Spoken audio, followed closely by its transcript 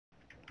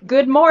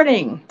Good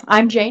morning.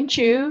 I'm Jane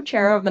Chu,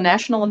 Chair of the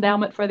National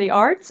Endowment for the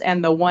Arts,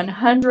 and the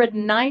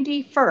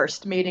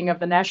 191st meeting of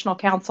the National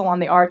Council on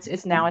the Arts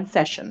is now in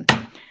session.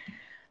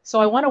 So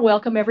I want to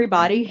welcome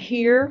everybody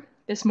here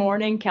this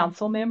morning,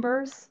 council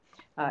members,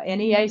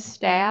 NEA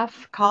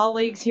staff,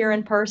 colleagues here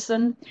in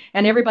person,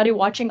 and everybody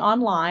watching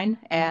online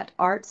at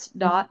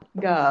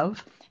arts.gov.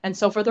 And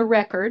so for the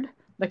record,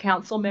 the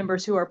council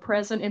members who are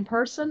present in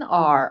person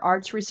are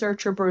arts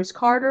researcher Bruce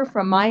Carter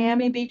from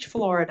Miami Beach,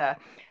 Florida,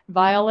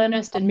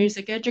 violinist and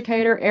music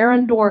educator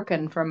Aaron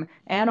Dworkin from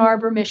Ann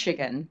Arbor,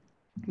 Michigan,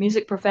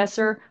 music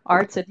professor,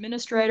 arts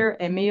administrator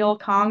Emil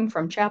Kong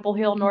from Chapel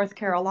Hill, North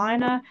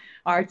Carolina,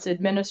 arts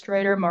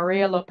administrator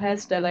Maria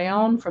Lopez de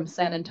Leon from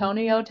San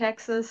Antonio,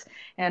 Texas,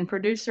 and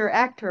producer,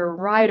 actor,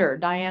 writer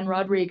Diane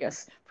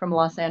Rodriguez from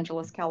Los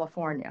Angeles,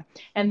 California.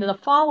 And the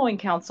following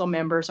council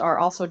members are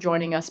also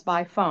joining us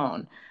by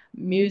phone.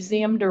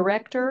 Museum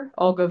director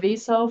Olga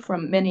Viso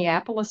from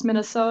Minneapolis,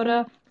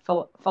 Minnesota,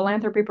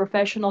 philanthropy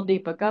professional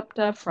Deepa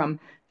Gupta from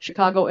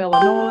Chicago,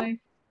 Illinois,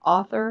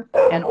 author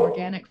and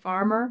organic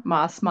farmer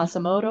Mas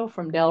Masamoto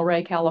from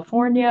Delray,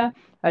 California,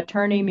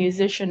 attorney,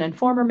 musician, and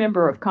former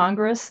member of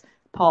Congress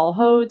Paul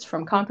Hodes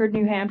from Concord,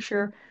 New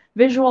Hampshire,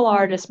 visual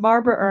artist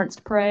Barbara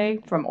Ernst Prey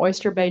from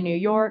Oyster Bay, New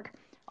York,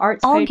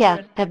 arts All patron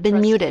guests have been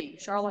trustee muted.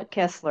 Charlotte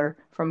Kessler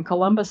from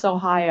Columbus,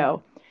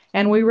 Ohio.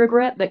 And we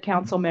regret that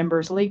council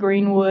members Lee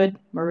Greenwood,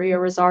 Maria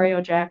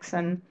Rosario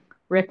Jackson,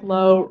 Rick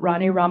Lowe,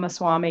 Ronnie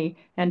Ramaswamy,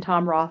 and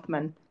Tom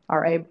Rothman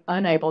are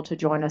unable to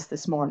join us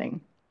this morning.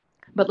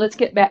 But let's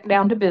get back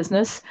down to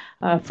business.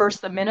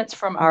 First, the minutes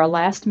from our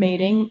last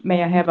meeting.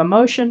 May I have a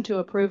motion to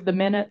approve the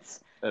minutes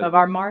of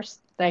our March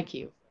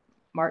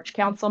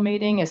council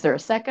meeting? Is there a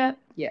second?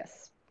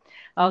 Yes.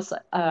 Also,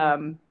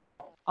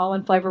 all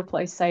in favor,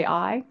 please say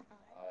aye.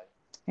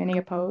 Any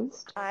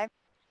opposed? Aye.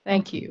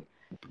 Thank you.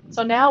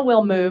 So now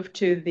we'll move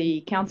to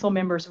the council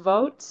members'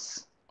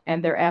 votes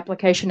and their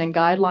application and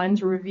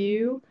guidelines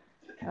review.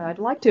 I'd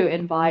like to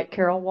invite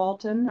Carol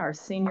Walton, our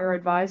Senior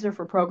Advisor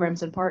for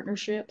Programs and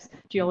Partnerships,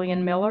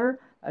 Jillian Miller,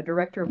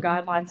 Director of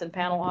Guidelines and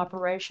Panel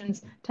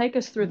Operations, take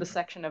us through the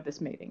section of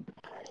this meeting.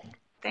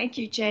 Thank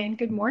you, Jane.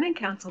 Good morning,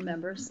 council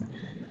members.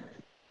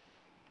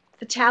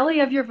 The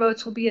tally of your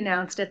votes will be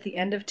announced at the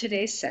end of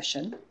today's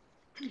session.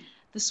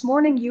 This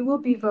morning, you will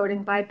be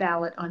voting by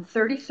ballot on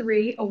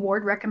 33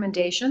 award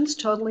recommendations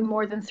totaling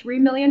more than $3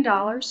 million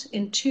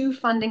in 2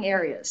 funding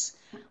areas: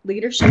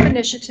 leadership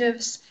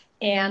initiatives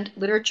and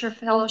literature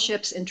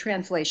fellowships in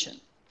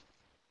translation.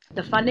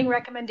 The funding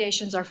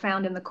recommendations are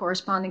found in the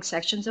corresponding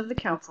sections of the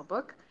council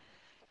book.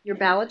 Your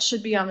ballots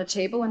should be on the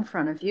table in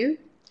front of you.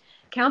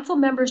 Council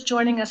members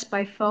joining us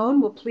by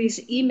phone will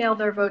please email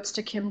their votes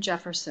to Kim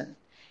Jefferson.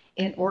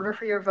 In order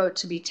for your vote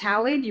to be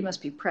tallied, you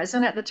must be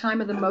present at the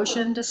time of the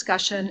motion,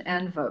 discussion,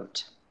 and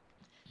vote.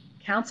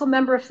 Council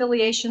member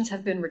affiliations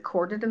have been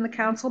recorded in the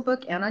council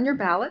book and on your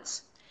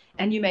ballots,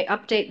 and you may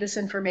update this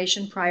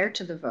information prior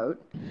to the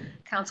vote.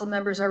 Council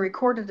members are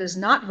recorded as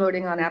not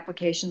voting on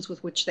applications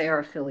with which they are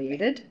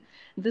affiliated.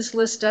 This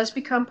list does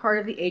become part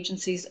of the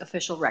agency's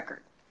official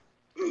record.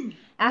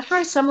 After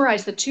I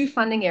summarize the 2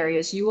 funding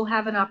areas, you will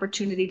have an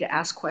opportunity to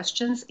ask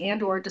questions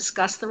and/or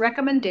discuss the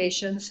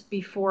recommendations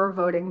before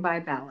voting by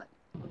ballot.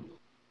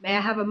 May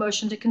I have a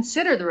motion to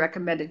consider the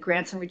recommended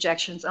grants and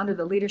rejections under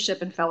the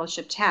leadership and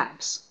fellowship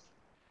tabs?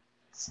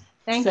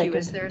 Thank you.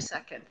 Is there a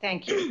second?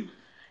 Thank you.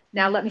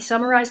 Now let me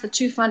summarize the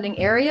 2 funding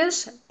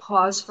areas,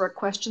 pause for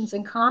questions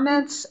and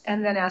comments,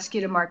 and then ask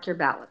you to mark your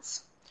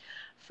ballots.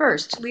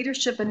 First,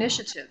 leadership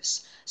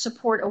initiatives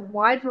support a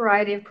wide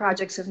variety of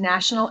projects of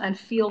national and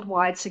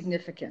field-wide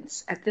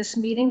significance. At this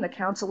meeting, the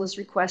council is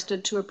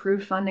requested to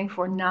approve funding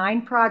for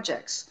 9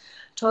 projects,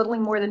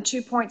 totaling more than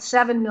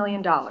 $2.7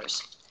 million.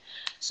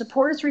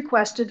 Support is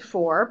requested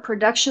for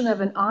production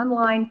of an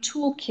online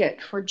toolkit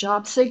for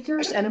job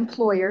seekers and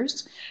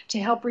employers to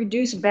help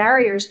reduce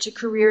barriers to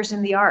careers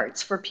in the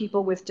arts for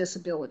people with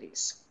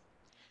disabilities.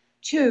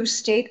 2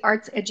 state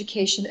arts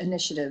education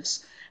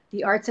initiatives.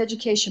 The Arts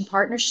Education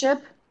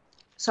Partnership,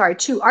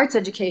 2 arts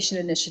education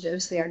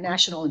initiatives, they are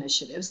national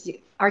initiatives,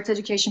 the Arts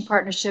Education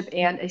Partnership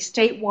and a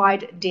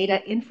statewide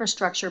data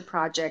infrastructure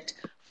project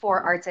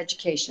for arts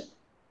education.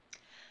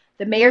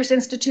 The Mayor's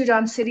Institute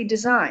on City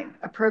Design,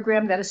 a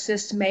program that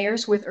assists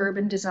mayors with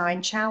urban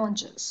design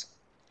challenges.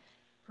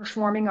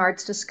 Performing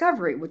Arts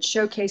Discovery, which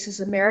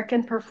showcases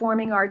American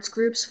performing arts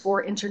groups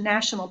for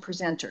international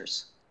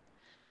presenters.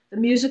 The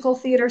Musical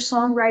Theater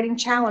Songwriting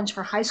Challenge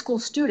for high school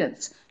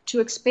students to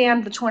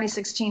expand the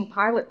 2016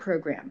 pilot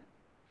program.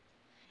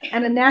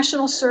 And a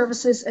National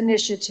Services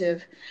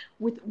Initiative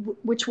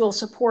which will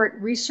support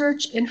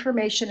research,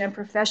 information, and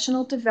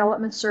professional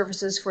development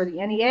services for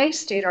the NEA,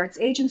 state arts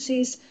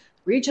agencies,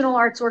 regional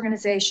arts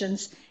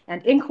organizations,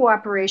 and in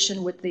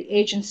cooperation with the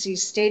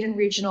agency's state and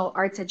regional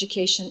arts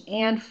education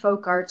and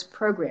folk arts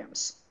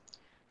programs.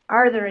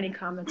 Are there any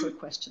comments or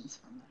questions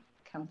from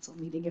the council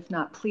meeting? If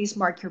not, please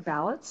mark your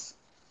ballots.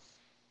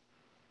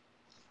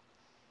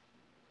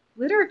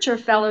 Literature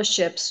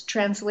fellowships,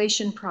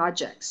 translation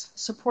projects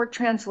support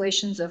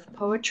translations of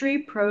poetry,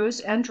 prose,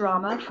 and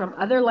drama from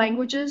other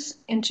languages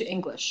into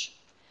English.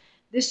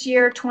 This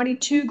year,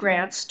 22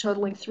 grants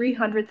totaling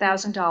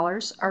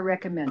 $300,000 are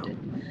recommended.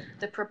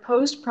 The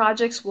proposed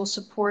projects will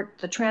support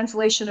the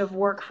translation of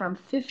work from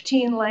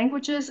 15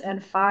 languages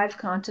and 5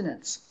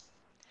 continents.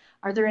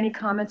 Are there any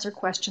comments or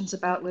questions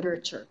about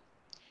literature?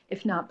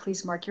 If not,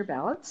 please mark your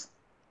ballots.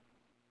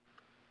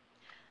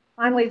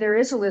 Finally, there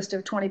is a list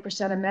of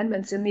 20%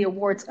 amendments in the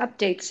awards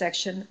update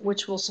section,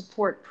 which will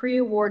support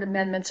pre-award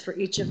amendments for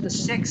each of the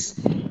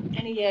 6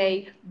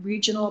 NEA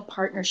regional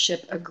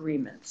partnership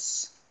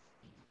agreements.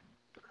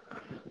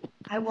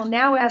 I will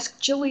now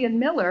ask Jillian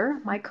Miller,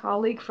 my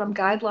colleague from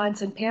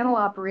Guidelines and Panel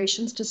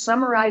Operations, to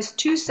summarize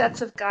 2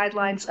 sets of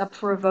guidelines up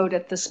for a vote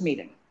at this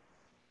meeting.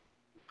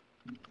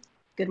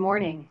 Good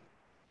morning.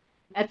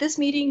 At this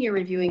meeting, you're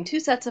reviewing 2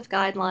 sets of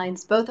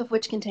guidelines, both of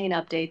which contain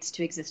updates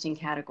to existing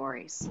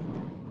categories.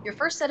 Your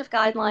first set of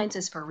guidelines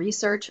is for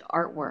research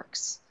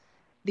artworks.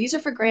 These are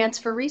for grants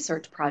for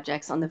research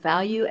projects on the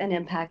value and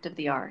impact of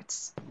the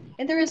arts.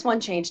 And there is one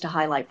change to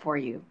highlight for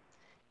you.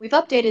 We've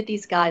updated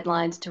these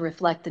guidelines to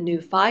reflect the new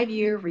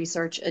 5-year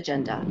research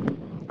agenda.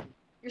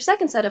 Your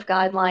second set of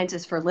guidelines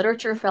is for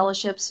literature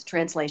fellowships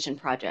translation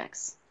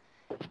projects.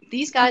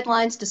 These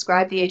guidelines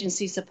describe the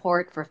agency's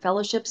support for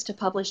fellowships to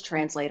published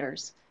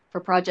translators, for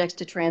projects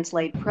to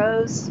translate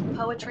prose,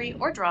 poetry,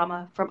 or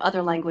drama from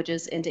other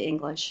languages into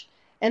English,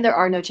 and there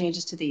are no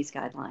changes to these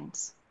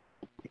guidelines.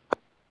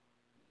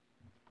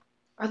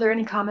 Are there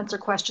any comments or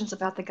questions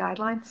about the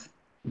guidelines?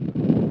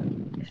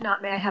 If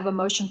not, may I have a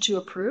motion to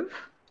approve?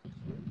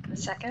 A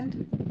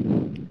second?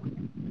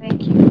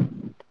 Thank you.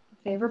 In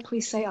favor,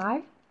 please say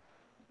aye.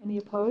 Any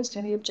opposed?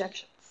 Any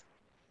objections?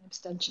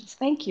 Abstentions?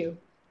 Thank you.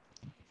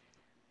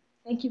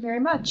 Thank you very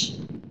much.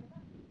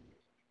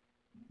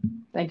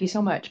 Thank you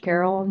so much,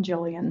 Carol and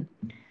Jillian.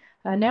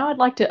 Now I'd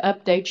like to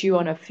update you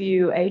on a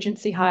few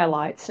agency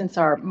highlights since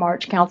our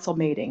March council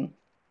meeting.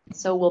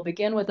 So we'll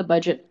begin with a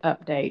budget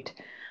update.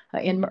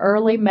 In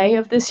early May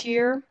of this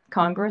year,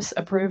 Congress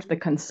approved the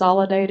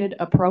Consolidated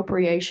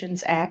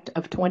Appropriations Act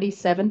of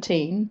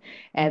 2017,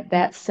 and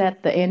that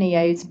set the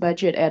NEA's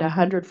budget at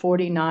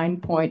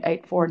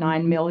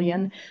 $149.849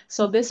 million.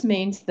 So this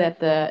means that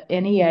the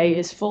NEA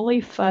is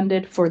fully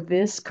funded for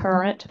this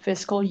current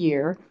fiscal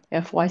year,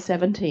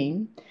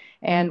 FY17,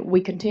 and we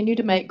continue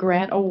to make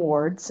grant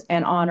awards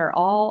and honor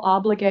all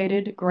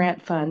obligated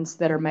grant funds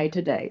that are made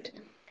to date.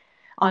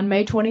 On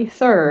May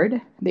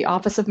 23rd, the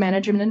Office of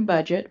Management and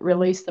Budget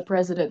released the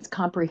President's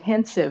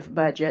comprehensive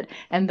budget,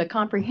 and the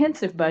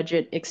comprehensive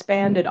budget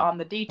expanded on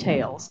the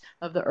details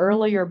of the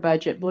earlier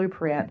budget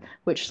blueprint,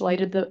 which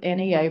slated the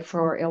NEA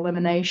for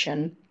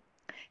elimination.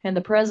 And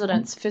the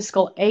President's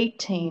fiscal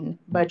 18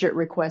 budget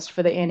request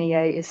for the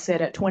NEA is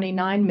set at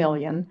 $29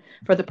 million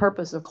for the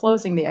purpose of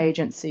closing the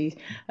agency.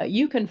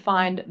 You can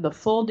find the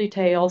full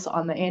details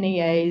on the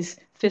NEA's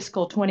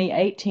fiscal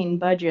 2018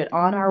 budget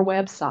on our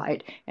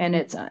website, and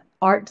it's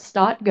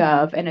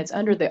arts.gov, and it's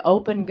under the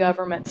Open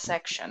Government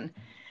section.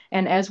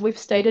 And as we've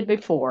stated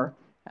before,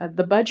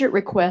 the budget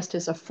request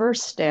is a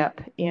first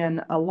step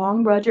in a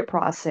long budget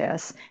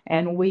process,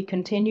 and we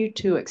continue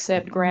to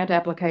accept grant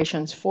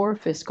applications for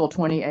fiscal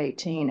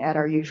 2018 at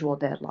our usual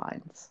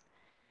deadlines.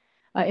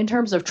 In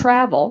terms of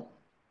travel,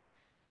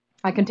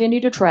 I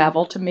continue to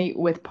travel to meet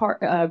with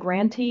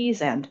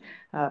grantees and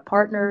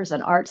partners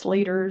and arts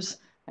leaders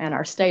and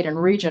our state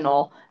and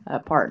regional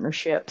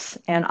partnerships.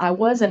 And I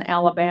was in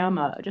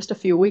Alabama just a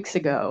few weeks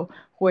ago,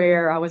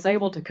 where I was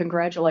able to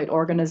congratulate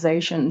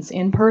organizations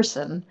in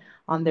person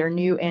on their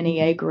new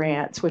NEA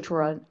grants, which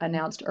were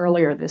announced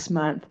earlier this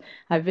month.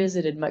 I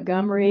visited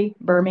Montgomery,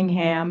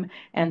 Birmingham,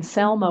 and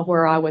Selma,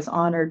 where I was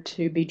honored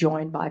to be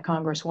joined by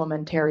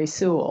Congresswoman Terry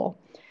Sewell.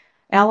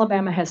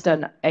 Alabama has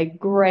done a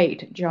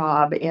great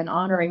job in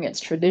honoring its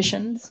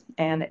traditions,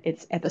 and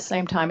it's at the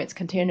same time it's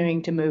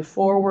continuing to move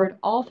forward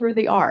all through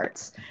the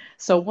arts.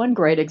 So one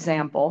great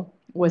example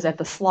was at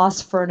the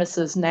Sloss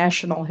Furnaces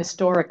National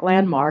Historic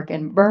Landmark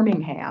in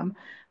Birmingham.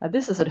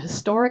 This is a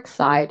historic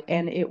site,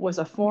 and it was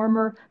a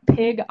former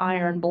pig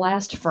iron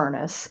blast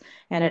furnace,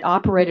 and it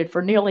operated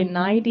for nearly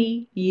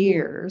 90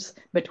 years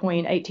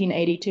between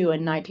 1882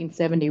 and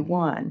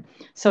 1971.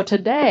 So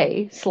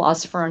today,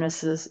 Sloss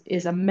Furnaces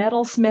is a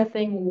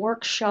metalsmithing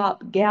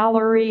workshop,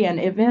 gallery, and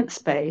event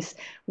space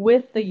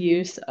with the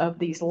use of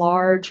these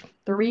large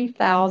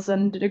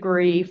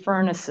 3,000-degree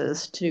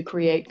furnaces to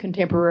create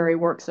contemporary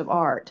works of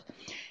art.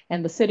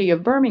 And the city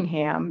of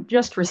Birmingham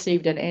just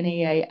received an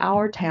NEA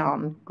Our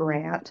Town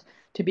grant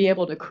to be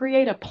able to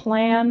create a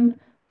plan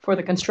for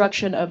the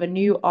construction of a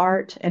new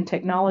art and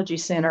technology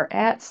center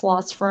at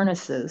Sloss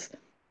Furnaces,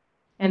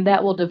 and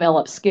that will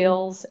develop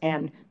skills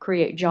and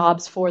create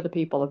jobs for the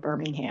people of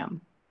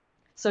Birmingham.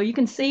 So you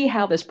can see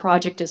how this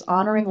project is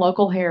honoring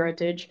local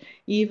heritage,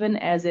 even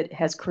as it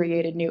has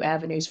created new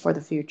avenues for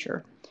the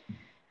future.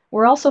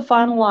 We're also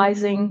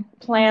finalizing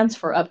plans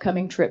for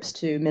upcoming trips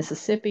to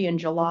Mississippi in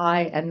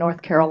July and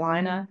North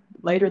Carolina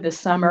later this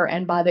summer,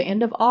 and by the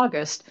end of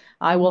August,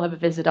 I will have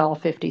visited all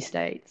 50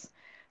 states.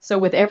 So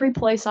with every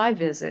place I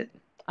visit,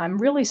 I'm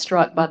really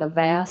struck by the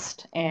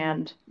vast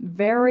and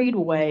varied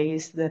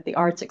ways that the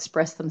arts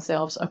express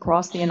themselves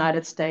across the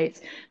United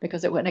States,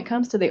 because when it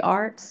comes to the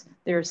arts,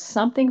 there's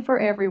something for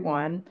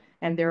everyone,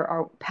 and there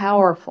are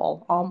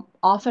powerful,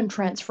 often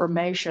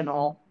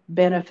transformational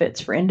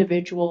benefits for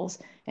individuals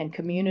and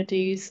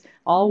communities,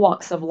 all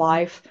walks of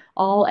life,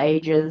 all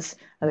ages,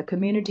 the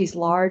communities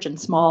large and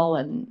small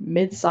and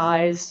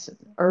mid-sized,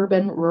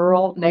 urban,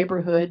 rural,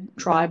 neighborhood,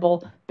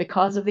 tribal,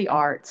 because of the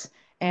arts.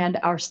 And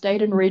our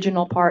state and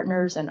regional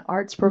partners and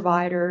arts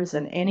providers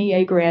and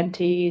NEA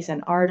grantees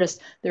and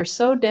artists, they're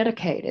so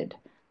dedicated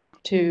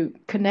to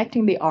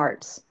connecting the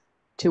arts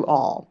to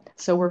all.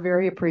 So we're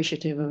very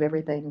appreciative of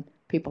everything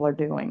people are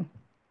doing.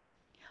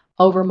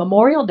 Over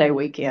Memorial Day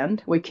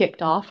weekend, we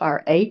kicked off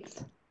our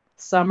 8th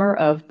summer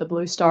of the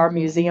Blue Star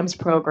Museums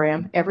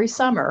program. Every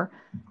summer,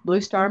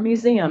 Blue Star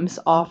Museums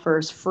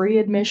offers free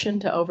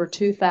admission to over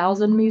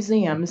 2,000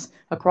 museums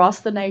across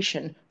the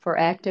nation for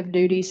active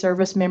duty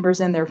service members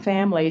and their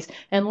families.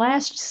 And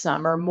last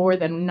summer, more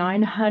than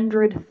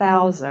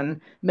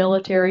 900,000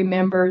 military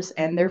members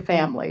and their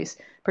families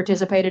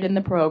participated in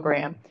the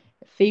program.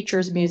 It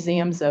features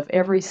museums of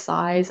every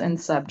size and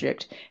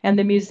subject. And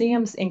the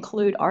museums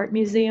include art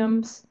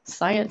museums,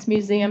 science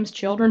museums,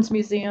 children's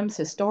museums,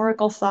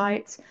 historical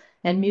sites,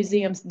 and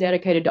museums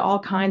dedicated to all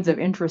kinds of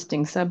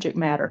interesting subject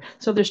matter.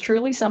 So there's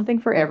truly something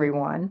for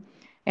everyone.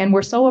 And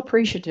we're so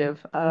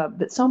appreciative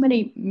that so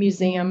many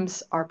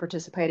museums are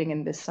participating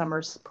in this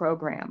summer's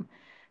program.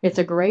 It's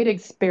a great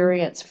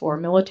experience for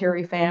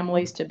military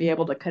families to be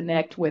able to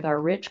connect with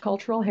our rich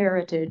cultural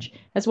heritage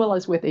as well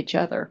as with each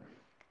other.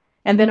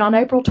 And then on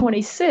April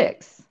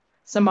 26th,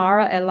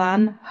 Samara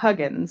Elan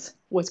Huggins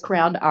was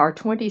crowned our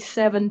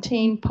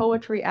 2017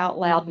 Poetry Out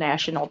Loud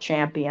National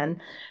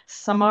Champion.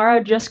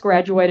 Samara just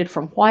graduated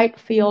from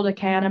Whitefield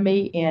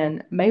Academy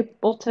in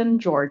Mapleton,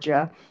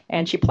 Georgia,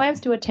 and she plans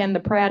to attend the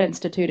Pratt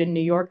Institute in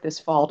New York this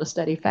fall to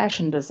study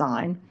fashion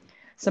design.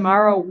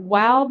 Samara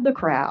wowed the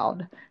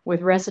crowd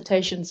with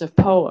recitations of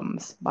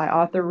poems by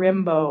Arthur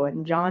Rimbaud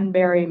and John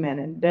Berryman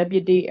and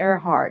W.D.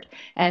 Earhart,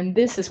 and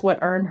this is what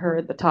earned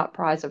her the top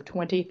prize of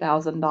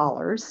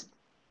 $20,000.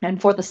 And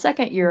for the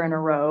second year in a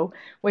row,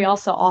 we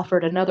also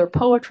offered another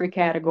poetry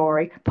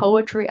category,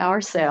 Poetry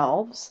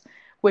Ourselves,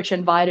 which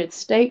invited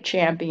state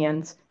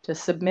champions to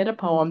submit a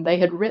poem they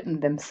had written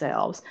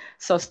themselves.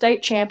 So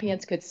state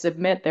champions could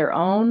submit their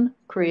own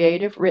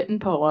creative written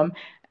poem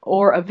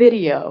or a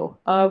video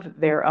of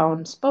their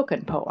own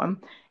spoken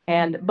poem.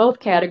 And both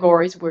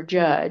categories were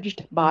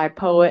judged by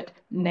poet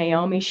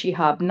Naomi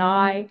Shihab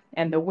Nye,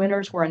 and the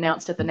winners were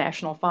announced at the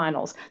national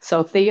finals.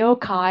 So Theo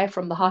Kai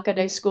from the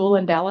Hockaday School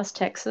in Dallas,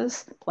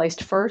 Texas,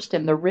 placed first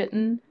in the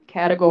written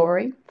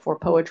category for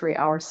Poetry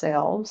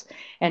Ourselves,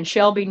 and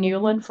Shelby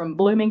Newland from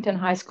Bloomington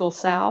High School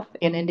South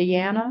in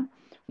Indiana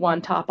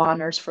won top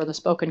honors for the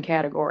spoken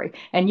category.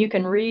 And you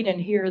can read and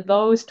hear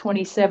those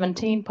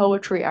 2017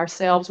 Poetry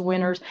Ourselves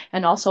winners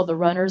and also the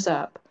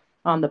runners-up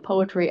on the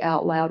Poetry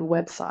Out Loud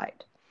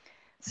website.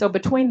 So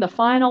between the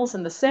finals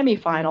and the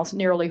semifinals,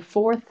 nearly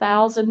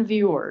 4,000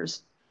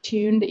 viewers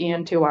tuned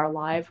in to our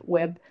live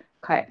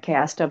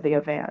webcast of the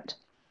event.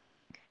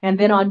 And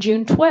then on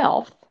June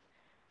 12th,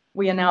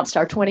 we announced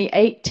our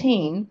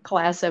 2018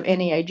 class of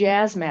NEA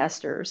Jazz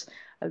Masters.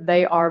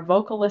 They are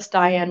vocalist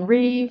Diane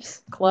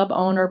Reeves, club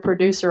owner,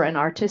 producer, and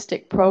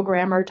artistic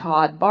programmer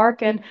Todd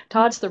Barkin.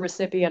 Todd's the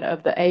recipient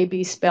of the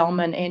A.B.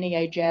 Spellman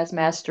NEA Jazz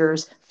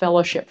Masters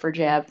Fellowship for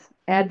Jazz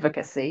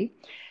Advocacy.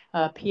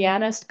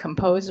 Pianist,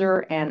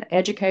 composer, and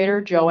educator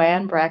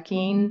Joanne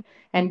Brackeen,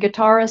 and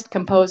guitarist,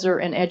 composer,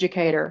 and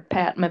educator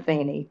Pat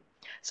Matheny.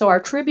 So our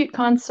tribute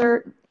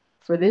concert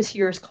for this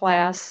year's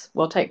class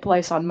will take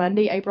place on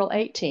Monday, April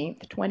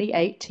 18th,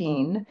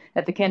 2018,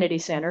 at the Kennedy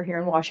Center here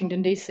in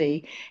Washington,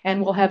 D.C.,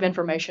 and we'll have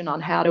information on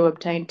how to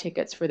obtain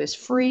tickets for this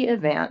free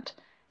event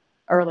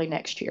early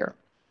next year.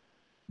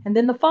 And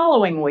then the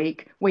following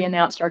week, we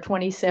announced our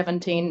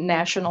 2017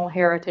 National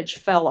Heritage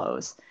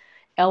Fellows.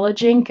 Ella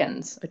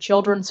Jenkins, a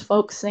children's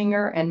folk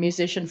singer and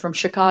musician from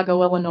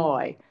Chicago,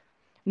 Illinois.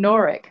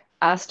 Norik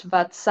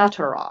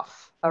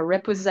Astvatsatoroff, a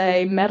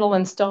repoussé metal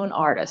and stone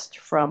artist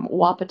from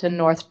Wahpeton,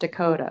 North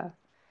Dakota.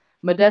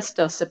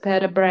 Modesto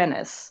Cepeda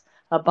Brenes,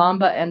 a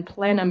bamba and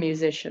plena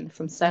musician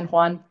from San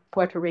Juan,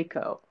 Puerto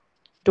Rico.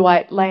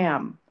 Dwight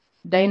Lamb,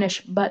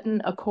 Danish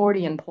button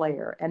accordion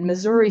player and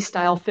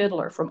Missouri-style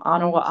fiddler from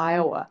Ottawa,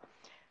 Iowa.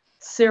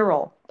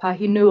 Cyril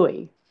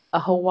Pahinui, a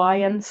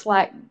Hawaiian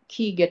slack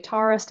key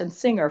guitarist and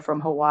singer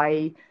from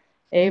Hawaii.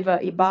 Eva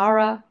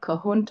Ibarra,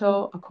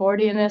 Kahunto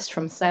accordionist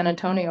from San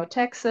Antonio,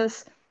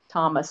 Texas.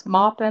 Thomas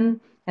Maupin,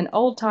 an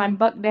old-time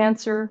buck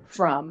dancer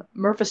from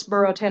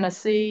Murfreesboro,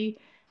 Tennessee.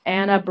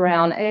 Anna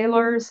Brown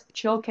Ehlers,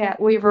 Chilkat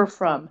Weaver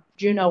from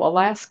Juneau,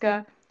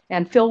 Alaska.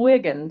 And Phil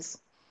Wiggins,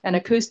 an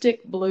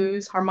acoustic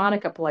blues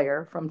harmonica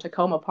player from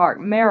Tacoma Park,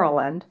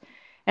 Maryland.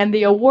 And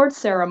the award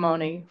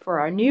ceremony for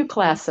our new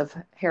class of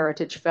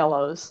Heritage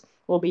Fellows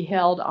will be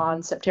held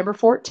on September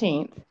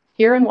 14th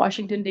here in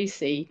Washington,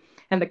 D.C.,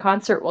 and the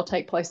concert will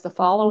take place the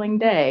following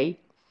day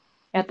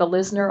at the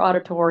Lisner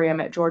Auditorium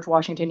at George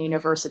Washington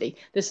University.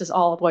 This is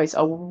always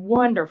a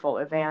wonderful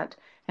event,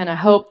 and I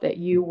hope that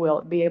you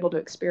will be able to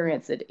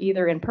experience it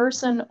either in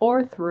person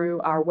or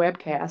through our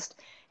webcast,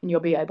 and you'll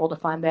be able to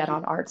find that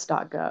on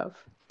arts.gov.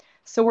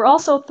 So we're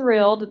also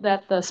thrilled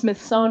that the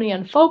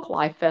Smithsonian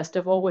Folklife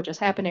Festival, which is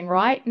happening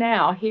right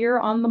now here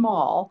on the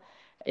mall,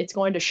 it's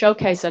going to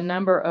showcase a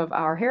number of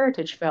our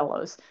Heritage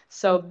Fellows.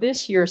 So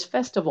this year's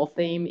festival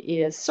theme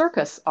is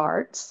circus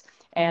arts,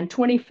 and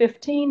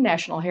 2015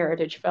 National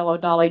Heritage Fellow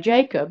Dolly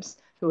Jacobs,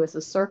 who is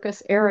a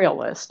circus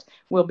aerialist,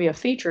 will be a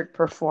featured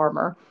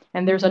performer.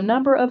 And there's a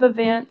number of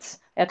events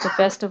at the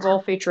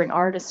festival featuring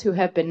artists who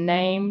have been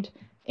named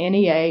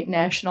NEA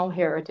National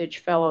Heritage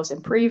Fellows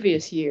in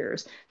previous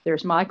years.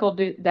 There's Michael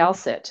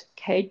Dowsett,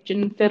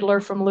 Cajun fiddler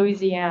from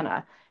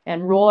Louisiana,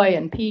 and Roy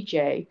and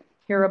PJ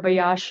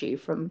Hirabayashi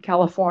from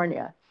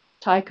California,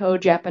 Taiko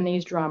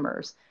Japanese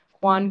drummers,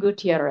 Juan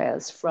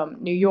Gutierrez from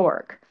New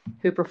York,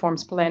 who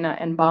performs plena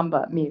and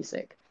bamba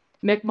music,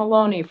 Mick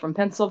Maloney from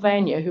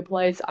Pennsylvania, who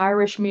plays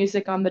Irish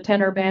music on the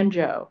tenor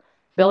banjo,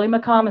 Billy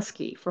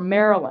McComiskey from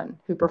Maryland,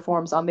 who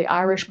performs on the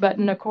Irish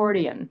button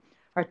accordion,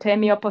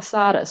 Artemio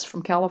Posadas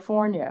from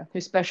California, who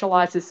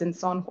specializes in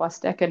son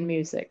Huastecan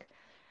music,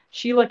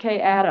 Sheila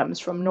K. Adams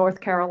from North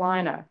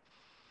Carolina,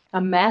 a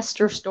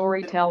master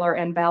storyteller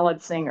and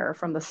ballad singer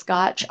from the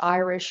Scotch,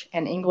 Irish,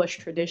 and English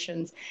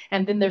traditions.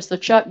 And then there's the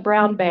Chuck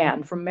Brown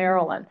Band from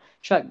Maryland.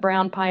 Chuck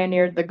Brown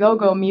pioneered the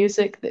go-go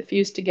music that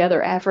fused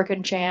together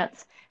African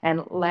chants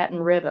and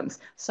Latin rhythms.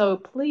 So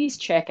please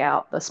check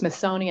out the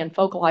Smithsonian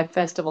Folklife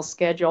Festival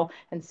schedule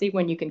and see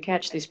when you can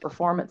catch these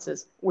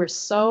performances. We're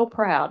so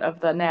proud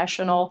of the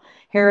National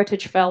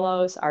Heritage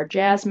Fellows, our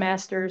jazz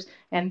masters,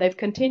 and they've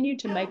continued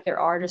to make their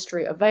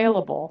artistry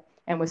available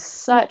and with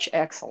such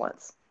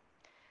excellence.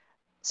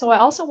 So I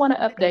also want to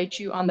update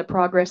you on the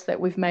progress that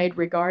we've made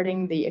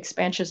regarding the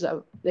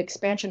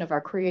expansion of our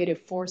Creative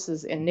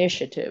Forces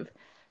initiative.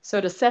 So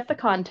to set the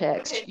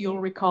context, you'll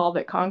recall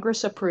that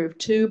Congress approved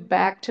 2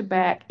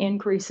 back-to-back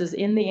increases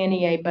in the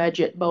NEA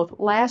budget both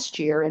last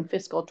year in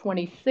fiscal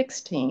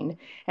 2016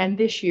 and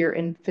this year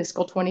in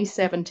fiscal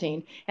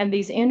 2017. And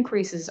these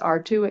increases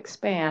are to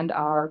expand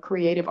our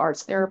creative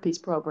arts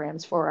therapies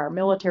programs for our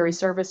military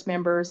service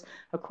members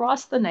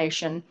across the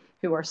nation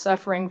who are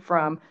suffering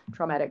from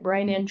traumatic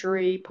brain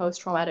injury,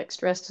 post-traumatic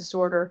stress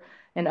disorder,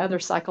 and other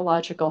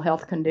psychological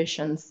health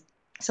conditions.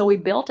 So we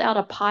built out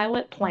a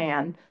pilot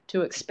plan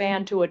to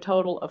expand to a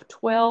total of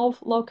 12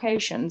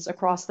 locations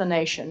across the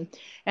nation.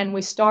 And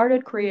we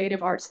started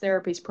Creative Arts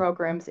Therapies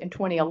programs in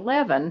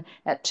 2011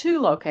 at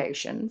 2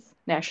 locations,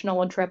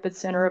 National Intrepid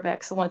Center of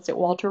Excellence at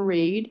Walter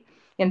Reed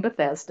in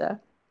Bethesda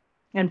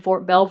and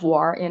Fort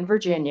Belvoir in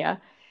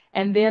Virginia.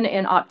 And then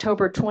in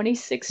October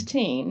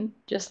 2016,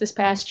 just this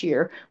past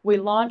year, we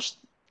launched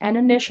an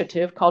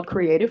initiative called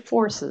Creative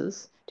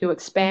Forces to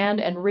expand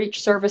and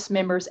reach service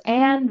members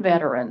and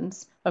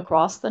veterans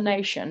across the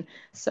nation.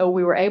 So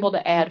we were able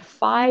to add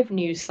 5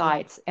 new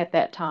sites at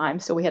that time.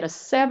 So we had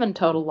 7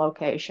 total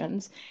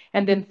locations.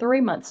 And then 3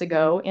 months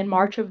ago, in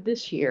March of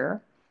this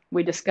year,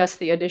 we discussed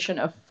the addition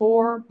of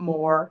 4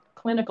 more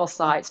clinical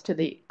sites to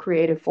the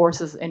Creative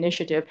Forces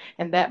initiative.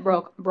 And that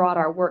brought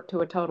our work to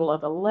a total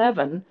of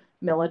 11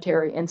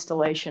 military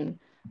installation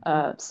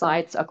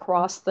sites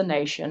across the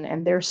nation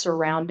and their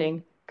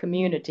surrounding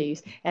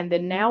communities. And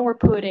then now we're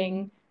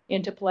putting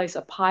into place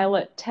a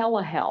pilot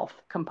telehealth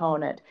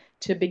component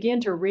to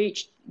begin to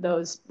reach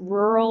those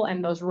rural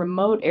and those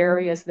remote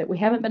areas that we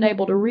haven't been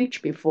able to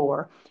reach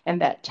before.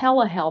 And that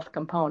telehealth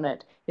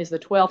component is the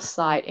 12th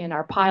site in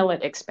our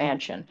pilot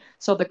expansion.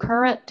 So the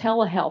current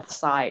telehealth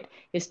site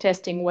is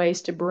testing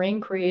ways to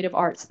bring creative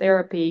arts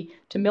therapy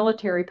to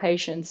military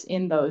patients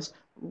in those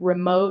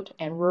remote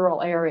and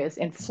rural areas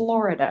in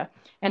Florida.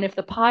 And if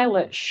the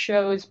pilot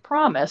shows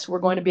promise, we're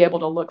going to be able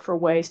to look for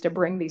ways to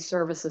bring these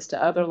services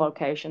to other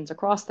locations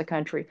across the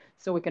country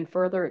so we can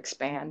further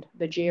expand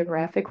the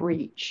geographic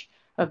reach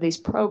of these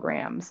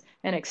programs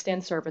and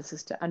extend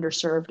services to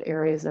underserved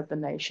areas of the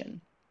nation.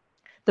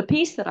 The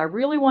piece that I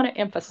really want to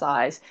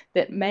emphasize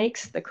that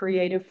makes the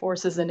Creative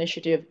Forces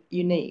Initiative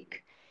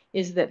unique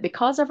is that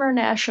because of our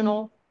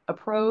national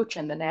approach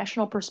and the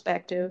national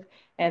perspective,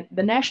 and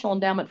the National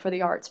Endowment for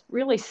the Arts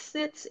really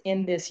sits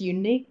in this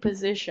unique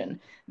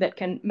position that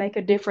can make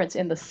a difference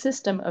in the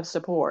system of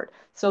support.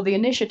 So the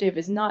initiative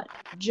is not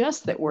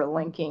just that we're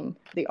linking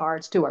the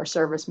arts to our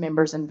service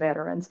members and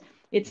veterans,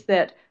 it's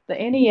that the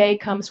NEA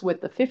comes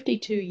with the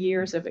 52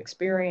 years of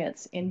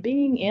experience in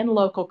being in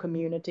local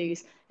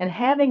communities and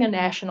having a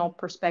national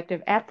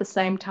perspective at the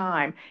same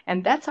time,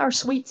 and that's our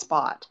sweet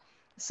spot.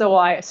 So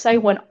I say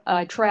when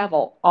I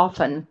travel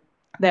often,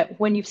 that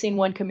when you've seen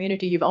one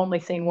community, you've only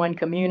seen one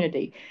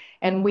community.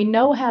 And we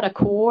know how to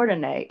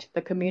coordinate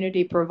the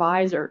community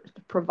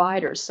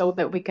providers so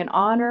that we can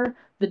honor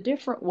the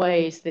different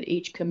ways that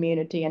each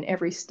community and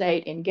every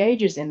state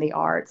engages in the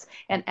arts.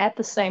 And at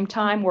the same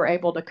time, we're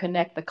able to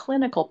connect the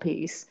clinical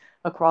piece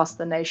across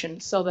the nation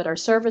so that our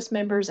service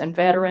members and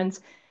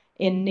veterans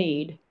in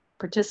need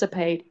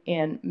participate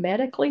in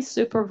medically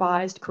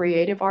supervised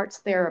creative arts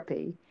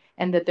therapy,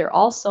 and that they're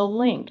also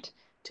linked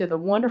to the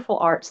wonderful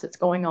arts that's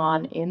going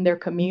on in their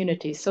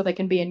communities so they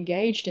can be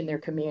engaged in their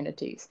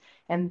communities.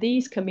 And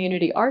these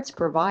community arts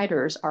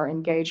providers are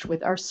engaged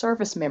with our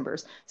service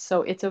members.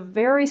 So it's a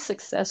very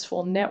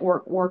successful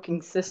network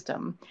working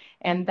system.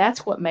 And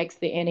that's what makes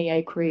the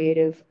NEA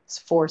Creative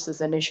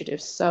Forces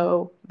Initiative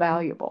so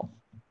valuable.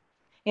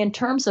 In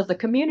terms of the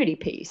community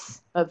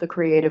piece of the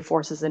Creative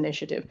Forces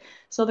Initiative,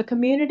 so the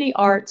community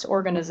arts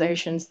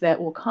organizations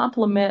that will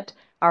complement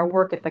our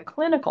work at the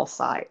clinical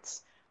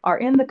sites are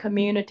in the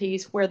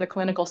communities where the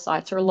clinical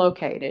sites are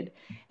located.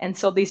 And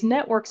so these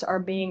networks are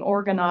being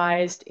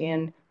organized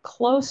in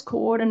close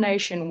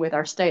coordination with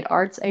our state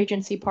arts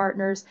agency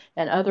partners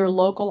and other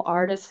local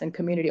artists and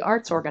community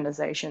arts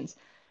organizations.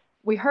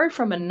 We heard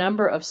from a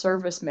number of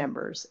service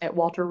members at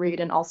Walter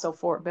Reed and also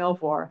Fort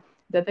Belvoir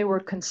that they were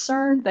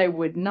concerned they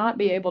would not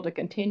be able to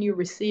continue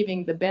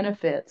receiving the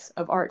benefits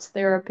of arts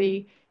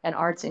therapy and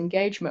arts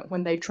engagement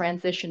when they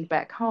transitioned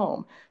back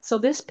home. So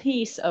this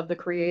piece of the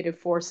Creative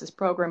Forces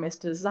program is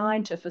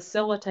designed to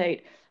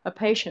facilitate a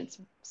patient's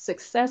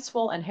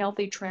successful and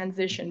healthy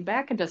transition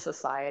back into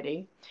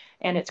society,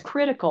 and it's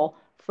critical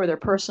for their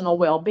personal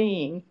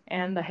well-being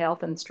and the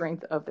health and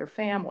strength of their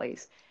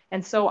families.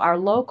 And so our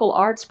local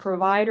arts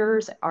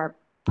providers are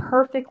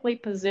perfectly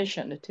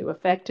positioned to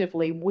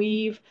effectively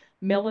weave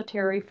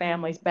military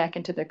families back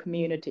into their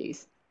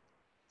communities.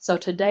 So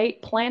to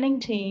date, planning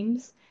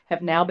teams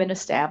have now been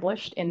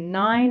established in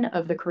 9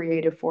 of the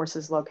Creative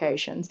Forces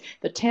locations.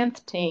 The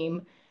 10th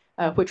team,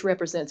 which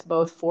represents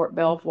both Fort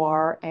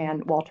Belvoir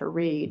and Walter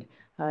Reed,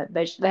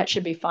 that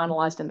should be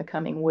finalized in the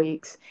coming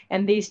weeks.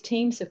 And these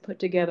teams have put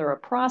together a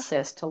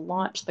process to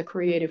launch the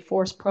Creative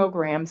Force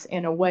programs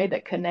in a way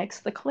that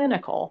connects the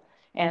clinical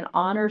and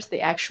honors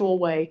the actual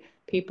way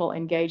people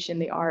engaged in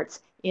the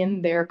arts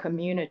in their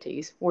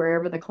communities,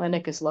 wherever the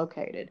clinic is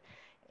located.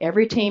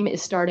 Every team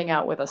is starting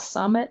out with a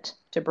summit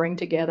to bring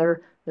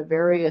together the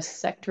various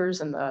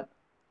sectors and the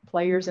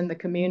players in the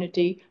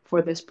community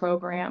for this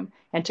program,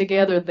 and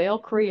together they'll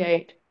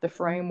create the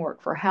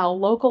framework for how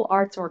local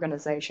arts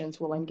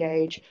organizations will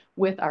engage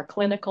with our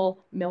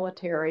clinical,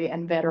 military,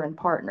 and veteran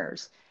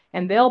partners.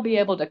 And they'll be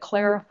able to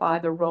clarify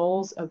the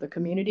roles of the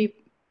community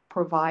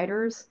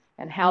providers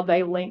and how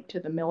they link to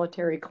the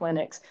military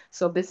clinics.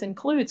 So this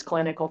includes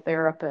clinical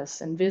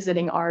therapists and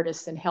visiting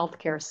artists in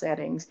healthcare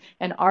settings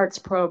and arts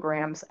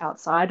programs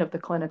outside of the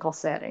clinical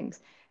settings.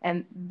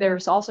 And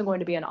there's also going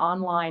to be an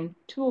online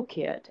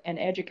toolkit and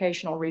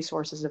educational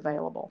resources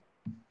available.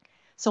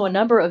 So a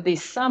number of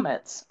these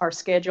summits are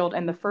scheduled,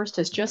 and the first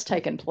has just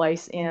taken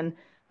place in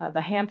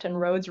the Hampton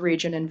Roads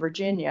region in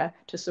Virginia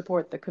to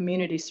support the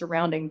community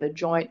surrounding the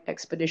Joint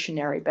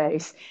Expeditionary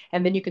Base.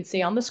 And then you can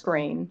see on the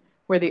screen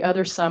where the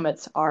other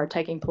summits are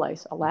taking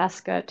place: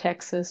 Alaska,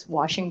 Texas,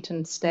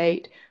 Washington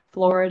State,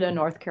 Florida,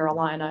 North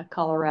Carolina,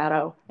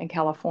 Colorado, and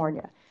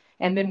California.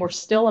 And then we're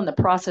still in the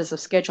process of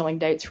scheduling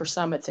dates for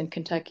summits in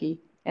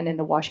Kentucky and in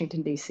the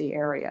Washington, D.C.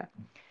 area.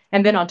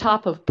 And then on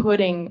top of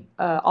putting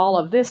all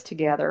of this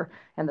together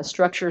and the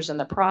structures and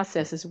the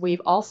processes,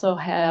 we've also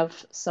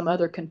have some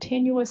other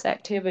continuous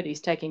activities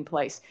taking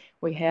place.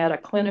 We had a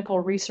clinical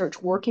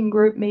research working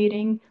group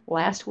meeting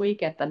last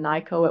week at the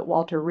NICO at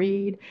Walter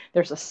Reed.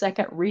 There's a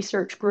second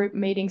research group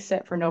meeting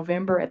set for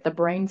November at the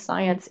Brain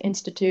Science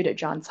Institute at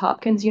Johns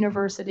Hopkins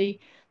University.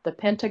 The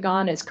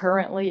Pentagon is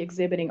currently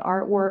exhibiting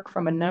artwork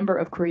from a number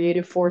of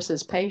Creative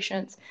Forces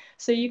patients.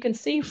 So you can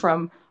see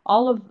from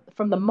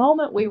the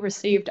moment we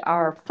received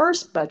our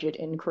first budget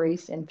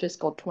increase in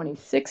fiscal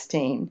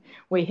 2016,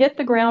 we hit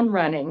the ground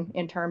running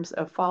in terms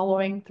of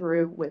following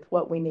through with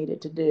what we needed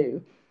to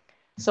do.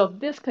 So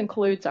this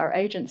concludes our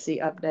agency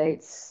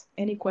updates.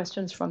 Any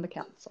questions from the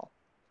council?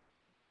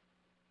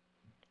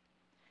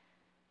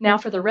 Now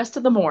for the rest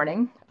of the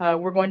morning,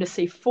 we're going to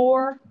see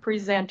 4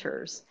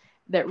 presenters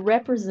that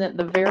represent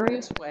the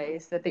various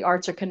ways that the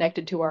arts are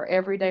connected to our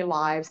everyday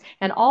lives.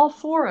 And all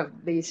 4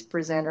 of these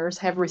presenters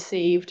have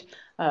received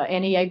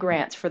NEA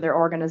grants for their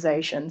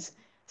organizations.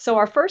 So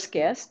our first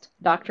guest,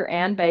 Dr.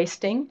 Ann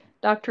Basting.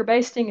 Dr.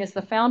 Basting is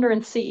the founder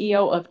and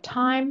CEO of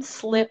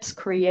TimeSlips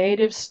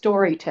Creative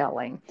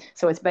Storytelling.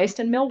 So it's based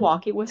in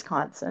Milwaukee,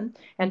 Wisconsin,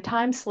 and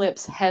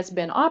TimeSlips has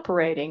been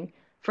operating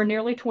for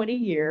nearly 20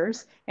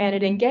 years, and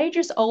it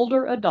engages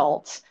older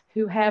adults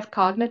who have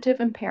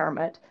cognitive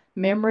impairment,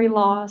 memory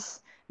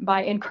loss,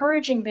 by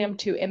encouraging them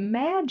to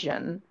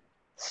imagine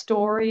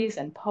stories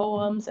and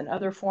poems and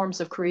other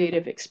forms of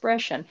creative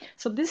expression.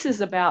 So this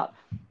is about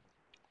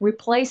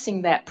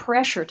replacing that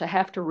pressure to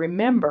have to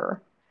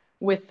remember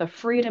with the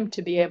freedom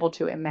to be able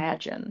to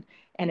imagine.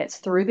 And it's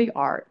through the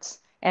arts.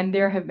 And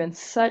there have been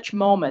such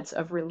moments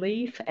of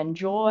relief and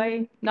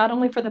joy, not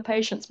only for the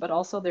patients, but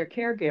also their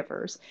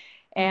caregivers.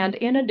 And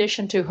in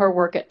addition to her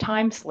work at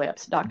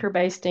TimeSlips, Dr.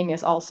 Basting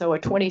is also a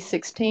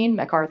 2016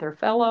 MacArthur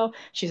Fellow.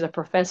 She's a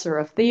professor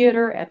of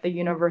theater at the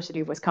University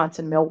of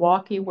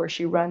Wisconsin-Milwaukee, where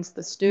she runs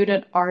the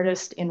Student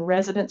Artist in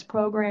Residence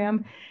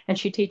program, and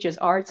she teaches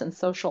arts and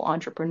social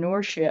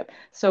entrepreneurship.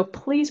 So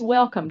please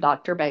welcome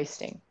Dr.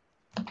 Basting.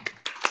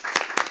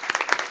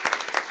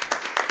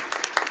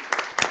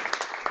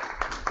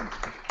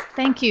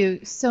 Thank you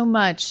so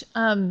much.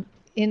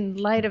 In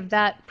light of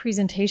that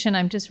presentation,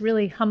 I'm just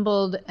really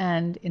humbled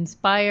and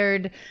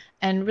inspired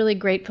and really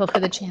grateful for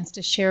the chance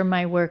to share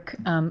my work,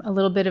 a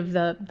little bit of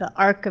the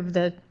arc of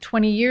the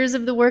 20 years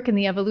of the work and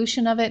the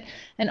evolution of it,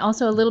 and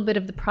also a little bit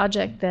of the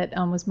project that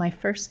was my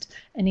first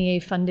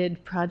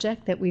NEA-funded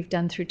project that we've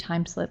done through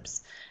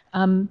TimeSlips.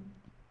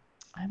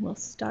 I will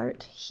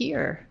start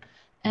here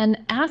and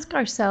ask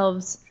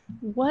ourselves,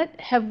 what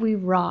have we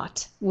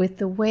wrought with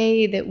the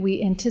way that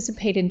we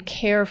anticipate and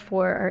care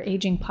for our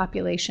aging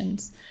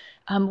populations?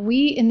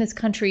 We in this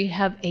country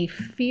have a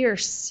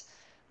fierce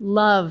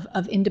love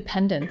of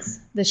independence,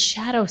 the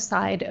shadow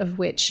side of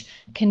which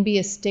can be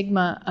a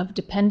stigma of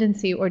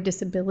dependency or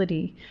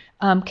disability,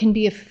 can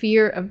be a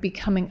fear of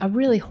becoming, a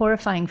really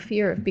horrifying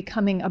fear of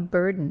becoming a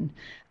burden.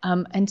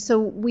 And so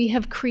we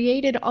have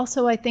created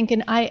also, I think,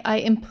 and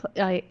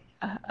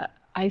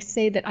I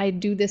say that I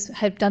do this,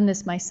 have done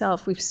this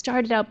myself. We've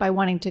started out by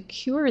wanting to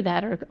cure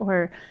that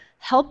or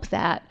help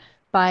that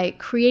by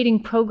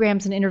creating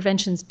programs and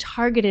interventions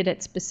targeted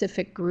at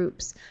specific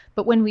groups.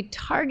 But when we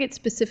target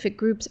specific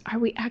groups, are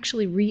we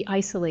actually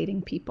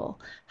re-isolating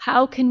people?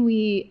 How can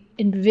we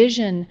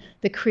envision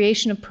the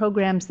creation of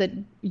programs that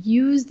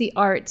use the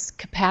arts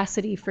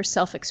capacity for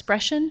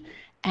self-expression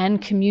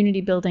and community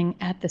building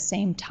at the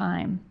same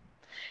time?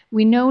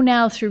 We know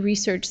now through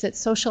research that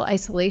social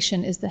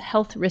isolation is the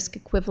health risk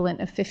equivalent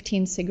of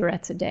 15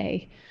 cigarettes a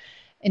day.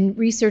 And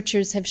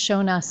researchers have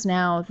shown us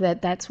now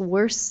that that's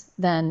worse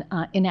than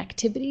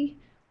inactivity,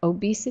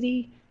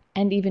 obesity,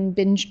 and even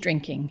binge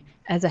drinking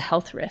as a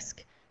health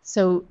risk.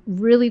 So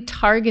really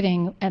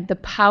targeting at the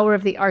power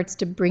of the arts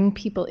to bring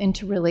people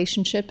into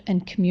relationship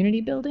and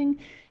community building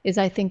is,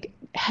 I think,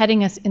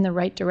 heading us in the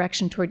right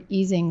direction toward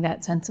easing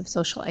that sense of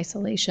social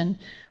isolation.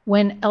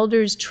 When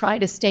elders try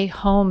to stay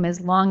home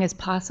as long as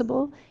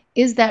possible,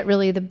 is that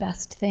really the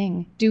best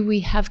thing? Do we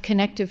have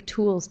connective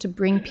tools to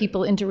bring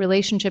people into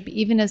relationship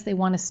even as they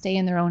want to stay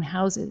in their own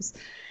houses?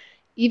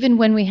 Even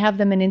when we have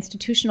them in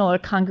institutional or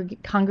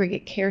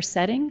congregate care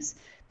settings,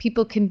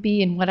 people can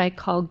be in what I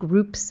call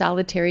group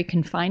solitary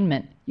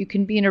confinement. You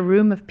can be in a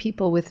room of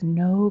people with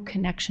no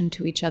connection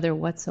to each other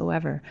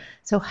whatsoever.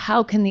 So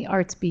how can the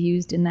arts be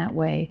used in that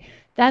way?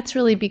 That's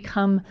really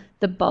become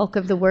the bulk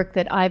of the work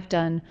that I've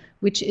done,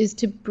 which is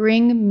to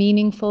bring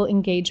meaningful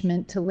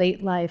engagement to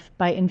late life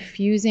by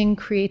infusing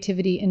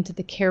creativity into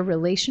the care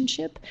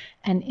relationship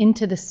and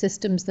into the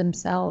systems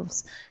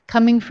themselves.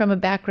 Coming from a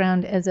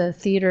background as a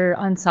theater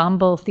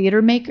ensemble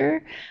theater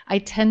maker, I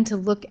tend to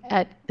look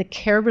at the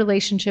care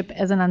relationship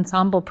as an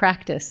ensemble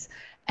practice,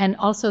 and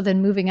also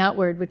then moving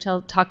outward, which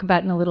I'll talk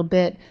about in a little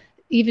bit,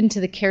 even to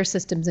the care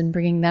systems and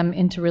bringing them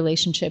into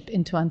relationship,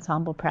 into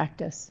ensemble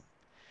practice.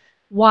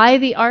 Why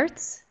the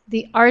arts?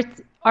 The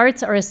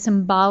arts are a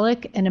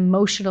symbolic and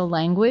emotional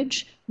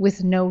language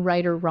with no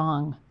right or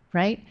wrong,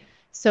 right?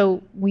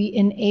 So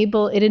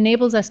it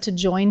enables us to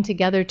join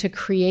together to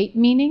create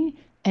meaning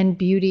and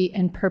beauty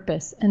and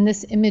purpose. And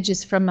this image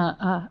is from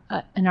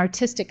an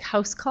artistic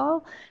house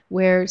call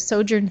where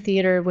Sojourn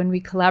Theater, when we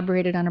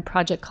collaborated on a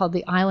project called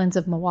The Islands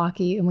of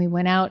Milwaukee, and we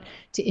went out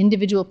to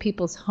individual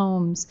people's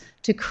homes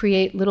to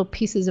create little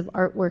pieces of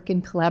artwork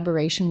in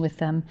collaboration with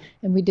them.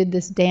 And we did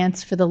this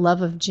dance for the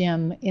love of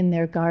Jim in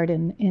their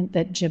garden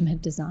that Jim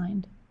had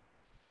designed.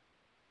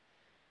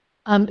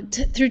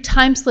 Through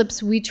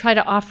TimeSlips, we try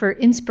to offer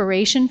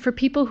inspiration for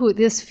people who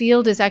this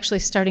field is actually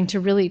starting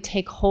to really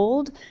take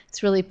hold.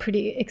 It's really a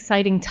pretty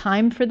exciting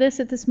time for this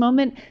at this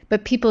moment,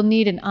 but people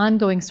need an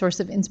ongoing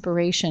source of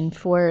inspiration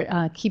for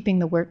keeping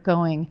the work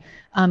going,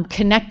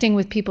 connecting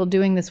with people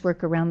doing this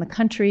work around the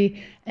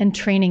country, and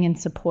training and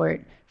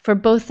support for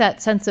both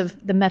that sense of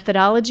the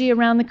methodology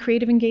around the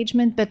creative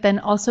engagement, but then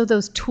also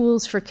those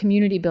tools for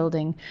community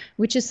building,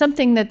 which is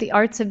something that the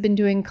arts have been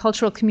doing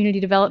cultural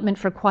community development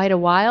for quite a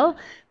while,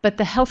 but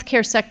the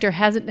healthcare sector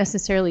hasn't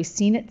necessarily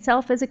seen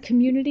itself as a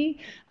community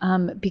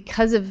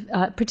because of,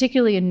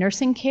 particularly in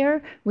nursing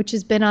care, which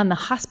has been on the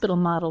hospital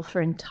model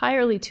for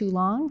entirely too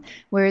long,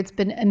 where it's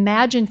been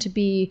imagined to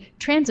be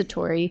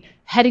transitory,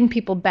 heading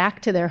people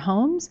back to their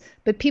homes,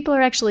 but people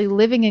are actually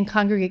living in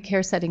congregate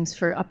care settings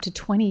for up to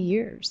 20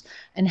 years.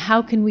 And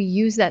how can we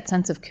use that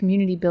sense of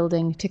community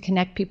building to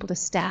connect people to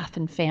staff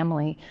and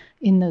family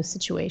in those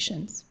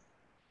situations?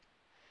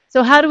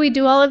 So how do we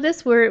do all of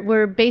this?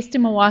 We're based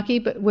in Milwaukee,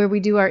 but where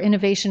we do our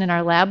innovation and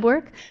our lab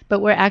work,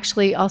 but we're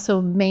actually also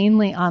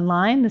mainly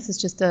online. This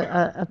is just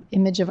an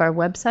image of our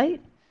website.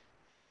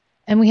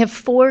 And we have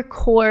 4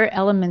 core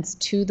elements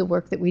to the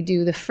work that we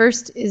do. The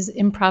first is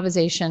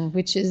improvisation,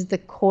 which is the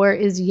core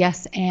is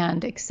yes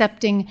and,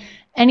 accepting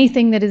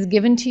anything that is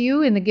given to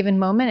you in the given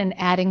moment and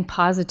adding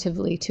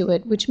positively to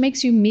it, which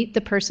makes you meet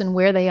the person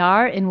where they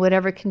are in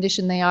whatever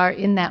condition they are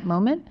in that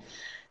moment.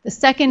 The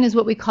second is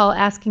what we call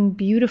asking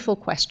beautiful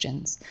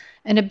questions.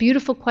 And a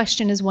beautiful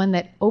question is one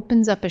that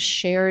opens up a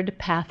shared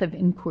path of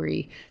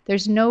inquiry.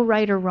 There's no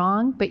right or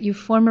wrong, but you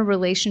form a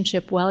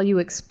relationship while you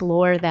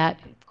explore that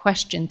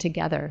question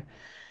together.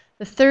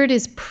 The third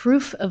is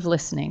proof of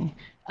listening.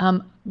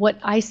 What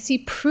I see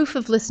proof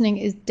of listening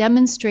is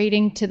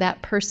demonstrating to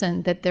that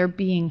person that they're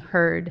being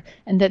heard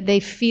and that they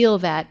feel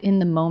that in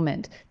the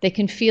moment. They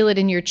can feel it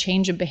in your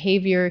change of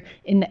behavior,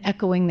 in the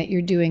echoing that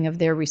you're doing of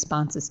their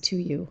responses to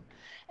you.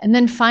 And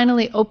then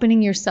finally,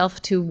 opening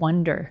yourself to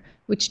wonder,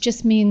 which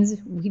just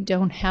means we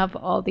don't have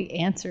all the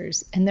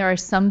answers. And there are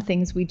some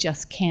things we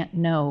just can't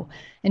know.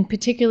 And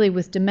particularly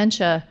with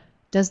dementia,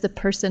 does the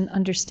person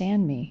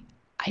understand me?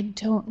 I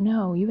don't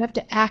know. You have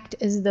to act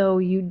as though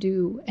you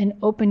do and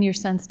open your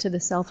sense to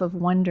the self of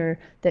wonder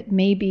that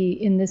maybe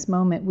in this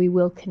moment we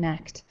will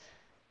connect.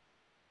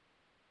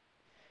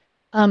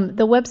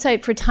 The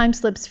website for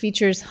TimeSlips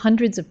features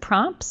hundreds of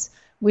prompts,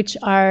 which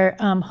are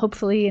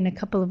hopefully in a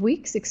couple of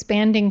weeks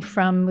expanding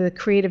from the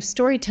creative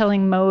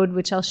storytelling mode,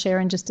 which I'll share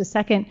in just a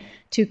second,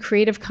 to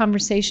creative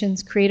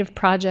conversations, creative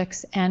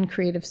projects, and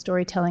creative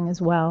storytelling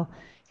as well.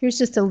 Here's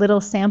just a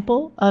little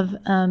sample of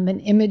an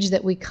image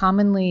that we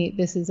commonly,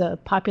 this is a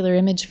popular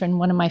image from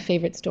one of my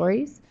favorite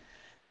stories.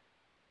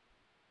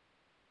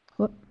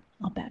 Whoop,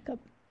 I'll back up.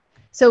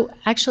 So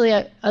actually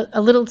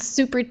a little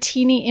super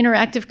teeny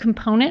interactive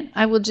component.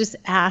 I will just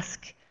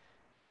ask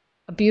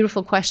a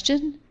beautiful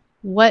question.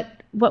 What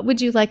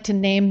would you like to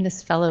name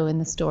this fellow in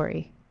the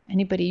story?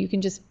 Anybody, you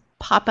can just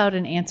pop out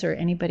an answer.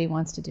 Anybody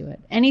wants to do it.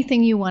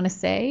 Anything you want to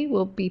say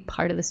will be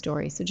part of the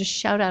story. So just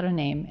shout out a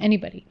name.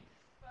 Anybody.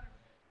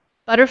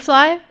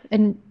 Butterfly,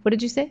 and what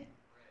did you say?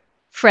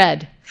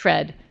 Fred.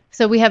 Fred.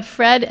 So we have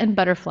Fred and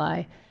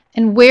Butterfly.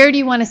 And where do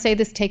you want to say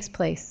this takes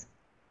place?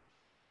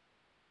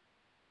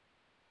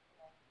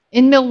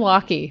 In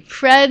Milwaukee.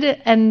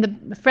 Fred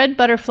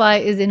Butterfly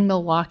is in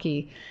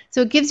Milwaukee.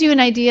 So it gives you an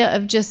idea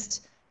of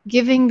just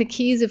giving the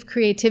keys of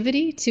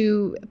creativity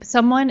to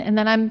someone, and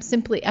then I'm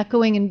simply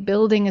echoing and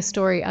building a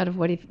story out of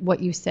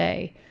what you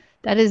say.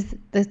 That is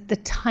the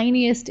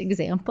tiniest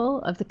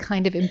example of the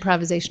kind of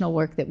improvisational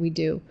work that we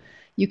do.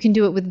 You can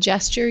do it with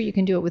gesture, you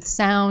can do it with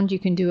sound, you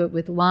can do it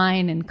with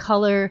line and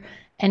color,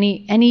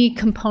 any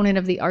component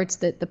of the arts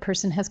that the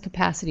person has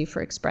capacity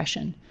for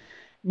expression.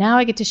 Now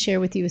I get to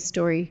share with you a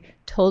story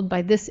told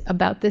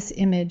about this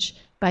image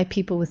by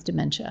people with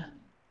dementia.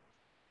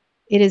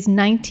 It is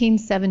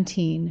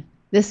 1917.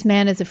 This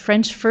man is a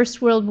French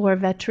First World War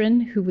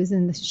veteran who was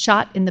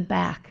shot in the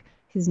back.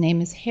 His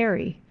name is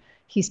Harry.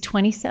 He's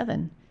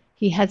 27.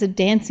 He has a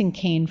dancing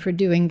cane for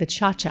doing the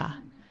cha-cha.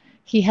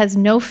 He has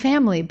no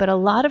family, but a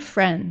lot of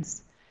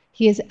friends.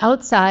 He is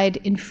outside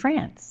in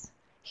France.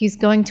 He's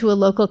going to a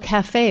local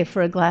cafe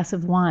for a glass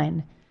of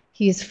wine.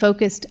 He is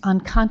focused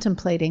on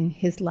contemplating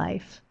his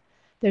life.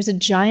 There's a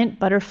giant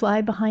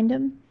butterfly behind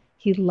him.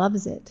 He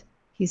loves it.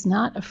 He's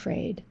not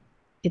afraid.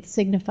 It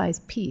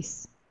signifies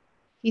peace.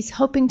 He's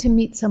hoping to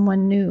meet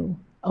someone new,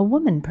 a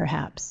woman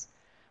perhaps.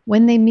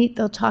 When they meet,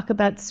 they'll talk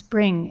about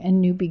spring and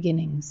new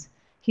beginnings.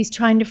 He's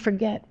trying to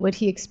forget what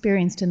he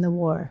experienced in the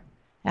war.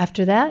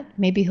 After that,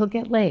 maybe he'll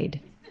get laid.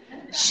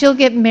 She'll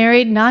get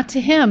married not to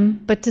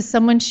him, but to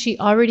someone she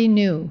already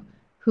knew,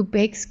 who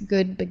bakes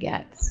good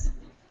baguettes.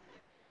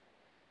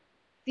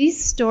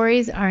 These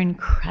stories are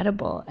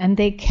incredible, and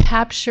they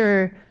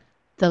capture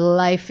the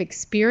life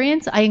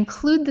experience. I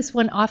include this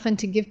one often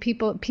to give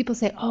people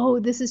say,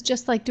 oh, this is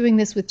just like doing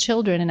this with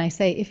children. And I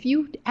say, if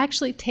you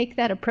actually take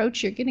that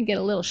approach, you're going to get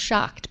a little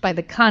shocked by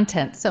the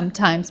content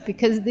sometimes,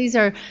 because these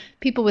are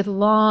people with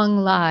long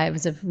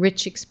lives of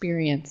rich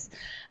experience.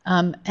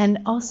 And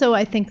also,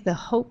 I think the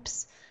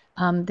hopes,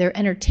 they're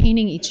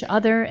entertaining each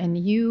other and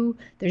you.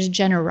 There's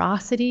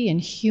generosity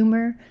and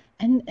humor.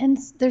 And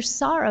there's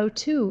sorrow,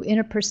 too, in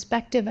a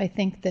perspective, I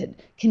think, that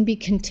can be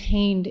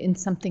contained in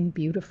something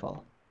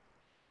beautiful.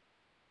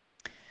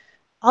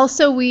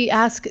 Also, we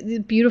ask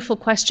beautiful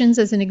questions.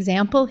 As an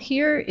example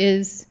here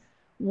is,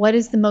 what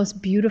is the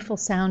most beautiful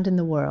sound in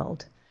the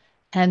world?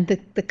 And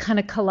the kind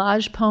of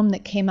collage poem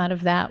that came out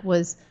of that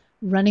was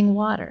running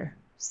water,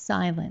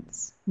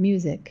 silence,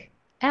 music,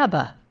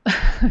 ABBA.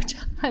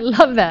 I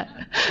love that.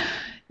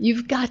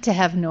 You've got to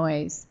have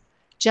noise.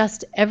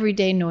 Just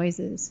everyday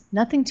noises.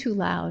 Nothing too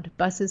loud.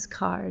 Buses,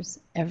 cars,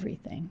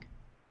 everything.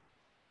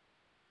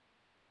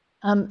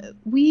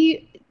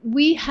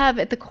 We have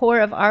at the core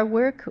of our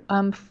work,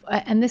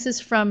 and this is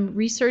from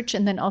research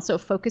and then also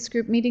focus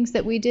group meetings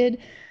that we did,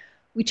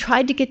 we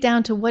tried to get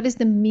down to what is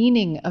the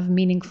meaning of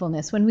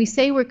meaningfulness. When we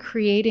say we're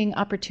creating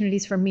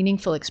opportunities for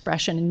meaningful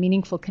expression and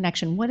meaningful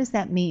connection, what does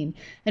that mean?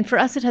 And for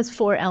us, it has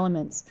 4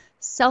 elements.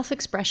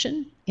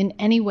 Self-expression in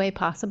any way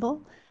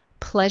possible.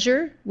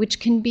 Pleasure, which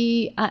can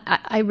be,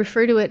 I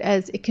refer to it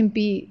as, it can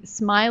be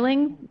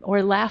smiling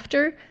or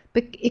laughter,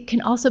 but it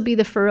can also be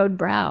the furrowed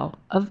brow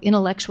of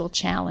intellectual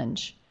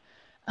challenge.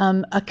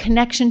 A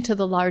connection to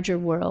the larger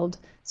world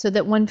so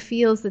that one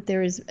feels that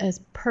there is a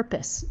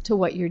purpose to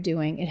what you're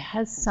doing. It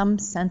has some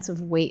sense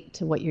of weight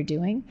to what you're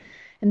doing.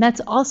 And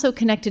that's also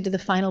connected to the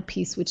final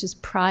piece, which is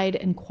pride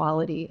and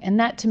quality. And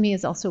that to me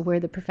is also where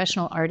the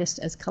professional artist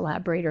as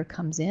collaborator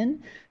comes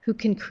in, who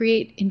can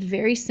create in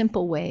very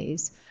simple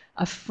ways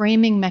a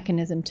framing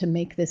mechanism to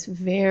make this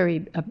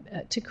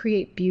to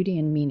create beauty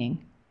and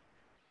meaning.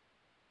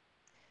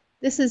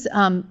 This is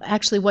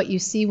actually what you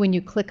see when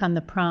you click on the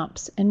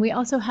prompts. And we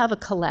also have a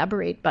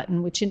collaborate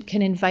button, which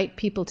can invite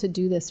people to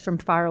do this from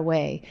far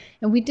away.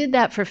 And we did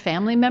that for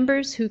family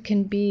members who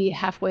can be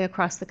halfway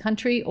across the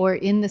country or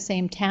in the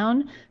same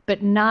town,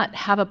 but not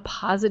have a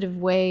positive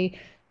way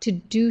to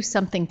do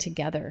something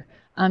together.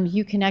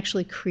 You can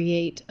actually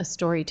create a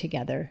story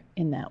together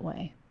in that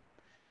way.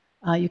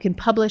 You can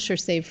publish or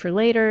save for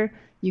later.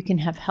 You can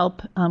have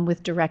help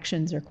with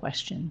directions or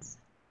questions.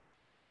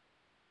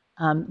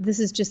 This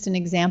is just an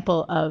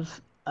example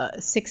of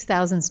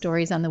 6,000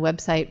 stories on the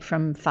website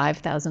from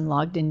 5,000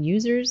 logged in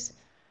users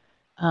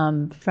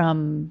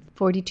from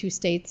 42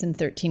 states and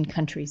 13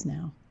 countries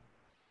now.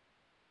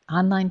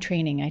 Online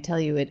training, I tell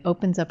you, it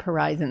opens up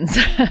horizons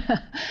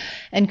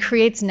and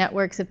creates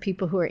networks of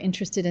people who are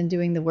interested in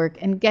doing the work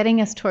and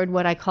getting us toward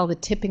what I call the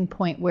tipping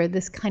point where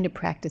this kind of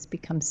practice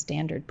becomes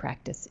standard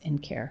practice in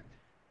care.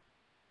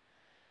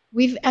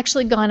 We've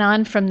actually gone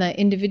on from the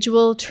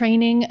individual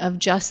training of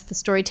just the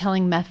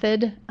storytelling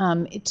method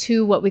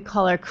to what we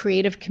call our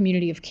creative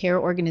community of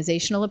care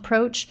organizational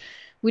approach,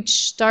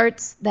 which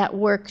starts that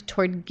work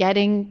toward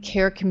getting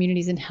care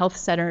communities and health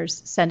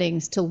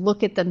settings to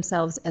look at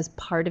themselves as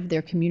part of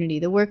their community.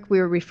 The work we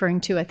were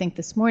referring to, I think,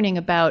 this morning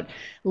about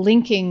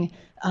linking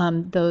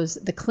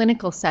the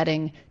clinical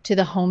setting to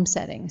the home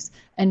settings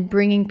and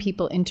bringing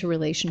people into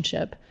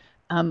relationship.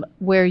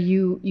 Where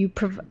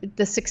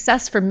the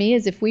success for me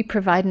is if we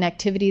provide an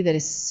activity that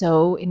is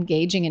so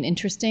engaging and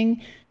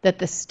interesting that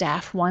the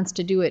staff wants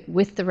to do it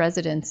with the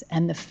residents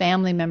and the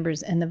family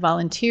members and the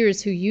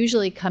volunteers who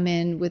usually come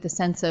in with a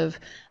sense of,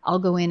 I'll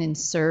go in and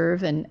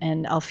serve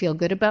and I'll feel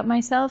good about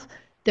myself.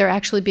 They're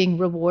actually being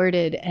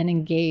rewarded and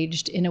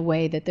engaged in a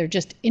way that they're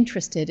just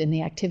interested in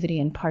the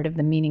activity and part of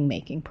the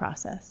meaning-making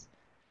process.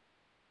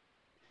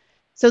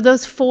 So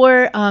those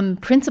four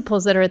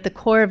principles that are at the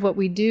core of what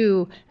we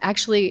do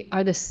actually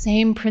are the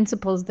same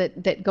principles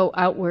that go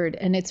outward.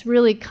 And it's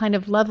really kind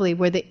of lovely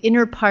where the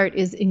inner part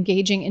is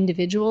engaging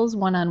individuals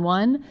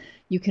one-on-one.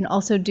 You can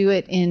also do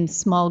it in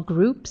small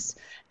groups.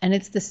 And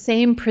it's the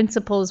same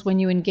principles when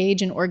you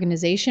engage an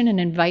organization and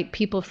invite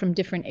people from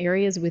different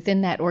areas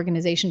within that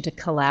organization to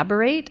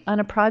collaborate on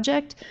a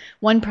project.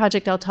 One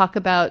project I'll talk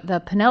about,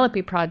 the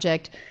Penelope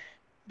project,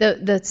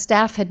 the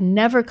staff had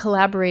never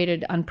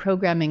collaborated on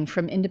programming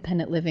from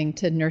independent living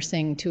to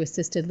nursing to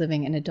assisted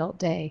living and adult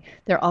day.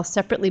 They're all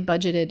separately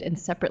budgeted and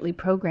separately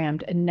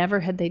programmed, and never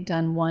had they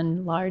done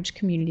one large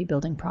community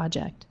building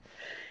project.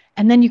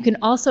 And then you can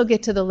also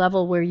get to the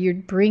level where you're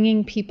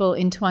bringing people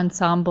into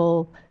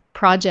ensemble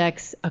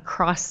projects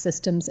across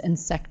systems and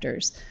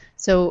sectors.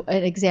 So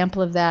an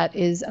example of that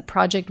is a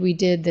project we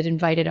did that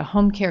invited a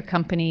home care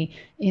company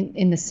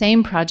in the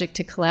same project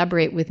to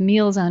collaborate with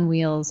Meals on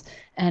Wheels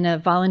and a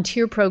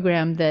volunteer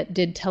program that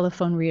did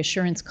telephone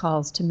reassurance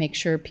calls to make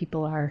sure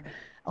people are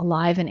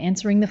alive and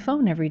answering the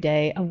phone every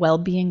day, a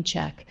well-being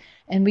check.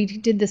 And we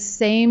did the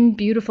same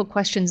beautiful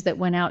questions that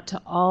went out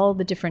to all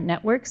the different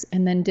networks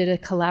and then did a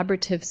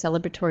collaborative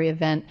celebratory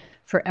event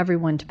for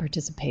everyone to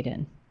participate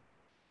in.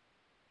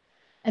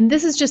 And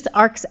this is just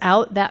arcs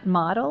out that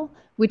model,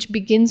 which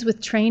begins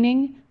with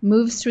training,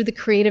 moves through the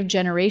creative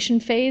generation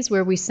phase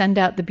where we send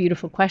out the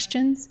beautiful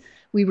questions.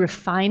 We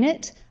refine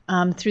it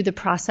through the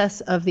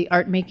process of the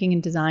art making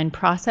and design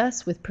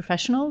process with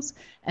professionals.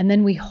 And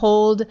then we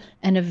hold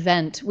an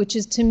event, which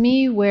is to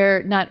me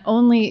where not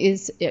only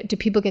do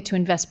people get to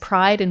invest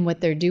pride in what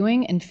they're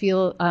doing and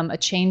feel a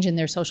change in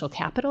their social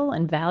capital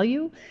and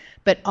value,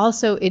 but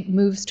also it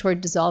moves toward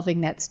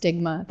dissolving that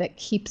stigma that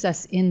keeps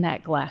us in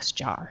that glass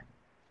jar.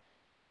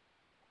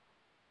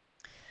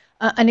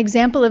 An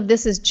example of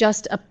this is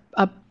just a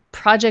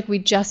project we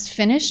just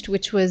finished,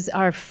 which was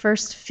our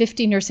first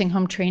 50 nursing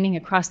home training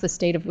across the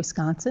state of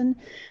Wisconsin.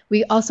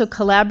 We also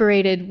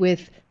collaborated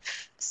with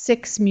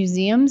 6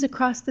 museums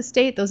across the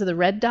state. Those are the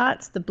red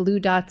dots. The blue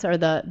dots are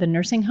the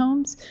nursing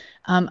homes.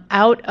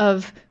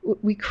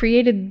 We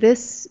created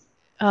this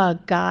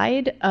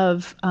guide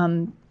of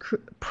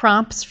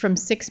prompts from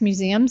 6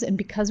 museums. And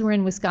because we're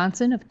in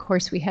Wisconsin, of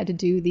course, we had to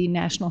do the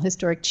National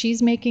Historic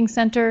Cheesemaking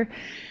Center.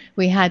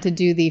 We had to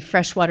do the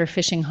Freshwater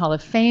Fishing Hall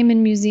of Fame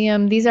and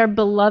Museum. These are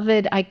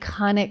beloved,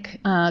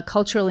 iconic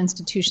cultural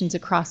institutions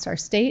across our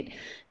state.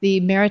 The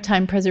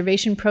Maritime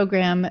Preservation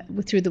Program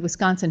through the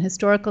Wisconsin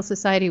Historical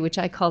Society, which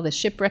I call the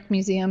Shipwreck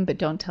Museum, but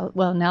don't tell,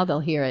 well, now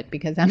they'll hear it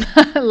because I'm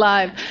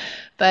live.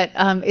 But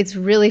it's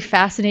really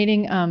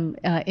fascinating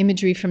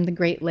imagery from the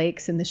Great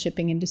Lakes and the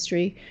shipping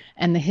industry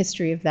and the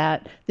history of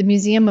that. The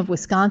Museum of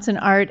Wisconsin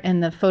Art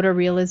and the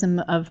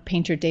photorealism of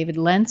painter David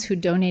Lentz, who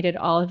donated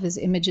all of his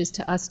images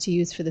to us to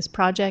use for this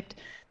project.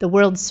 The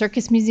World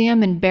Circus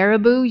Museum in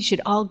Baraboo, you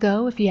should all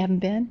go if you haven't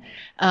been.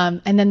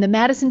 And then the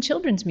Madison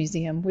Children's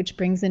Museum, which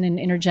brings in an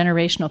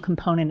intergenerational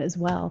component as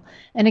well.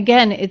 And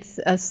again, it's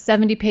a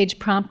 70-page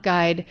prompt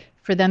guide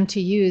for them to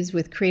use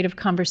with creative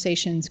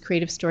conversations,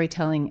 creative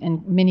storytelling,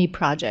 and mini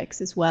projects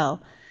as well.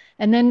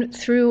 And then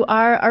through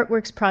our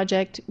Artworks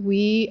project,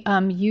 we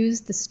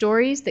used the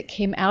stories that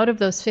came out of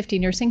those 50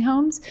 nursing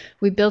homes.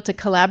 We built a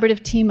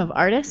collaborative team of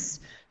artists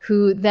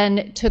who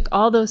then took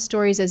all those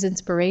stories as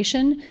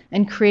inspiration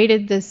and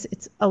created this.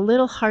 It's a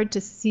little hard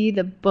to see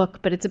the book,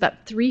 but it's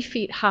about 3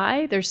 feet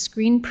high. There's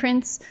screen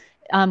prints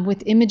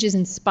with images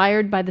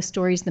inspired by the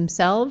stories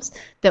themselves,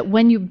 that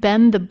when you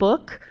bend the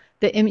book,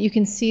 you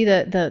can see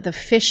the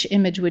fish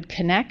image would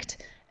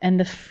connect, and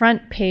the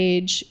front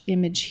page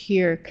image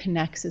here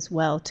connects as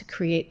well to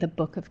create the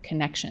book of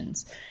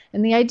connections.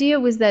 And the idea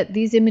was that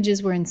these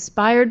images were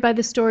inspired by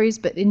the stories,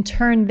 but in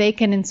turn they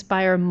can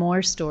inspire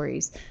more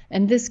stories.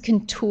 And this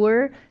can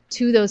tour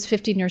to those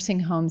 50 nursing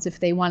homes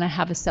if they want to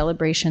have a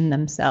celebration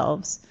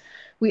themselves.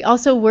 We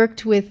also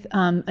worked with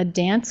a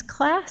dance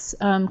class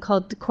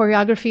called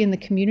Choreography in the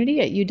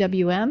Community at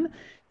UWM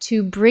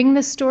to bring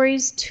the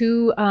stories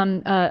to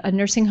a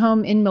nursing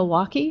home in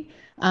Milwaukee,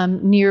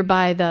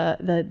 nearby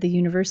the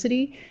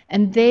university.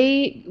 And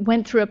they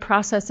went through a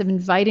process of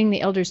inviting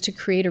the elders to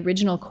create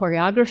original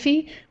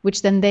choreography,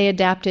 which then they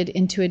adapted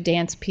into a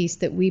dance piece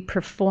that we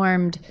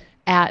performed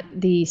at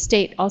the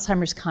State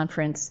Alzheimer's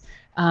Conference.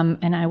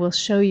 And I will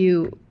show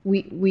you,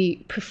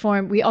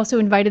 we also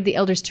invited the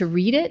elders to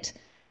read it.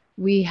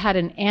 We had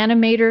an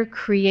animator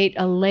create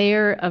a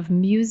layer of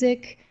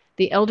music,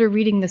 the elder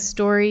reading the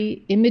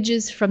story,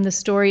 images from the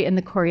story and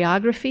the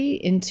choreography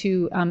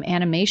into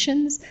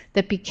animations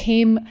that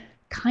became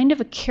kind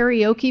of a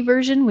karaoke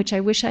version, which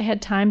I wish I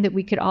had time that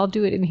we could all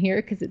do it in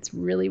here because it's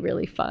really,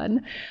 really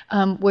fun,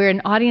 where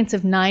an audience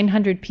of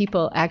 900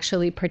 people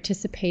actually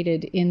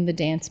participated in the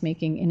dance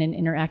making in an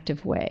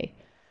interactive way.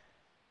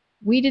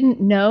 We didn't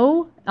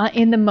know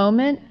in the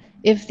moment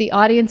if the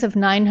audience of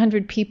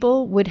 900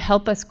 people would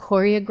help us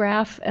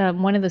choreograph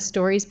one of the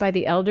stories by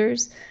the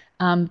elders.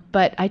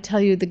 But I tell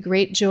you, the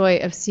great joy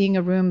of seeing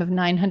a room of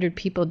 900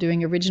 people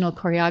doing original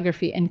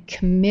choreography and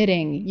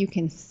committing, you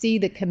can see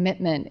the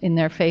commitment in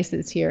their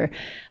faces here.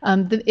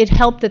 It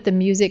helped that the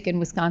music in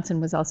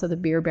Wisconsin was also the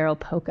beer barrel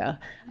polka.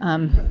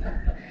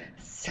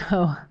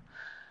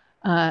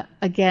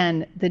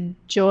 Again, the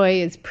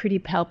joy is pretty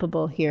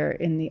palpable here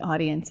in the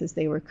audience as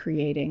they were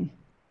creating.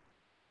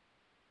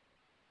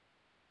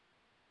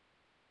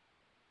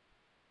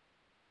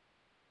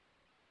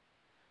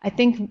 I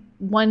think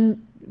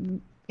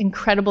one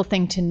incredible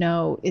thing to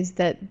know is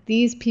that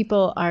these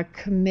people are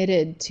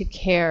committed to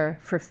care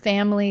for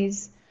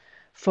families,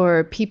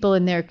 for people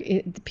in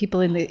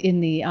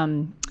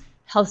the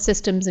health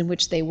systems in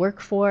which they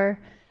work for.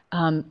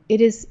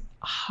 It is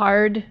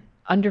hard,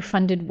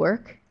 underfunded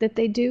work that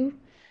they do.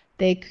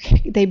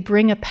 They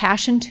bring a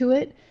passion to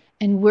it,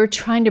 and we're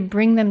trying to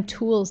bring them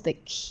tools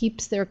that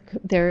keeps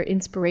their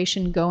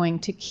inspiration going,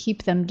 to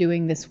keep them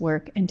doing this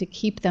work and to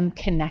keep them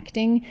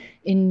connecting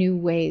in new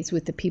ways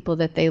with the people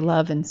that they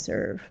love and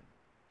serve.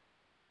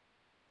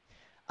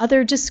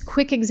 Other just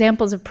quick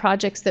examples of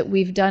projects that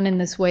we've done in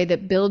this way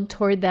that build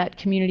toward that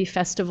community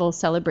festival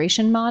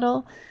celebration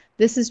model.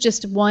 This is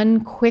just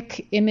one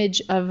quick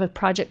image of a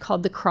project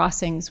called The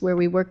Crossings, where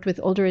we worked with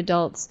older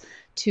adults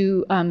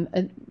to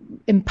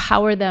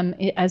empower them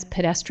as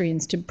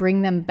pedestrians, to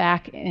bring them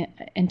back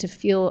and to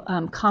feel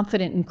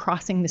confident in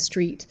crossing the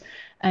street.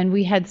 And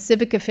we had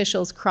civic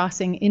officials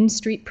crossing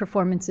in-street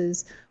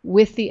performances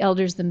with the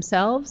elders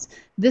themselves.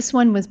 This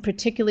one was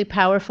particularly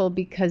powerful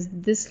because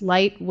this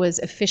light was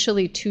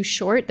officially too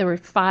short. There were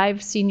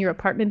 5 senior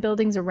apartment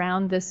buildings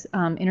around this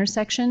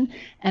intersection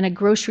and a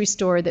grocery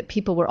store that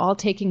people were all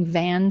taking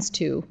vans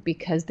to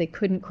because they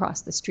couldn't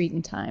cross the street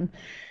in time.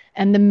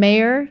 And the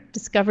mayor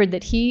discovered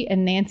that he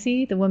and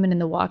Nancy, the woman in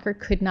the walker,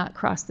 could not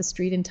cross the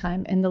street in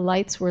time, and the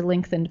lights were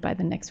lengthened by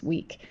the next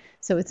week.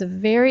 So it's a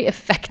very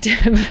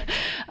effective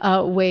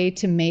way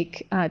to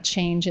make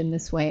change in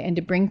this way and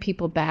to bring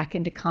people back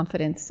into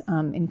confidence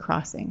in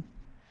crossing.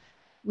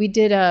 We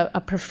did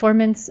a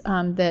performance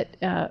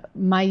that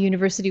my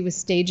university was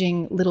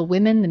staging Little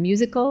Women, the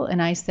musical,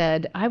 and I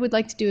said, I would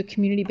like to do a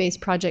community-based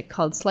project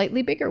called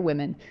Slightly Bigger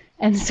Women.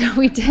 And so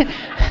we did.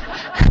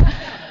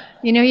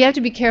 You know, you have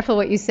to be careful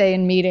what you say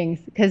in meetings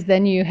because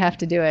then you have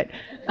to do it.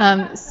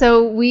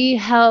 So we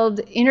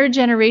held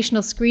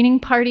intergenerational screening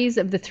parties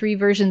of the 3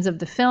 versions of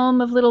the film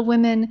of Little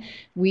Women.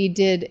 We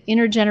did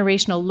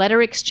intergenerational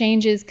letter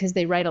exchanges, because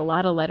they write a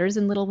lot of letters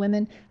in Little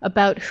Women,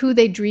 about who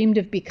they dreamed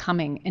of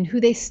becoming and who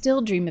they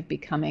still dream of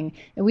becoming.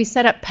 And we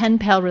set up pen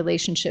pal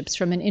relationships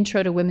from an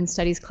Intro to Women's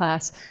Studies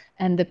class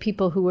and the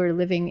people who were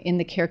living in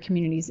the care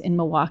communities in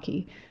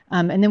Milwaukee.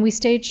 And then we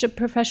staged a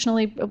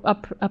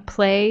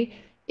play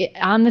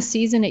on the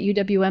season at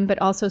UWM, but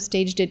also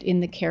staged it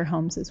in the care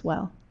homes as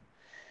well.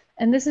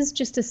 And this is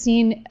just a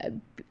scene.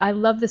 I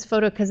love this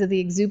photo because of the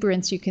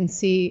exuberance you can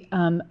see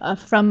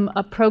from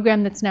a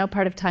program that's now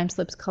part of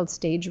TimeSlips called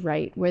Stage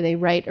Right, where they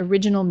write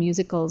original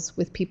musicals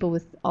with people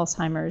with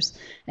Alzheimer's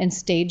and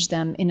stage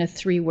them in a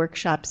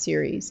 3-workshop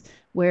series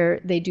where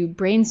they do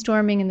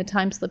brainstorming in the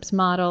TimeSlips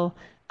model.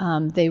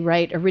 They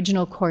write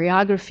original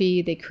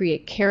choreography. They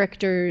create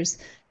characters.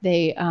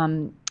 They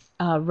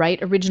write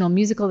original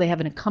musical. They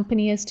have an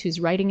accompanist who's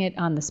writing it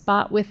on the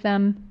spot with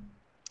them.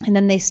 And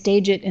then they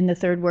stage it in the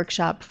 3rd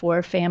workshop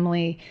for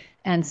family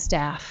and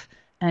staff.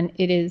 And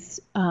it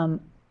is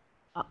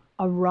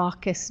a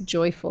raucous,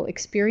 joyful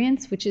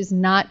experience, which is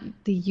not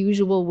the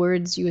usual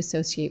words you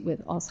associate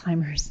with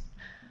Alzheimer's.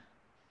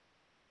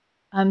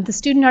 The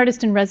Student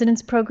Artist in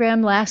Residence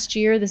program last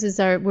year,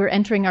 we're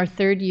entering our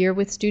 3rd year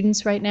with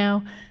students right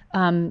now.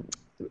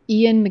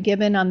 Ian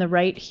McGibbon on the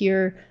right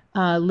here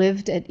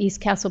lived at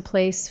East Castle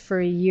Place for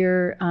a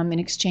year in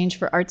exchange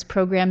for arts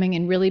programming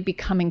and really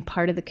becoming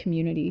part of the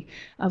community.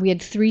 We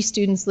had 3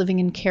 students living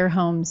in care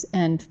homes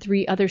and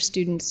 3 other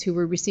students who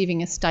were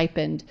receiving a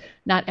stipend.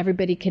 Not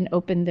everybody can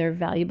open their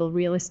valuable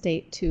real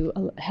estate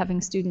to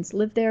having students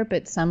live there,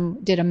 but some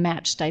did a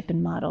match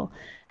stipend model.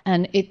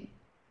 And it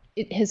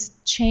has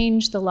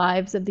changed the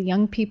lives of the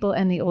young people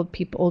and the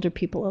older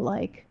people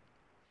alike.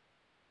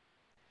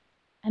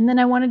 And then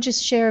I want to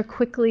just share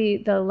quickly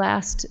the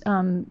last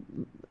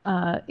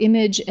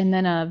image and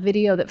then a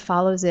video that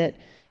follows it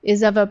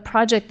is of a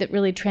project that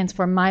really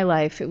transformed my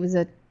life. It was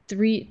a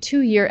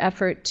 2-year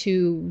effort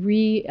to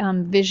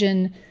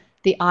re-vision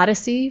the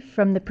Odyssey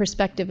from the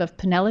perspective of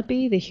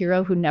Penelope, the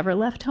hero who never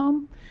left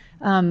home,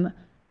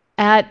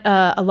 at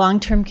a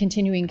long-term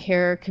continuing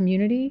care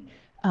community.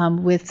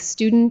 With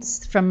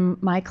students from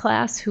my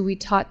class who we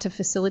taught to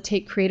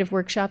facilitate creative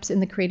workshops in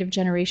the creative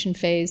generation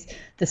phase.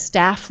 The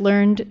staff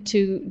learned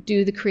to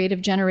do the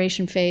creative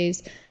generation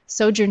phase.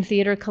 Sojourn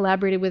Theater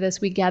collaborated with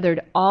us. We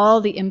gathered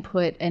all the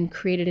input and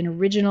created an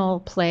original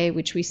play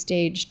which we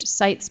staged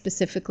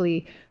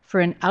site-specifically for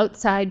an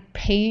outside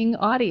paying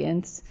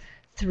audience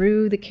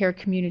through the care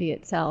community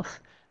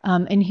itself.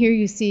 And here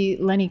you see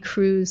Lenny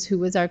Cruz, who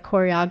was our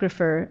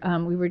choreographer.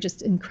 We were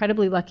just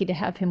incredibly lucky to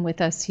have him with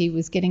us. He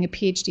was getting a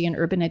PhD in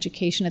urban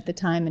education at the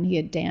time, and he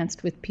had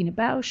danced with Pina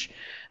Bausch.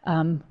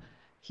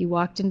 He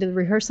walked into the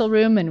rehearsal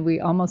room, and we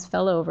almost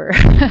fell over.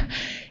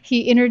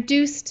 He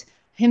introduced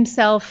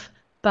himself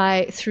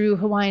through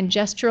Hawaiian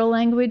gestural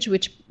language,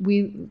 which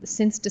we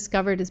since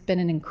discovered has been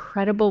an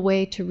incredible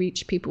way to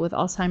reach people with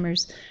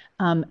Alzheimer's.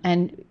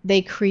 And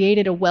they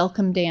created a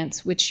welcome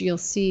dance, which you'll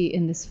see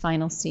in this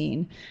final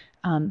scene.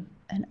 And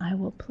I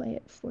will play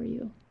it for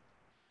you.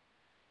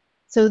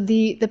 So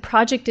the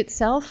project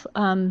itself,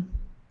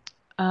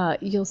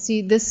 you'll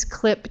see this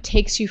clip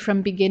takes you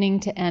from beginning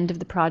to end of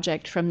the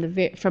project,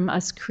 from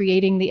us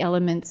creating the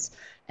elements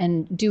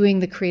and doing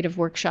the creative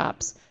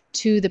workshops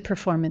to the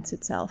performance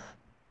itself.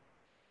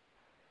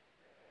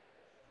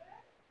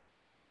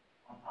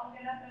 I'll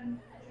get up and.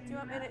 Do you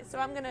want me to? So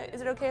I'm gonna.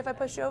 Is it okay if I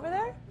push you over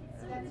there?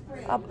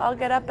 I'll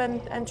get up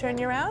and turn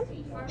you around.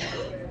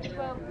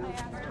 Well, I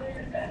asked her.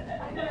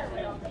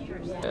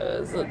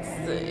 Yes, let's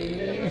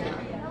see.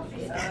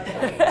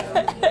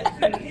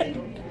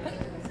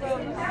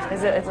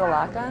 Is a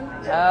lock on?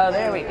 Oh,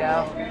 there we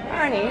go.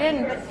 Arnie,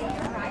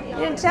 you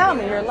didn't tell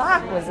me your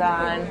lock was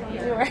on. We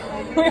were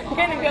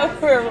gonna go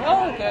for a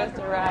roller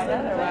coaster ride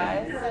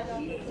otherwise.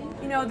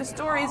 You know, the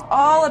story's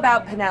all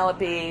about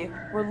Penelope.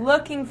 We're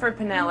looking for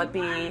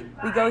Penelope.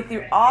 We go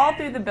all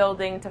through the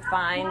building to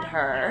find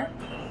her.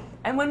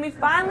 And when we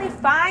finally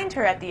find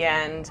her at the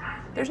end,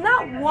 there's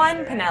not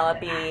one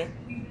Penelope,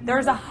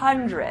 there's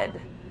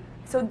 100.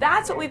 So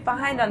that's what we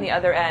find on the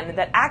other end,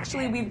 that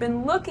actually we've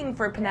been looking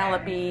for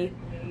Penelope,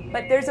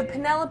 but there's a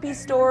Penelope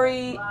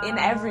story in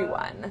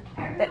everyone.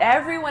 That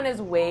everyone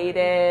has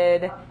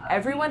waited,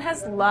 everyone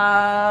has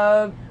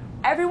loved,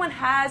 everyone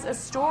has a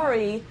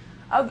story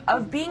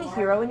of being a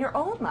hero in your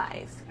own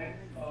life.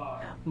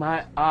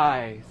 My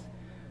eyes,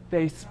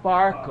 they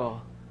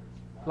sparkle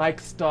like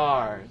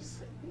stars.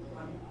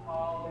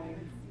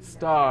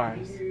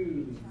 Stars.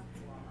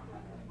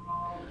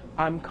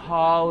 I'm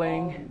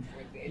calling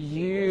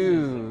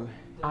you.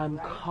 I'm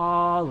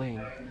calling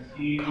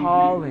you.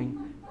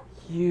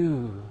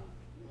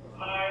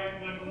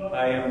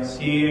 I am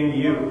seeing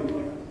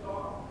you.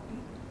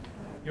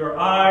 Your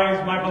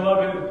eyes, my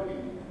beloved,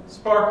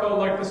 sparkle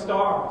like the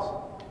stars.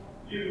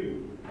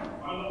 You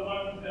are the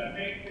ones that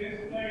make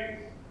this place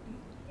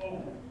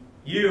home.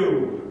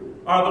 You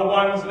are the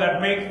ones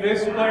that make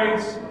this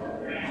place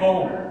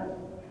home.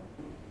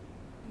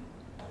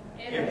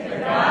 If the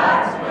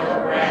gods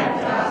will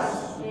grant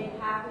us a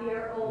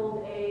happier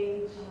old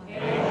age,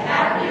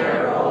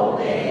 we'll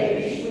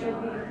be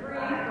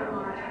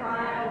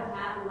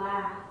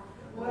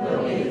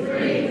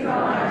free from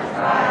our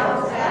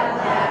trials at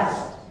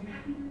last.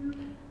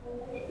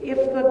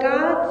 if the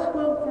gods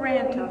will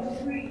grant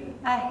us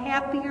a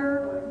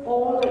happier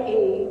old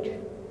age,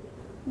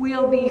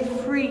 we'll be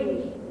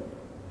free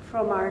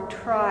from our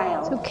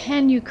trials. So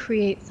can you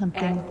create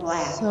something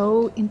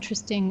so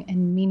interesting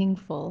and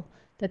meaningful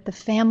that the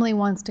family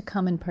wants to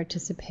come and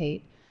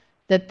participate,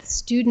 that the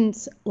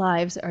students'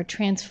 lives are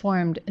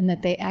transformed, and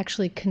that they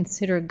actually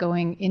consider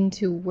going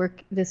into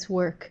this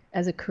work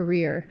as a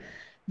career,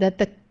 that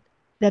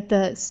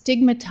the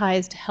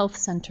stigmatized health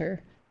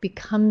center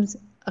becomes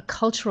a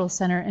cultural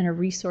center and a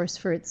resource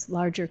for its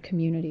larger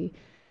community?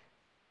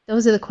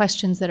 Those are the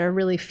questions that are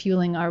really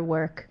fueling our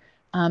work.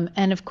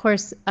 And of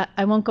course,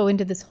 I won't go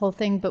into this whole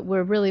thing, but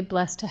we're really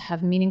blessed to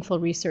have meaningful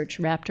research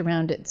wrapped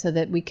around it so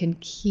that we can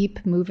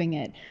keep moving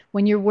it.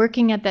 When you're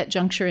working at that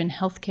juncture in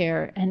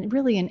healthcare, and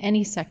really in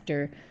any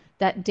sector,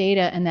 that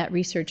data and that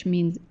research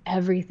means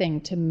everything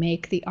to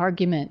make the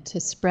argument, to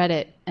spread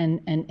it and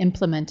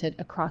implement it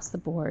across the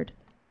board.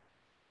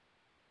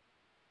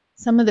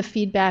 Some of the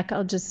feedback,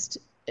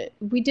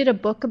 we did a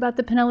book about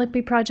the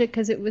Penelope Project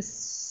because it was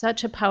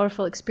such a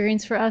powerful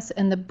experience for us,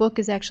 and the book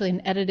is actually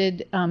an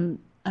edited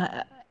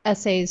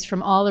essays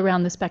from all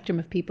around the spectrum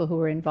of people who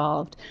were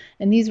involved.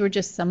 And these were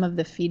just some of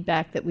the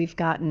feedback that we've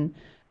gotten.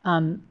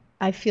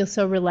 I feel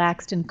so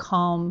relaxed and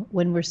calm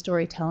when we're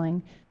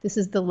storytelling. This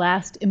is the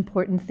last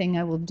important thing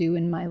I will do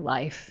in my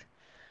life.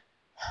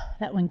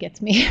 That one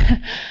gets me.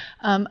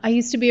 I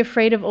used to be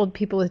afraid of old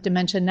people with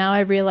dementia. Now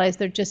I realize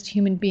they're just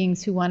human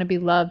beings who want to be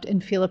loved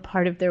and feel a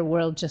part of their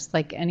world just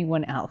like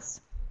anyone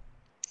else.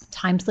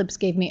 TimeSlips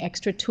gave me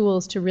extra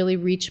tools to really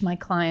reach my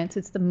clients.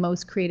 It's the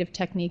most creative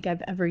technique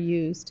I've ever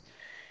used.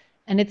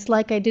 And it's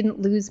like I didn't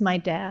lose my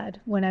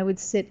dad when I would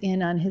sit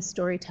in on his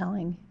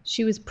storytelling.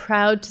 She was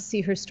proud to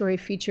see her story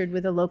featured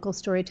with a local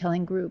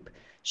storytelling group.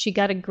 She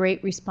got a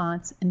great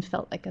response and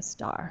felt like a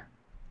star.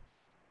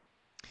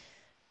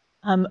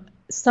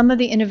 Some of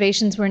the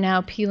innovations we're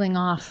now peeling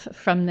off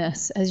from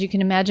this, as you can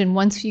imagine,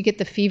 once you get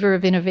the fever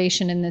of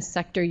innovation in this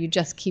sector, you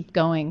just keep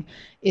going,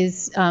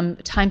 is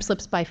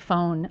TimeSlips by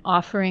phone,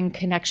 offering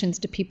connections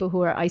to people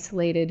who are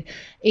isolated.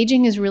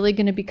 Aging is really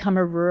going to become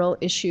a rural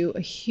issue.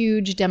 A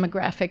huge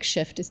demographic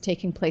shift is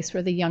taking place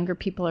where the younger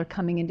people are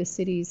coming into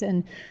cities,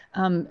 and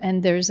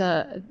there's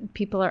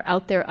people are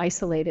out there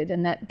isolated,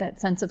 and that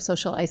sense of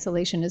social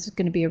isolation is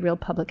going to be a real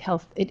public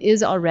health. It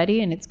is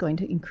already, and it's going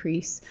to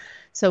increase.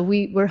 So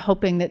we're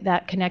hoping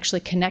that can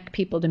actually connect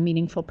people to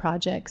meaningful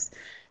projects.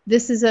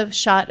 This is a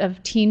shot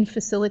of teen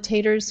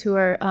facilitators who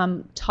are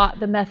taught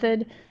the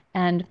method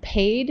and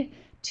paid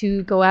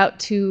to go out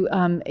to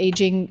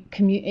aging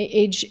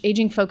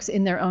folks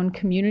in their own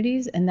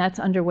communities, and that's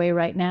underway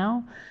right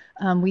now.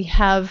 We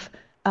have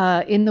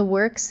in the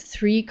works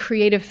 3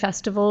 creative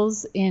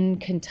festivals in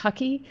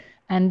Kentucky,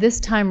 and this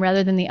time,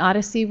 rather than the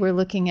Odyssey, we're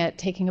looking at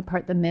taking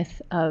apart the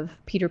myth of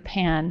Peter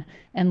Pan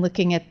and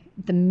looking at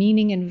the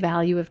meaning and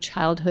value of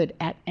childhood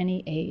at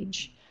any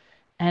age.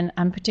 And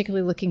I'm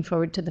particularly looking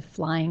forward to the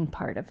flying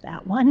part of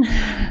that one.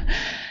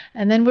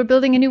 And then we're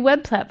building a new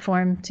web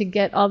platform to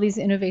get all these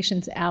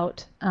innovations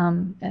out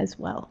as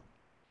well.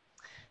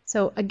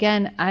 So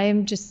again,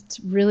 I'm just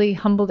really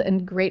humbled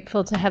and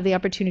grateful to have the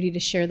opportunity to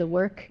share the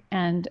work,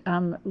 and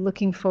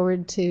looking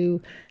forward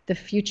to the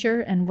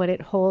future and what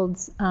it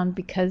holds,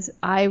 because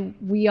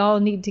we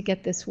all need to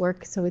get this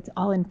work so it's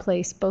all in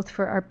place, both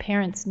for our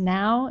parents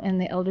now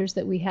and the elders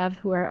that we have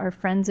who are our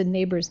friends and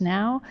neighbors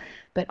now,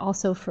 but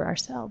also for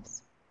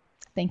ourselves.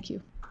 Thank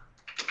you.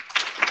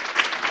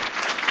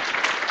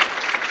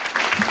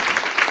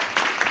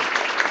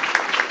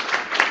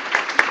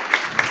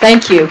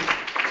 Thank you.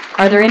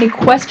 Are there any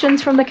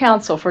questions from the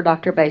council for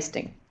Dr.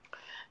 Basting?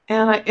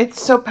 Anna,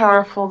 it's so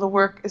powerful. The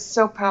work is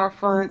so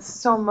powerful, and it's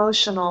so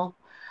emotional.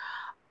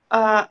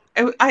 There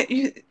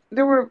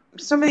were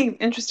so many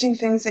interesting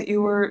things that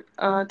you were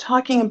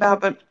talking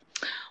about, but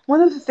one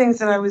of the things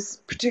that I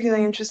was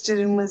particularly interested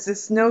in was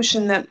this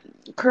notion that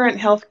current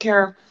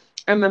healthcare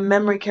and the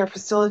memory care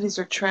facilities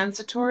are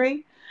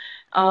transitory,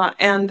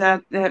 and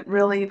that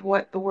really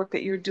what the work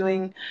that you're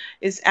doing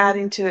is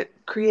adding to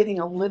creating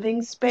a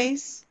living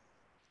space.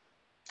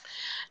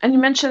 And you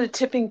mentioned a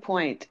tipping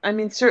point. I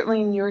mean,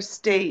 certainly in your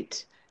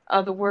state,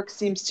 the work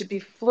seems to be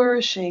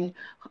flourishing.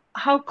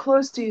 How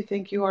close do you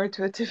think you are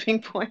to a tipping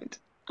point?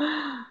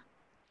 I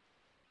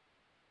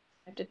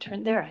have to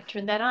turn there. I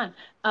turned that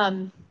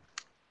on.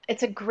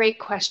 It's a great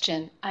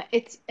question.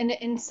 It's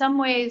in some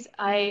ways,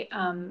 I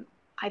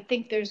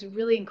think there's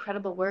really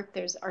incredible work.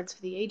 There's Arts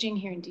for the Aging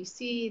here in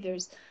DC.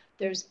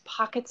 There's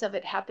pockets of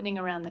it happening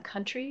around the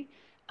country.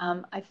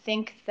 I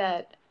think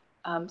that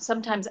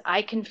sometimes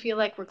I can feel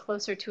like we're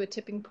closer to a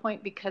tipping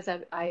point because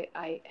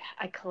I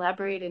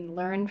collaborate and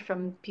learn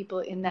from people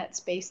in that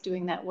space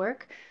doing that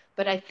work.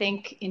 But I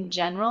think in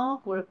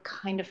general, we're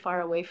kind of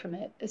far away from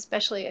it.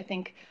 Especially, I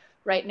think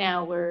right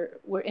now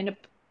we're in a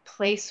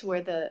place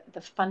where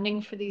the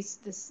funding for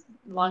this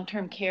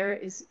long-term care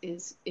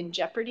is in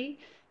jeopardy.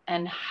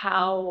 And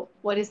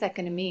what is that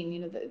going to mean? You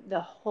know,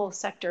 the whole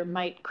sector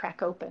might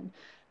crack open.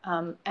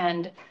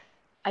 And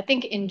I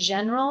think in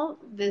general,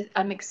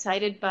 I'm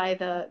excited by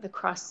the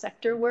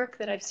cross-sector work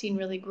that I've seen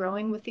really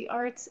growing with the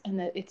arts, and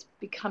that it's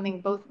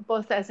becoming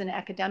both as an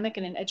academic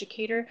and an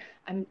educator.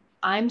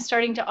 I'm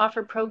starting to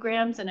offer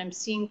programs, and I'm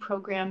seeing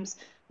programs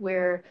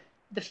where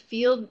the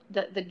field,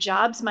 the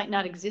jobs might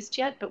not exist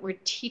yet, but we're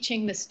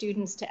teaching the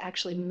students to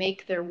actually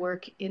make their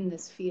work in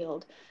this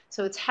field.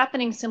 So it's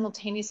happening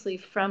simultaneously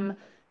from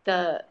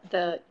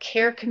the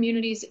care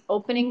communities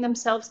opening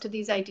themselves to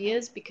these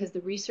ideas because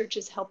the research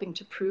is helping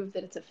to prove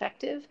that it's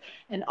effective,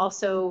 and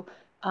also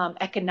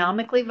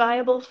economically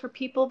viable for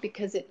people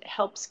because it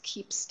helps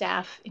keep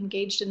staff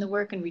engaged in the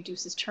work and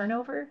reduces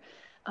turnover.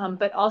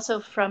 But also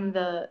from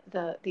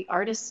the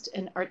artist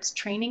and arts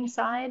training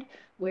side,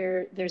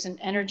 where there's an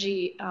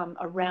energy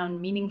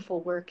around meaningful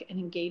work and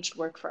engaged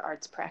work for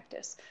arts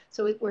practice.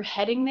 So we're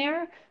heading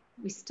there.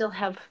 We still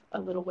have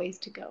a little ways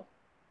to go.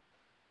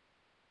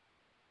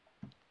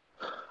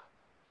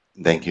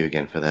 Thank you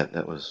again for that.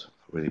 That was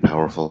really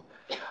powerful.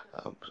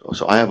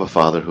 So I have a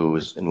father who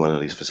is in one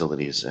of these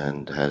facilities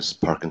and has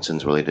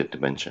Parkinson's-related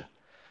dementia.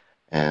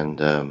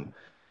 And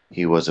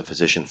he was a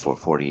physician for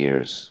 40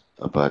 years,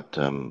 but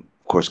of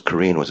course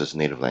Korean was his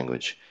native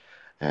language.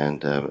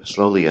 And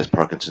slowly, as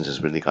Parkinson's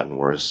has really gotten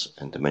worse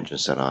and dementia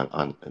set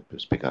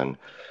has begun,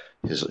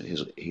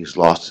 he's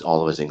lost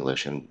all of his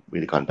English and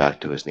really gone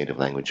back to his native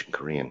language,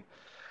 Korean.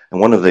 And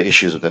one of the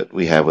issues that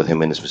we have with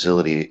him in his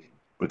facility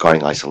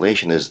regarding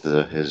isolation is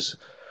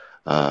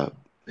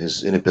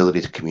his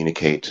inability to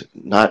communicate,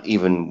 not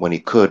even when he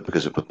could,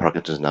 because with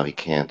Parkinson's now he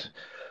can't,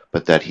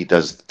 but that he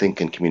does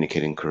think and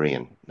communicate in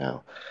Korean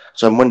now.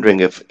 So I'm wondering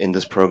if in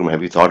this program,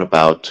 have you thought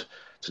about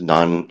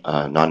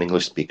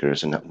non-English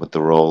speakers and what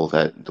the role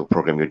that the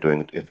program you're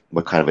doing,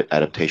 what kind of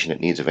adaptation it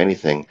needs, if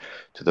anything,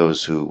 to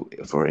those who,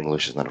 for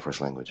English is not a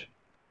first language?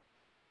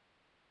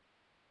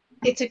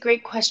 It's a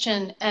great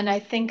question, and I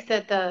think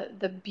that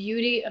the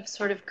beauty of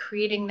sort of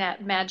creating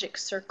that magic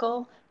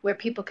circle where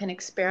people can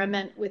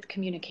experiment with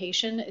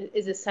communication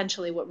is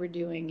essentially what we're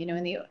doing. You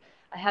know,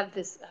 I have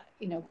this,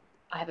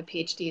 I have a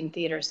PhD in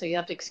theater, so you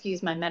have to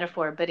excuse my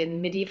metaphor, but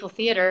in medieval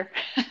theater,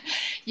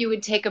 you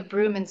would take a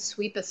broom and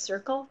sweep a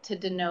circle to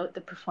denote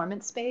the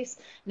performance space.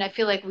 And I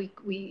feel like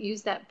we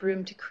use that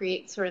broom to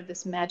create sort of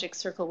this magic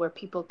circle where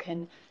people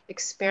can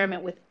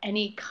experiment with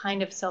any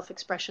kind of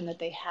self-expression that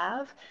they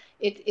have.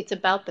 It's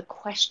about the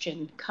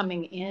question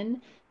coming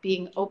in,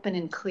 being open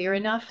and clear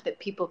enough that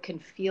people can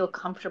feel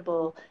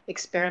comfortable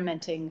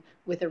experimenting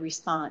with a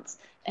response.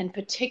 And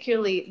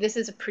particularly, this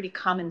is a pretty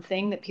common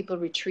thing that people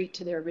retreat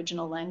to their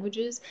original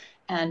languages.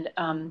 And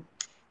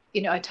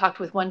I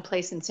talked with one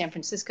place in San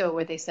Francisco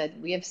where they said,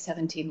 we have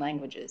 17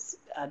 languages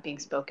being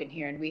spoken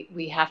here, and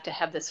we have to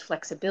have this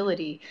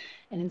flexibility.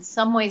 And in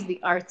some ways,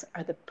 the arts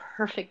are the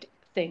perfect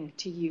thing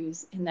to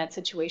use in that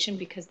situation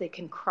because they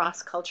can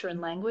cross culture and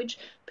language,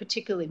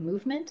 particularly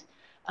movement,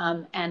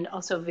 and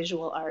also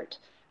visual art.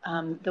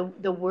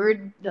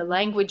 The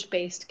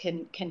language-based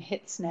can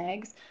hit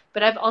snags,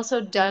 but I've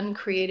also done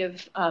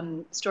creative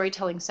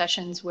storytelling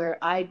sessions where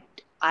I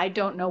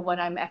don't know what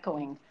I'm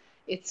echoing.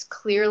 It's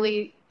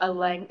clearly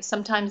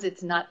sometimes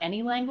it's not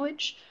any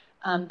language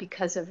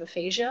because of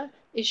aphasia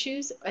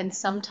issues, and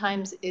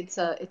sometimes it's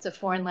a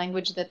foreign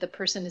language that the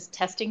person is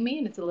testing me,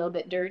 and it's a little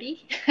bit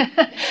dirty.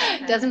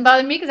 It doesn't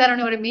bother me because I don't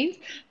know what it means,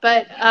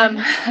 but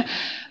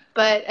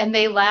and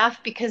they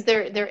laugh because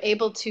they're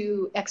able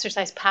to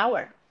exercise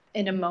power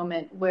in a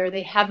moment where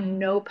they have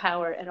no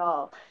power at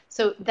all.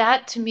 So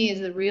that to me is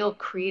the real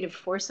creative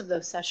force of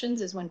those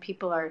sessions, is when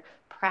people are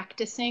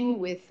practicing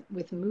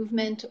with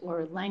movement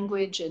or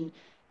language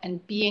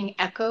and being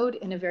echoed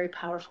in a very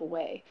powerful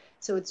way.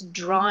 So it's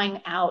drawing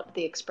out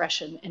the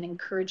expression and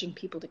encouraging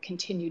people to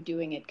continue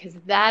doing it, because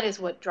that is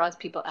what draws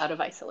people out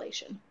of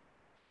isolation.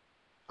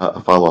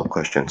 A follow-up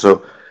question.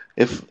 So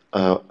if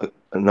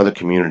another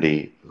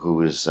community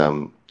who is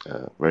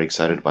very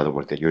excited by the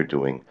work that you're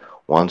doing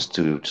wants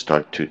to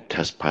start to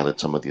test pilot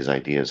some of these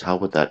ideas, how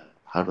would that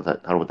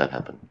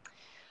happen?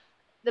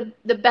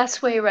 The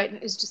best way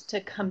is just to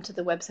come to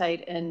the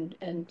website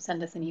and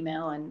send us an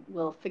email, and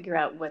we'll figure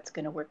out what's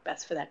going to work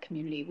best for that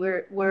community.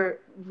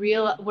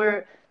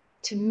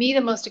 To me, the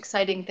most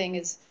exciting thing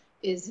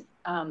is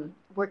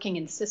working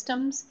in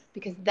systems,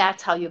 because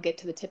that's how you'll get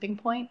to the tipping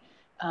point.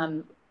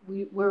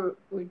 We're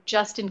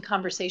just in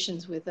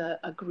conversations with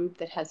a group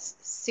that has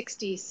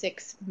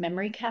 66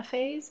 memory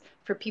cafes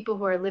for people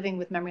who are living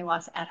with memory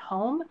loss at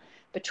home,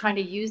 but trying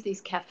to use these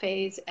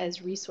cafes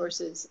as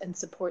resources and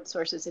support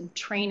sources, and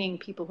training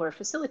people who are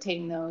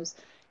facilitating those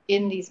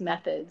in these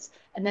methods,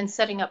 and then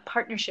setting up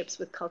partnerships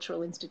with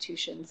cultural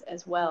institutions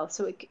as well.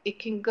 So it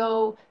can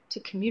go to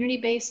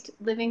community-based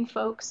living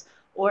folks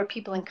or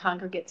people in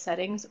congregate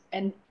settings.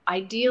 And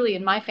ideally,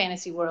 in my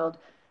fantasy world,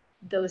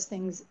 those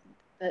things,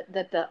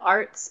 that the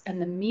arts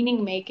and the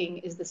meaning making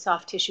is the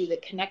soft tissue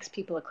that connects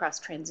people across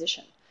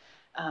transition.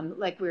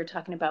 Like we were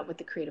talking about with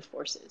the creative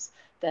forces,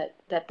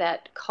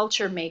 that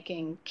culture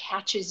making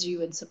catches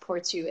you and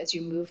supports you as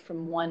you move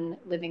from one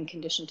living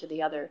condition to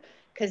the other.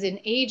 Because in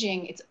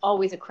aging, it's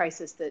always a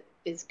crisis that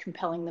is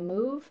compelling the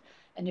move.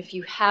 And if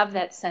you have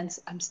that sense,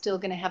 I'm still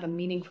going to have a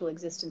meaningful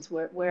existence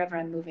wherever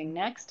I'm moving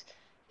next,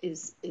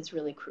 is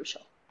really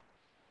crucial.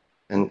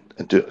 And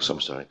do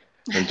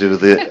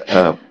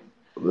the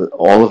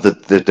all of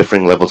the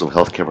differing levels of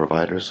healthcare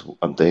providers,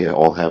 they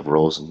all have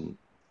roles in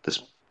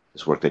this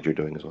work that you're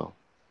doing as well?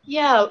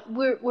 Yeah,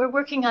 we're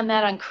working on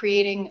that, on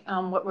creating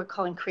what we're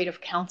calling creative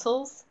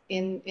councils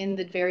in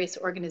the various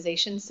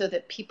organizations, so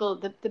that people,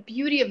 the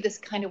beauty of this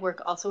kind of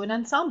work, also in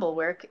ensemble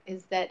work,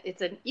 is that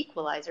it's an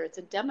equalizer. It's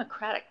a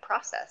democratic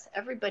process.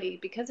 Everybody,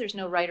 because there's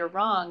no right or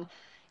wrong,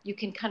 you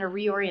can kind of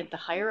reorient the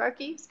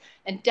hierarchies.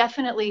 And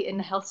definitely in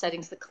the health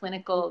settings, the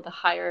clinical,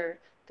 the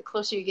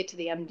closer you get to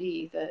the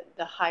MD,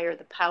 the higher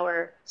the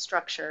power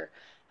structure.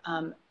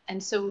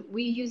 And so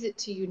we use it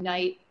to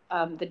unite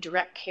the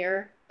direct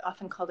care,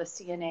 often called a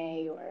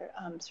CNA or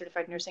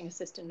certified nursing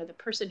assistant, or the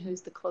person who's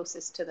the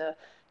closest to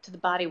the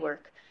body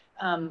work,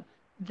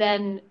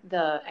 then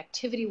the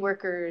activity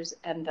workers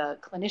and the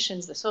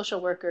clinicians, the social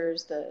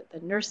workers, the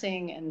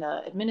nursing and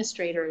the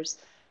administrators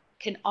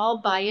can all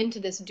buy into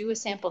this, do a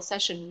sample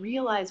session,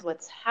 realize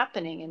what's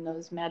happening in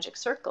those magic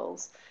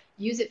circles,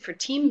 use it for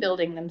team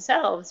building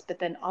themselves, but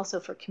then also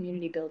for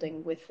community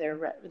building with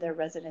their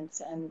residents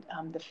and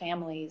the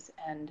families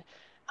and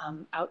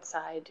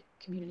outside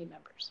community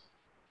members.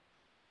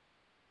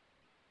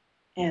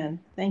 And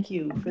thank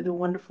you for the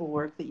wonderful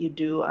work that you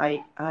do.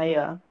 I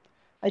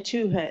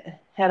too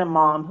had a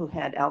mom who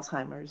had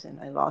Alzheimer's, and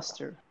I lost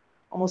her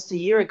almost a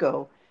year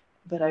ago.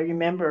 But I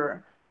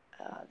remember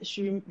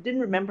she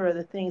didn't remember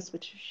other things,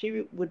 but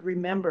she would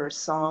remember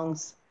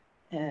songs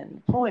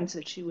and poems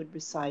that she would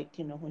recite,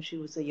 you know, when she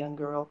was a young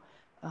girl.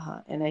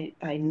 And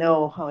I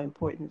know how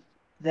important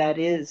that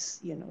is,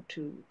 you know,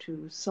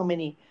 to so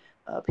many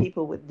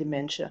people with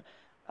dementia.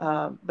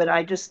 But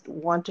I just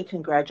want to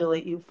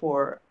congratulate you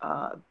for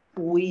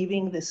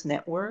weaving this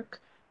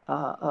network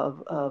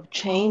of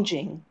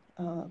changing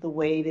the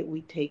way that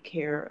we take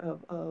care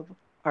of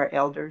our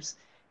elders,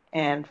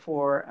 and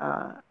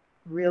for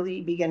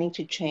really beginning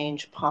to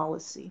change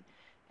policy.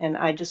 And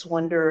I just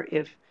wonder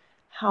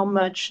how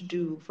much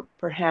do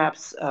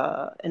perhaps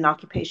an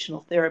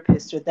occupational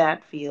therapist or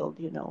that field,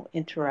 you know,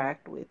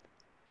 interact with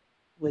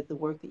the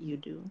work that you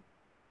do?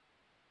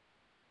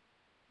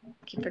 I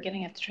keep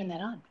forgetting I have to turn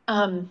that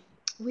on.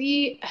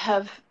 We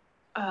have,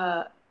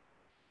 I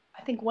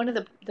think one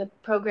of the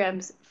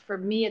programs for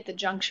me at the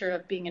juncture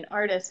of being an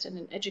artist and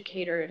an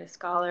educator and a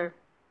scholar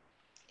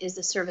is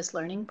the service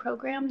learning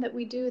program that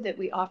we do, that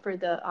we offer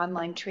the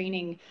online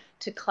training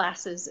to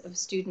classes of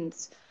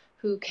students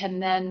who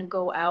can then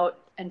go out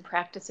and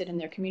practice it in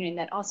their community. And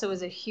that also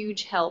is a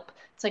huge help.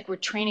 It's like we're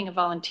training a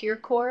volunteer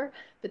corps,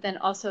 but then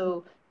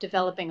also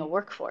developing a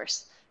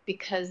workforce,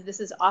 because this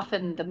is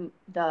often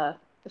the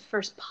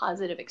first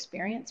positive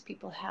experience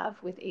people have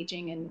with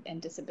aging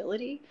and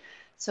disability,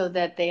 so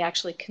that they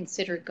actually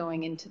consider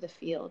going into the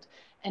field.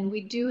 And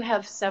we do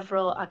have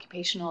several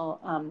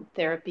occupational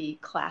therapy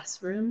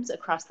classrooms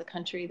across the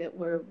country that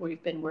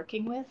we've been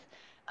working with,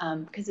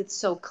 because it's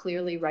so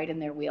clearly right in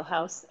their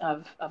wheelhouse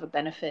of a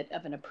benefit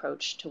of an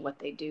approach to what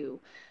they do.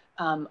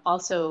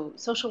 Also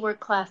social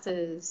work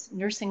classes,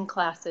 nursing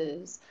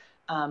classes,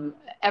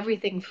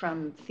 everything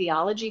from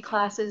theology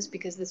classes,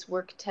 because this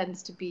work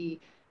tends to be,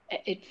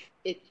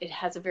 it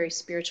has a very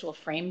spiritual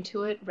frame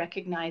to it,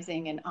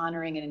 recognizing and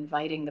honoring and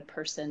inviting the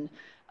person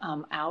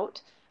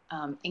out.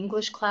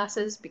 English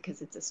classes,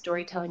 because it's a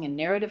storytelling and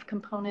narrative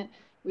component.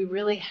 We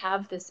really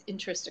have this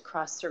interest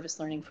across service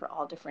learning for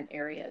all different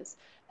areas.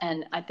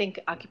 And I think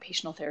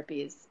occupational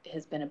therapy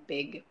has been a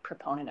big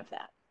proponent of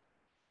that.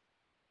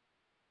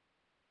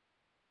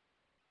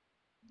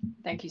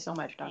 Thank you so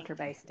much, Dr.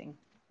 Basting.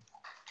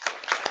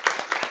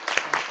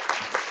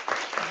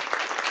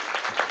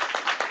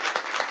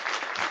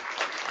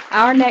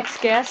 Our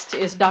next guest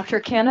is Dr.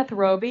 Kenneth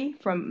Robey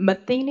from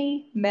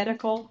Matheny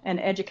Medical and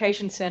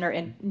Education Center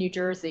in New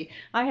Jersey.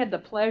 I had the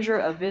pleasure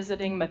of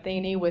visiting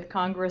Matheny with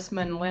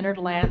Congressman Leonard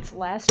Lance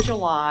last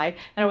July,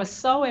 and I was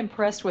so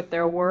impressed with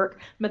their work.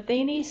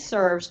 Matheny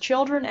serves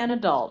children and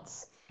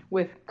adults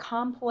with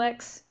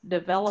complex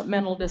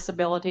developmental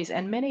disabilities,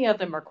 and many of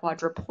them are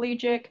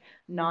quadriplegic,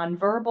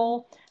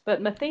 nonverbal.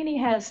 But Matheny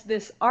has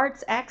this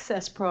arts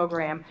access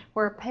program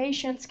where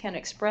patients can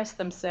express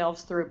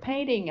themselves through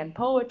painting and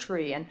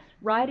poetry and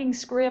writing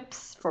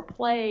scripts for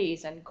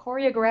plays and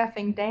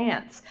choreographing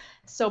dance.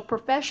 So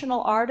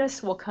professional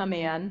artists will come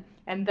in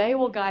and they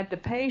will guide the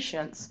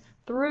patients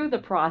through the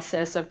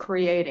process of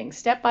creating,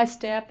 step by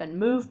step and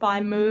move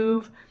by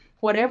move,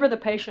 whatever the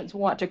patients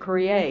want to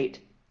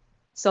create,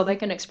 so they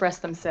can express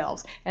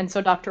themselves. And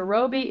so Dr.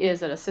 Robey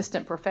is an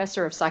assistant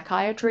professor of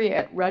psychiatry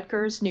at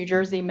Rutgers, New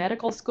Jersey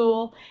Medical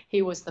School.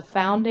 He was the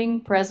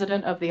founding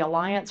president of the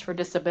Alliance for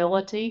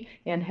Disability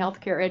in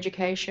Healthcare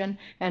Education.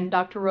 And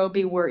Dr.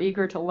 Robey, we're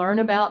eager to learn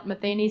about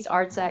Matheny's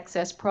Arts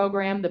Access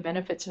Program, the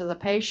benefits to the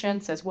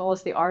patients, as well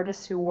as the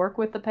artists who work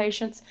with the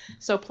patients.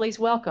 So please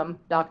welcome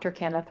Dr.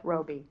 Kenneth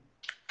Robey.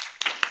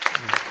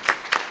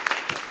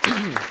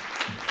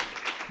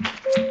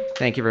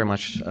 Thank you very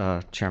much,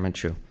 Chairman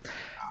Chu.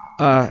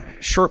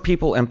 Short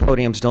people and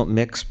podiums don't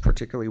mix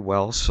particularly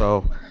well,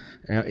 so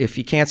if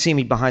you can't see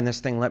me behind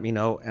this thing, let me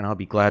know, and I'll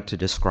be glad to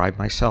describe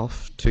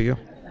myself to you.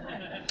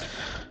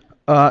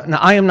 Now,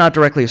 I am not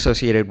directly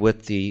associated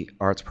with the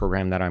arts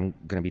program that I'm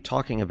going to be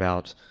talking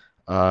about.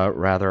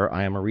 Rather,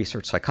 I am a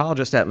research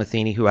psychologist at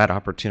Matheny who had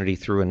opportunity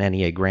through an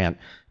NEA grant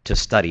to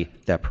study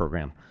that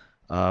program.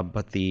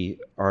 But the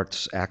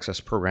Arts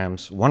Access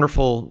Program's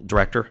wonderful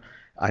director,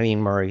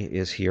 Eileen Murray,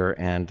 is here,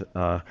 and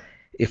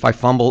if I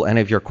fumble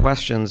any of your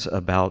questions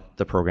about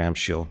the program,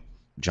 she'll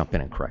jump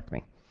in and correct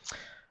me.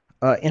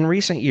 In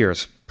recent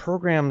years,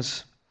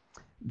 programs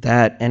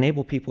that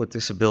enable people with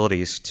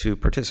disabilities to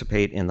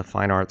participate in the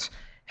fine arts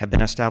have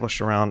been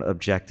established around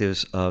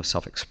objectives of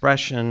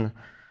self-expression,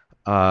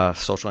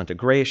 social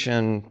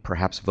integration,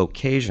 perhaps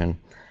vocation.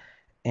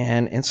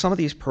 And in some of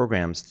these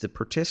programs, the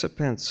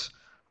participants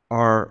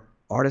are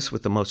artists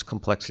with the most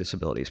complex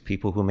disabilities,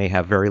 people who may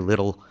have very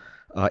little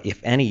if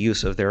any,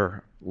 use of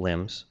their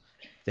limbs.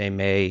 They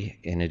may,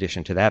 in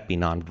addition to that, be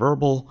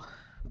nonverbal.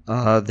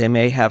 They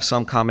may have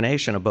some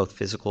combination of both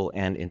physical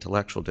and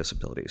intellectual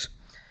disabilities.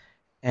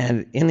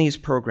 And in these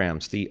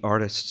programs, the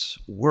artist's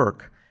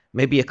work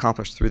may be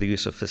accomplished through the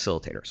use of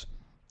facilitators,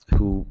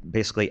 who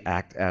basically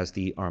act as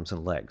the arms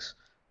and legs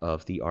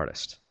of the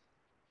artist.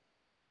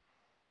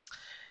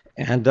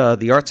 And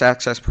the Arts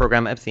Access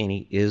Program at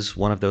Matheny is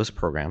one of those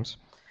programs.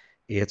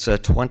 It's a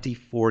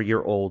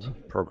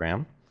 24-year-old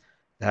program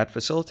that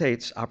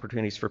facilitates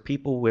opportunities for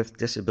people with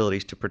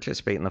disabilities to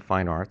participate in the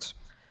fine arts,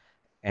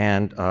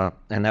 and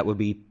that would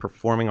be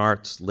performing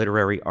arts,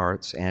 literary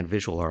arts, and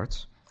visual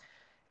arts.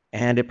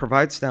 And it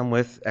provides them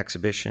with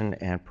exhibition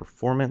and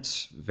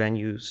performance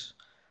venues,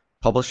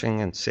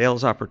 publishing and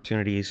sales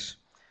opportunities,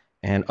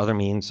 and other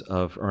means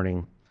of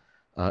earning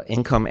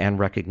income and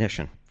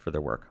recognition for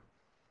their work.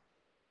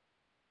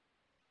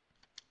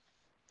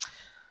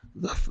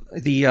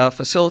 The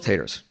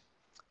facilitators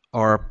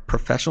are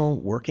professional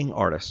working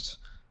artists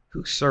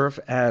who serve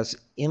as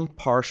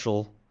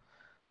impartial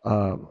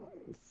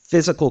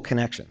physical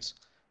connections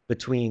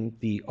between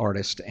the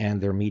artist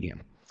and their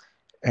medium.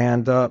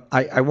 And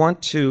I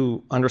want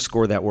to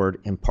underscore that word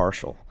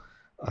impartial.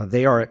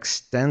 They are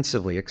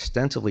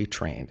extensively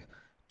trained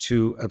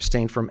to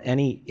abstain from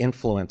any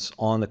influence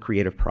on the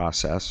creative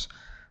process.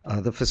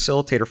 The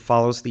facilitator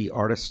follows the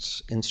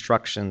artist's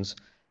instructions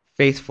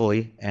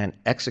faithfully and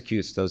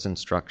executes those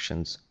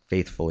instructions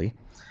faithfully,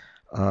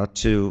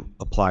 to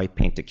apply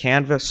paint to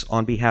canvas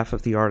on behalf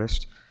of the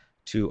artist,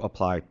 to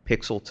apply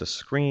pixel to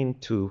screen,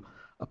 to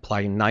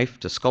apply knife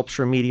to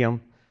sculpture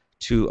medium,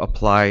 to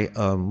apply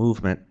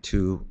movement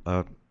to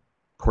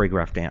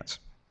choreographed dance.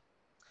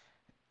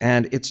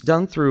 And it's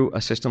done through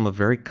a system of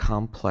very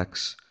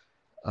complex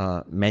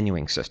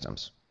menuing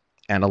systems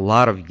and a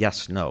lot of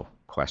yes-no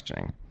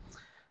questioning.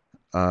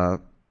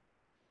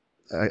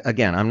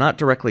 Again, I'm not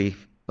directly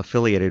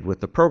affiliated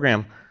with the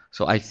program,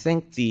 so I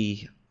think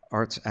the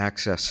Arts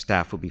Access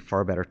staff would be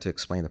far better to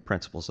explain the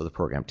principles of the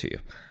program to you.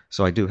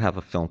 So I do have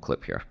a film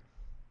clip here.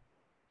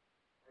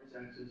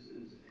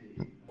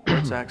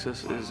 Arts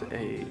Access is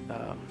a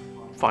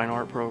fine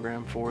art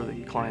program for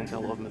the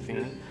clientele of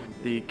Matheny.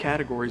 The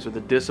categories or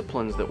the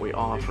disciplines that we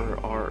offer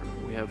are,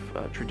 we have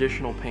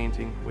traditional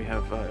painting, we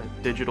have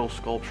digital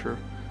sculpture,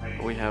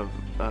 we have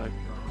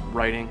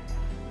writing,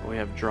 we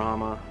have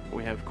drama,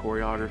 we have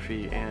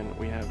choreography, and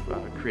we have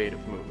creative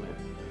movement.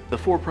 The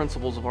four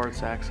principles of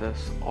Arts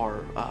Access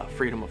are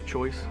freedom of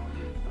choice,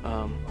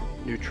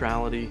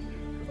 neutrality,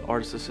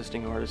 artist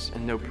assisting artists,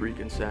 and no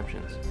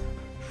preconceptions.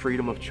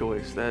 Freedom of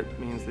choice, that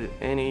means that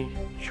any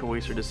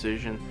choice or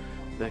decision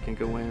that can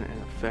go in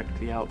and affect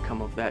the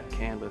outcome of that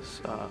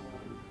canvas,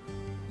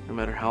 no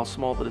matter how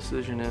small the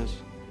decision is,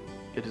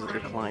 it is the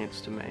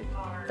client's to make.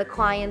 The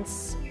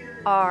clients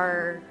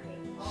are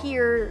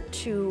here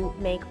to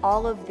make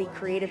all of the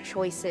creative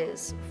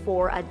choices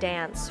for a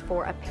dance,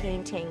 for a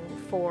painting,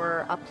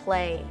 for a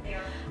play.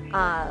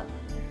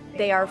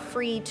 They are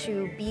free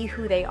to be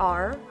who they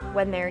are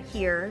when they're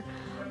here.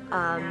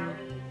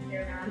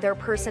 Their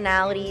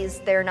personalities,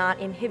 they're not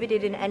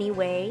inhibited in any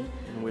way.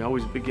 And we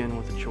always begin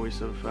with the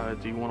choice of,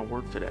 do you want to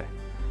work today?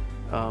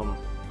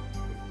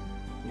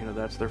 You know,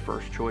 that's their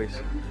first choice.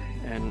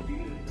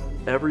 And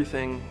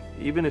everything,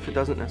 even if it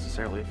doesn't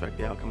necessarily affect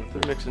the outcome, if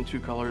they're mixing two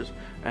colors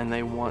and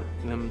they want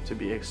them to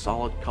be a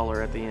solid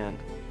color at the end,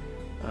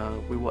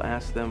 we will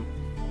ask them,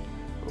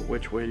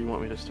 which way do you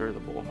want me to stir the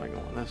bowl? Am I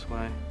going this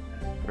way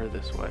or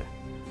this way?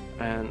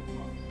 And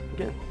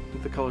again,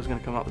 the color's going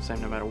to come out the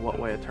same no matter what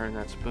way I turn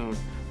that spoon.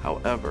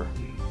 However,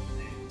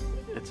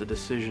 it's a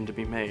decision to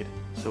be made,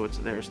 so it's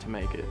theirs to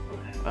make it.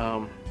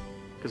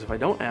 Because if I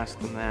don't ask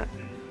them that,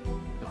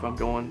 if I'm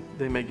going,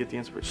 they may get the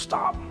inspiration,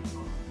 stop!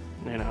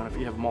 You know, and if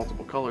you have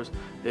multiple colors,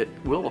 it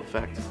will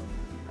affect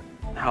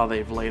how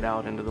they've laid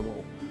out into the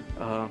bowl.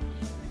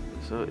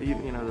 So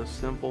even, you know, the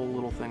simple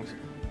little things,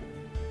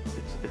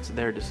 it's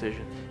their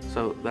decision.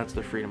 So that's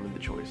the freedom of the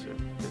choice.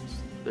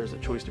 There's a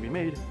choice to be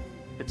made,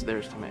 it's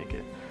theirs to make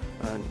it.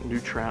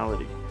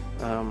 Neutrality.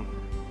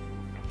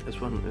 This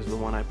one is the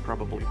one I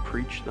probably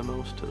preach the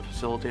most to the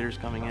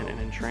facilitators coming in and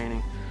in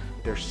training.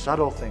 There's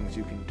subtle things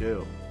you can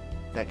do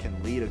that can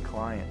lead a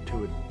client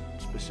to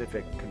a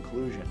specific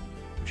conclusion,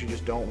 which you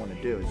just don't want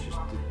to do.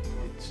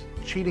 It's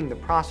cheating the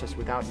process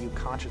without you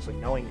consciously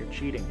knowing you're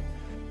cheating.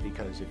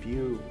 Because if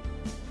you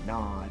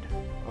nod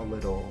a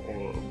little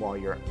or while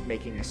you're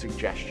making a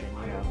suggestion,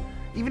 you know,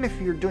 even if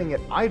you're doing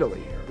it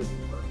idly, the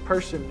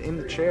person in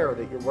the chair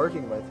that you're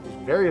working with is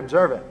very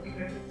observant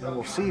and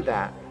will see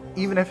that,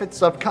 even if it's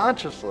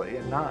subconsciously,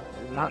 and not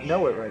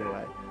know it right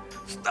away.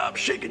 Stop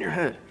shaking your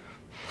head.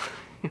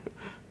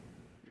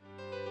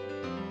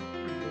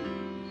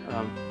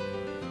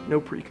 No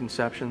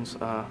preconceptions.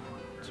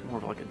 It's more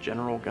of like a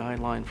general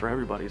guideline for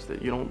everybody, is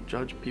that you don't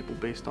judge people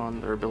based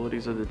on their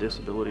abilities or their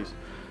disabilities.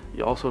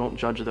 You also don't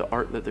judge the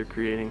art that they're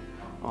creating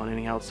on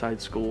any outside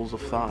schools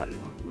of thought.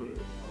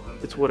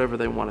 It's whatever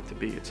they want it to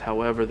be. It's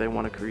however they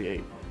want to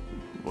create.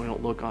 We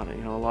don't look on it.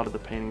 You know, a lot of the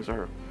paintings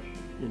are,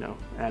 you know,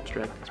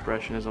 abstract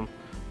expressionism.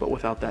 but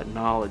without that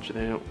knowledge,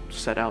 they don't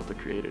set out to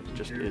create it. It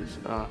just is.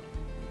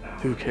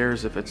 Who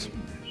cares if it's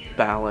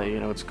ballet,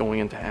 it's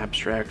going into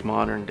abstract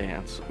modern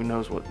dance. Who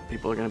knows what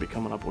people are going to be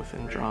coming up with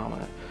in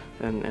drama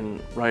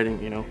and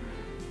writing,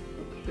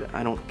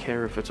 I don't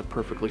care if it's a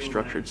perfectly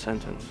structured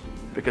sentence,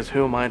 because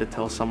who am I to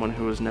tell someone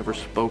who has never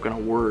spoken a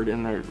word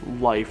in their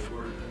life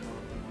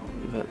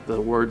that the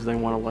words they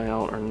want to lay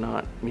out are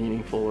not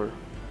meaningful or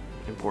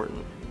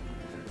important.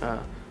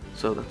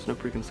 So that's no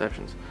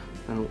preconceptions.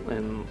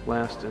 And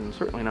last and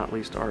certainly not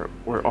least,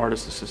 we're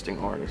artists assisting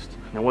artists.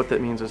 Now what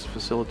that means as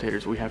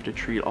facilitators, we have to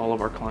treat all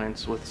of our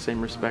clients with the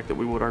same respect that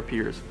we would our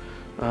peers.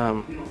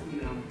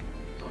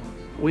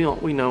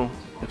 We know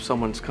if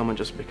someone's coming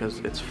just because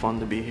it's fun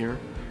to be here,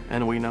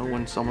 and we know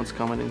when someone's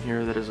coming in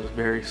here that is a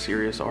very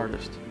serious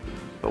artist.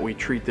 But we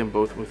treat them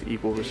both with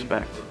equal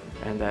respect,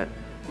 and that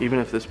even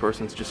if this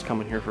person's just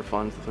coming here for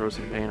fun to throw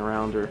some paint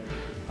around or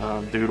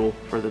doodle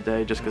for the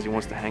day just because he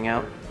wants to hang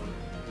out,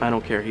 I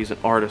don't care. He's an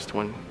artist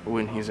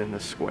when he's in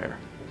this square.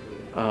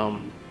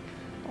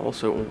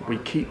 Also, we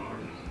keep,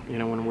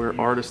 when we're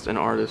artist and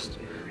artist,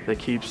 that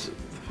keeps the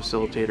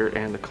facilitator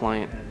and the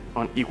client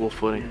on equal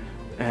footing.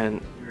 And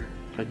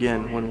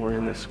again, when we're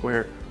in this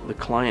square, the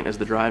client is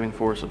the driving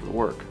force of the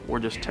work. We're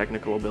just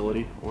technical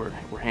ability. We're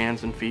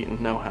hands and feet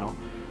and know-how.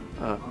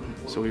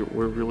 So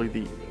we're really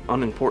the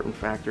unimportant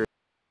factor.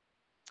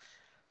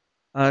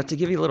 To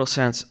give you a little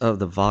sense of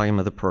the volume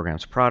of the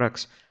program's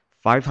products,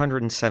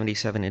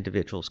 577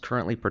 individuals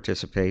currently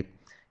participate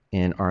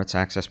in arts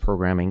access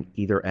programming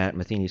either at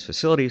Matheny's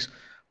facilities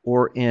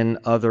or in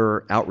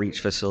other outreach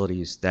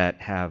facilities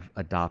that have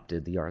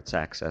adopted the arts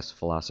access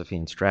philosophy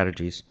and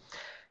strategies.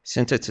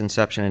 Since its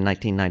inception in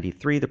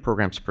 1993, the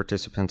program's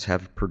participants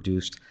have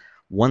produced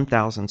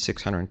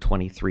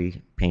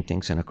 1,623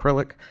 paintings in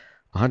acrylic,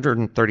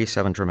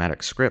 137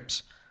 dramatic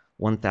scripts,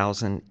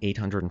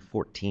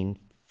 1,814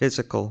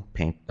 digital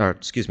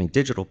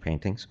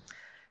paintings,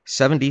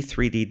 70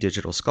 3D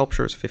digital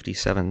sculptures,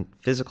 57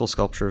 physical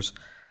sculptures,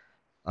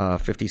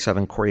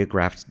 57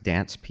 choreographed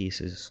dance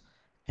pieces,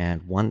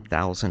 and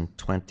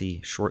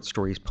 1,020 short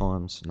stories,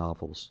 poems,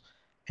 novels,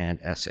 and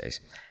essays.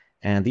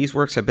 And these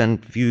works have been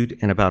viewed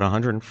in about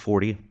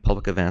 140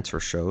 public events or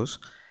shows,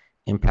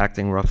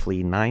 impacting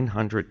roughly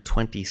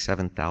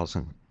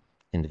 927,000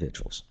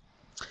 individuals.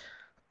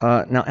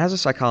 Now, as a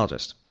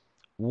psychologist,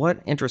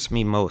 what interests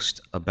me most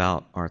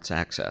about arts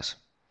access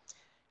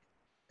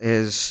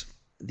is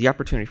the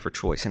opportunity for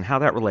choice and how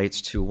that relates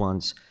to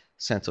one's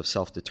sense of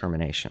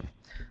self-determination.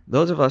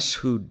 Those of us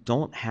who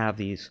don't have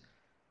these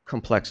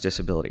complex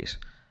disabilities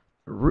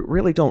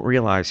really don't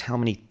realize how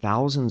many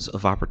thousands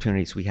of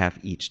opportunities we have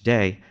each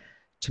day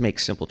to make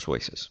simple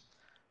choices.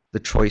 The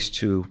choice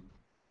to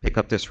pick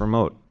up this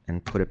remote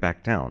and put it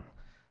back down.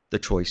 The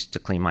choice to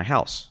clean my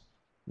house,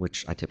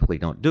 which I typically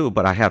don't do,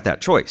 but I have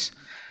that choice.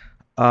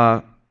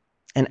 And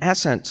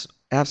as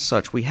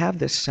such, we have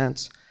this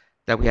sense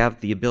that we have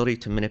the ability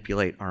to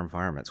manipulate our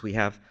environments. We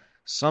have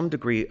some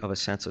degree of a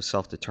sense of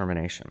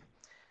self-determination.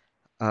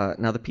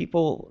 Now, the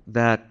people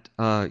that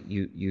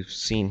you've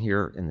seen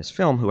here in this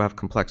film who have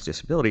complex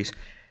disabilities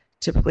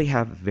typically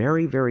have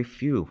very, very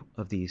few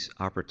of these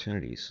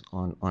opportunities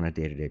on a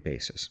day-to-day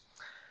basis.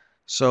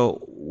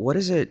 So what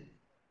does it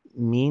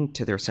mean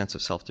to their sense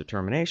of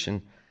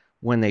self-determination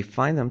when they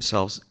find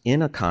themselves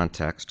in a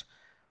context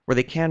where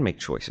they can make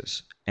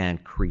choices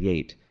and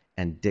create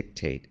and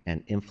dictate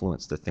and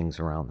influence the things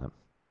around them?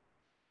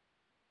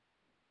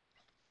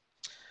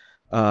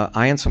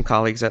 I and some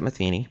colleagues at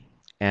Matheny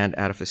and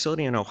at a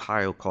facility in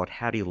Ohio called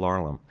Hattie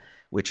Larlam,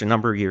 which a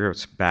number of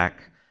years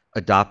back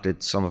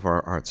adopted some of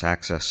our arts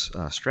access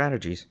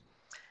strategies,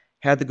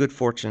 had the good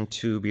fortune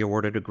to be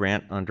awarded a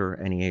grant under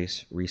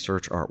NEA's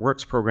Research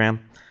Artworks program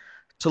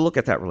to look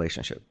at that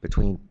relationship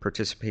between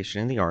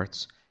participation in the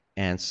arts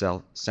and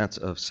sense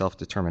of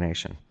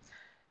self-determination.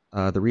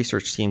 The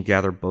research team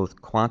gathered both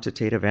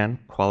quantitative and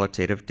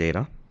qualitative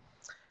data,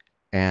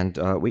 and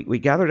we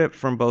gathered it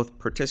from both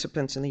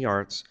participants in the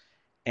arts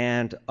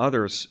and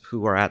others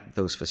who are at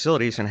those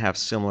facilities and have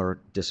similar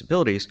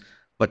disabilities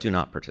but do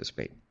not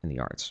participate in the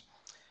arts.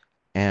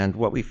 And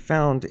what we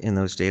found in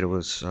those data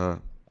was,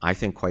 I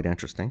think, quite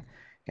interesting,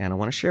 and I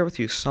want to share with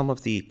you some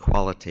of the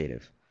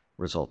qualitative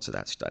results of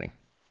that study.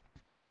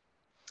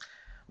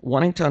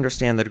 Wanting to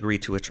understand the degree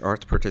to which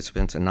arts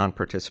participants and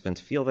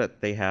non-participants feel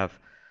that they have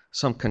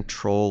some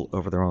control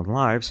over their own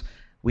lives,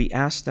 we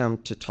asked them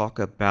to talk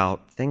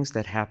about things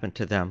that happen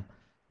to them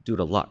due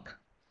to luck.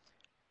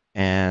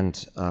 And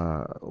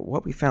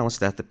what we found was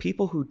that the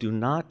people who do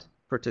not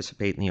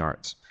participate in the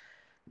arts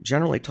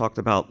generally talked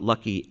about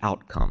lucky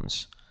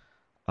outcomes.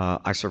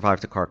 I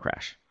survived a car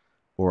crash,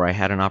 or I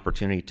had an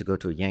opportunity to go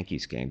to a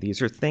Yankees game.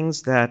 These are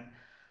things that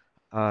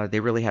they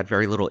really had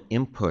very little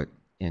input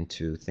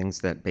into,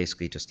 things that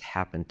basically just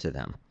happened to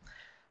them.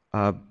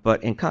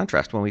 But in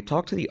contrast, when we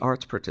talked to the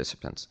arts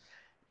participants,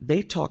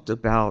 they talked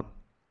about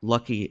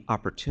lucky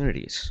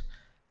opportunities,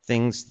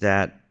 things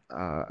that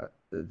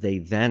they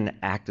then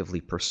actively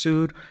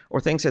pursued,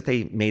 or things that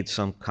they made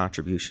some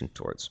contribution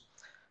towards.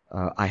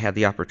 I had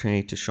the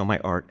opportunity to show my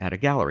art at a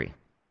gallery.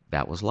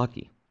 That was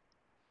lucky.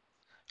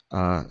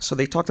 So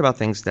they talked about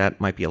things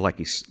that might be a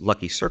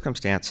lucky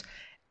circumstance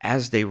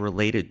as they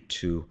related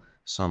to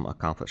some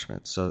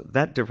accomplishment. So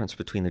that difference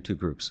between the two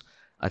groups,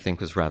 I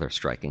think, was rather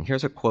striking.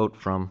 Here's a quote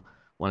from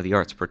one of the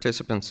arts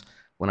participants.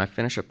 "When I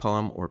finish a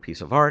poem or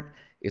piece of art,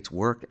 it's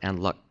work and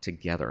luck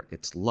together.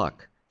 It's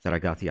luck that I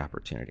got the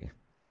opportunity."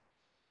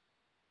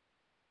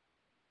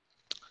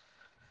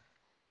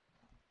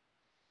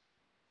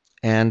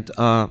 And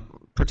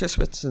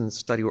participants in the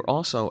study were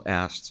also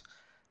asked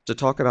to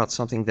talk about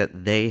something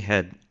that they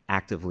had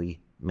actively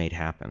made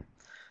happen.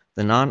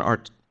 The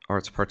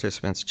non-arts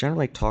participants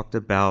generally talked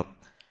about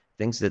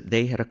things that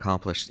they had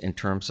accomplished in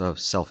terms of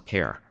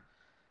self-care,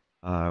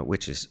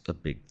 which is a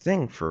big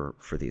thing for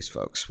these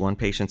folks. One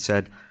patient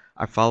said,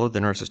 "I followed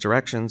the nurse's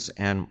directions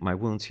and my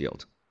wounds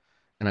healed."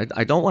 And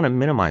I don't want to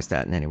minimize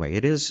that in any way.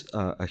 It is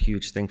a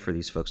huge thing for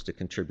these folks to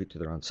contribute to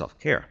their own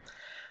self-care.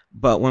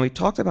 But when we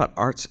talked about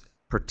arts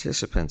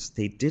participants,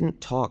 they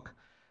didn't talk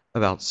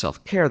about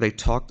self-care. They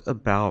talked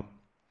about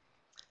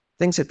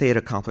things that they had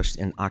accomplished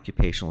in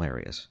occupational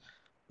areas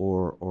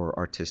or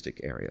artistic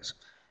areas.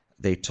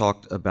 They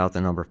talked about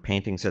the number of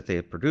paintings that they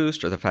had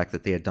produced or the fact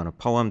that they had done a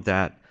poem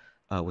that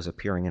was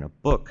appearing in a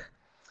book.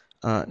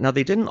 Now,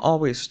 they didn't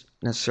always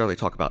necessarily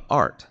talk about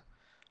art.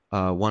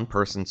 One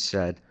person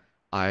said,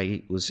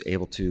 "I was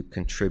able to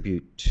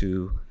contribute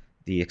to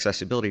the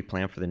accessibility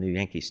plan for the new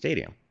Yankee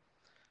Stadium."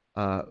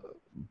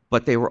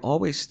 But they were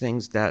always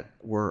things that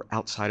were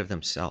outside of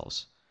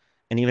themselves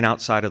and even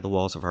outside of the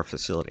walls of our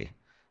facility,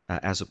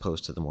 as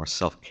opposed to the more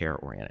self-care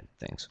oriented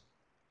things.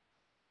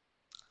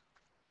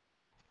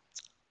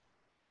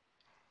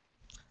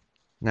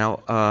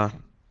 Now,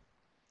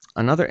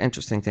 another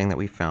interesting thing that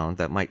we found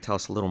that might tell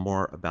us a little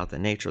more about the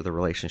nature of the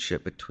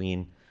relationship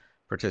between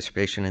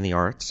participation in the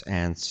arts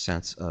and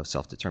sense of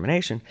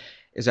self-determination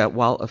is that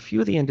while a few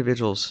of the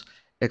individuals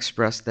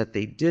expressed that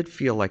they did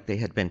feel like they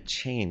had been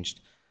changed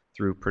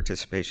through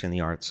participation in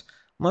the arts,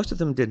 most of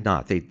them did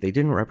not. They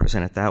didn't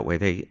represent it that way.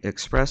 They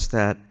expressed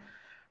that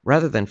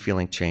rather than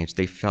feeling changed,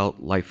 they felt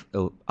life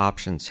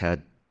options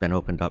had been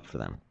opened up for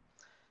them,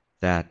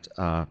 that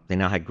they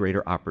now had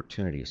greater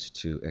opportunities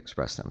to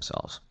express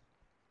themselves.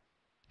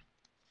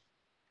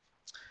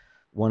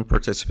 One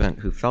participant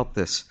who felt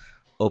this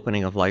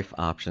opening of life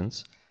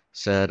options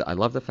said, "I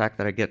love the fact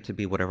that I get to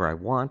be whatever I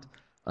want,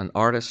 an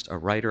artist, a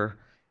writer.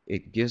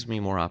 It gives me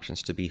more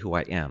options to be who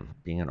I am.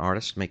 Being an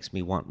artist makes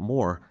me want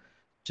more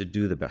to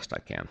do the best I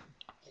can."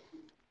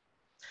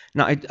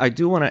 Now, I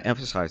do want to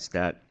emphasize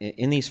that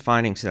in these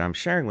findings that I'm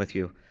sharing with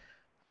you,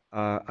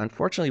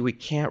 unfortunately, we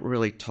can't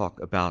really talk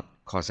about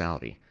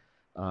causality.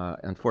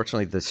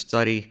 Unfortunately, the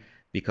study,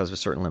 because of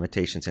certain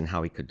limitations in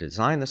how we could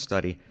design the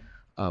study,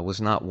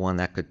 was not one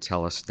that could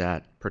tell us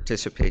that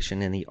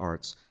participation in the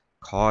arts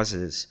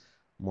causes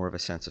more of a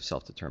sense of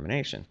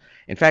self-determination.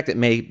 In fact, it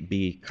may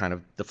be kind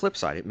of the flip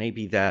side. It may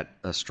be that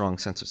a strong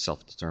sense of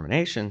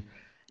self-determination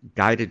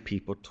guided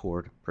people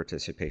toward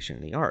participation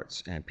in the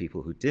arts, and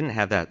people who didn't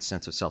have that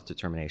sense of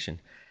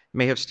self-determination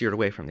may have steered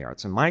away from the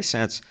arts. And my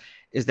sense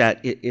is that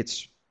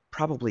it's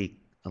probably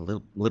a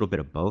little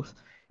bit of both.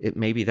 It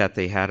may be that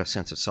they had a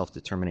sense of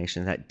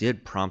self-determination that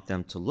did prompt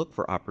them to look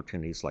for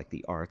opportunities like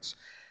the arts,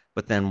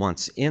 but then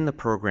once in the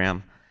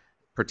program,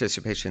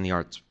 participation in the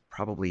arts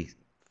probably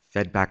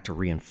fed back to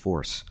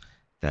reinforce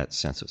that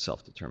sense of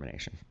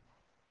self-determination.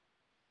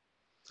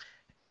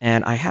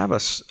 And I have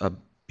a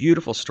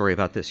beautiful story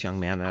about this young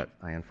man that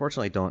I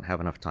unfortunately don't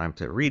have enough time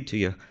to read to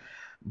you,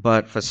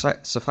 but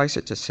suffice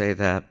it to say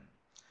that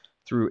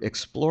through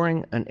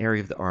exploring an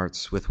area of the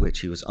arts with which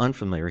he was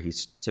unfamiliar,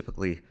 he's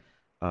typically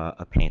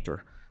a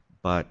painter,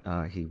 but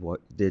he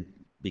did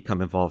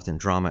become involved in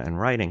drama and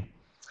writing.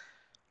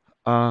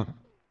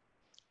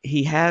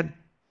 He had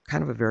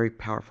kind of a very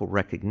powerful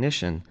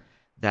recognition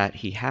that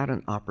he had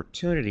an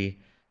opportunity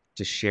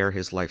to share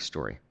his life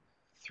story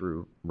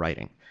through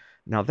writing.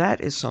 Now, that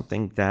is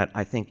something that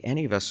I think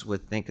any of us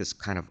would think is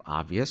kind of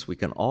obvious. We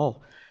can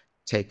all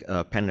take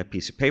a pen and a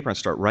piece of paper and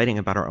start writing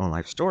about our own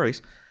life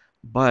stories,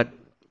 but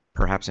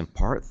perhaps in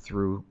part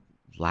through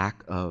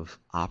lack of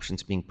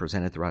options being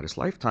presented throughout his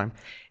lifetime,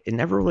 it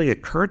never really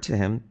occurred to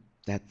him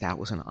that that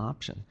was an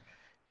option.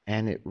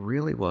 And it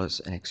really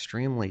was an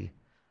extremely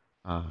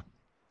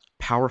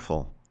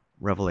powerful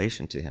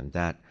revelation to him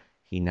that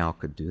he now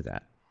could do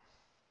that.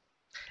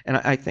 And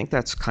I think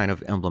that's kind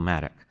of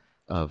emblematic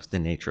of the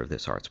nature of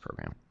this arts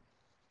program.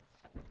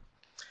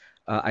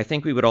 I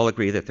think we would all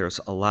agree that there's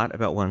a lot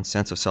about one's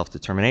sense of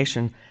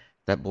self-determination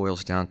that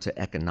boils down to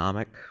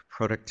economic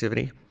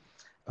productivity.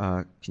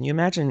 Can you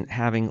imagine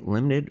having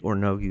limited or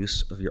no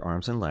use of your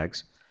arms and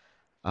legs,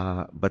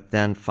 but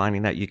then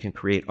finding that you can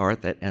create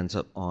art that ends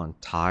up on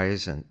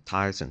ties and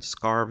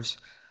scarves,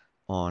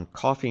 on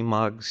coffee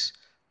mugs?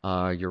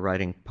 You're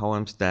writing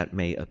poems that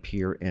may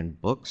appear in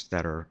books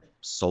that are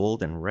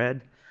sold and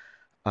read,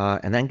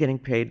 and then getting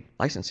paid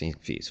licensing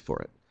fees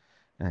for it.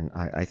 And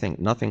I think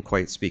nothing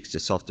quite speaks to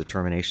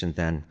self-determination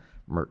than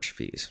merch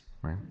fees,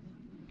 right?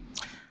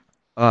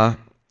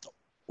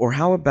 Or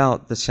how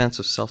about the sense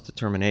of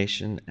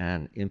self-determination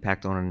and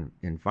impact on an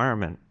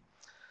environment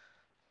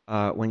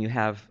when you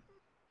have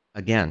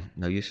Again,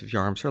 no use of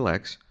your arms or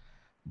legs,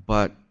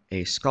 but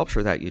a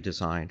sculpture that you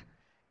designed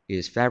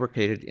is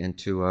fabricated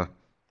into a,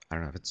 I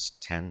don't know if it's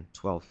 10,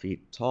 12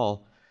 feet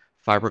tall,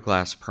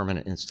 fiberglass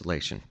permanent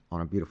installation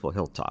on a beautiful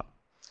hilltop.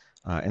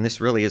 And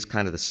this really is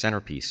kind of the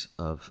centerpiece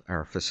of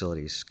our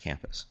facilities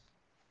campus.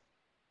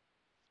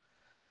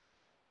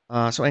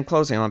 So in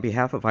closing, on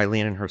behalf of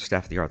Eileen and her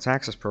staff at the Arts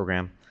Access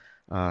Program,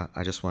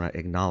 I just want to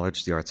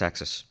acknowledge the Arts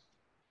Access,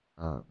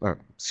 the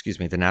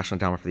National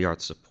Endowment for the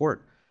Arts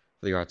support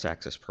for the Arts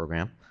Access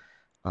Program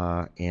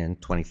in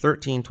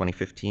 2013,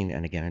 2015,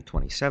 and again in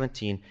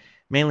 2017,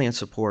 mainly in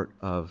support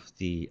of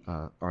the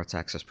Arts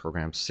Access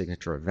Program's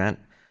signature event,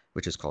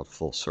 which is called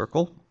Full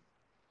Circle.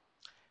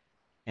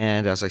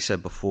 And as I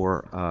said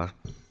before,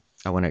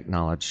 I want to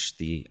acknowledge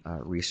the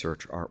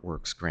Research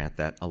Artworks grant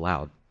that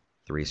allowed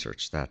the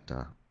research that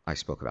I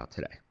spoke about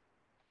today.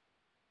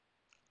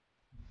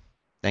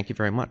 Thank you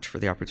very much for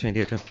the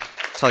opportunity to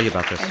tell you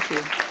about this. Thank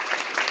you.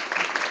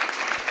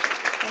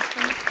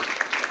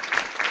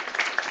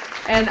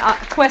 And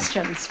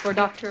questions for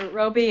Dr.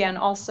 Robey, and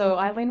also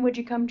Eileen, would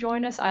you come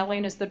join us?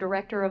 Eileen is the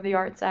director of the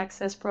Arts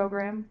Access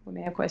Program. We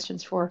may have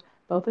questions for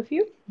both of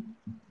you.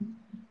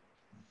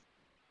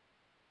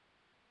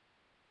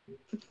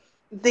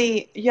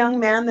 The young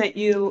man that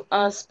you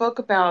spoke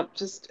about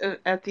just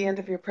at the end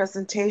of your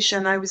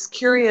presentation, I was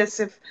curious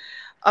if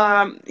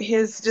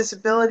his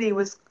disability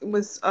was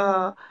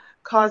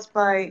caused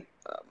by,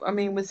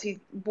 was he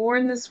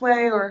born this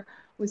way, or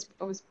was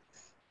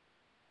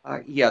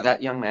yeah,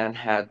 that young man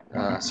had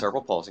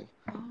cerebral palsy,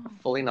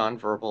 fully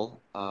nonverbal,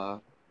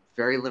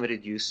 very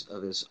limited use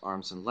of his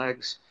arms and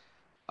legs.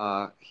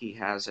 He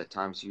has at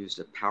times used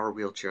a power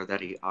wheelchair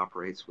that he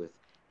operates with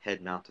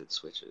head-mounted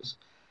switches.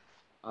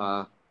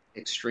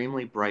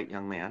 Extremely bright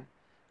young man.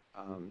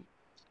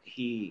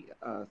 He,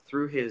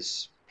 through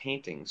his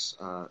paintings,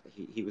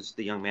 he was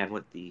the young man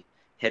with the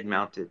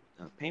head-mounted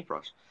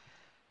paintbrush,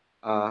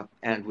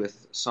 and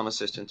with some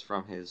assistance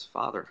from his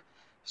father,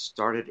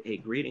 started a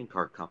greeting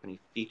card company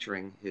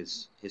featuring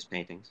his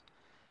paintings,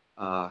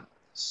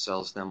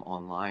 sells them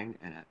online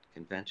and at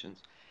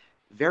conventions.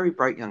 Very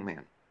bright young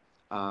man.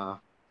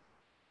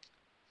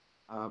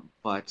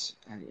 But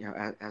you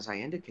know, as I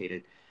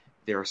indicated,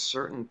 there are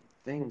certain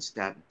things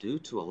that, due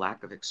to a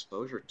lack of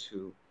exposure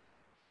to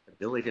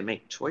ability to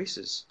make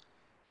choices,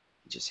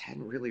 he just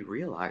hadn't really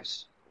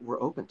realized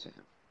were open to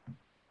him.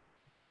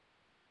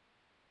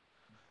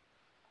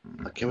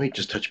 Can we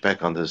just touch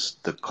back on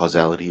the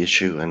causality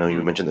issue? I know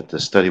you mentioned that the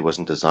study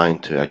wasn't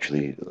designed to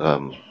actually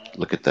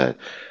look at that,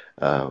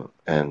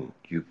 and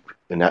you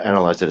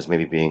analyzed it as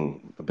maybe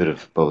being a bit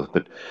of both,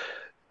 but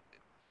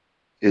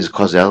is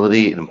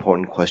causality an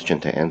important question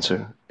to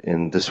answer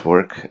in this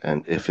work?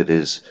 And if it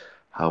is,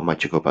 how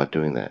might you go about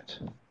doing that?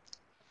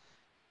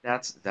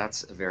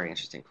 That's a very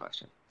interesting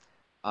question.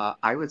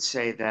 I would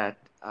say that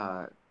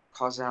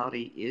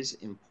causality is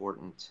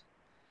important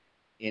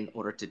in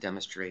order to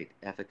demonstrate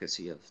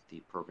efficacy of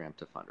the program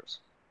to funders.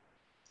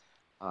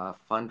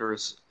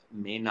 Funders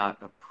may not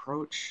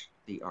approach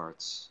the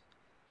arts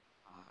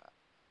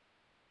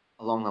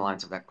along the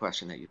lines of that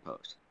question that you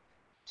posed.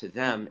 To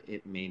them,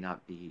 it may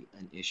not be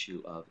an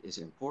issue of, is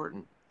it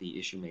important? The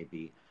issue may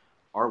be,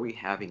 are we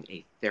having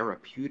a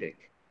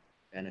therapeutic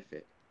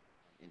benefit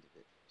on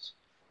individuals?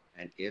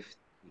 And if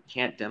we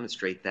can't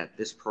demonstrate that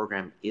this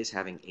program is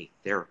having a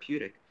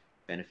therapeutic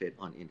benefit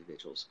on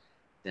individuals,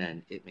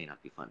 then it may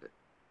not be funded.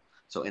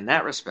 So in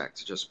that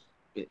respect, just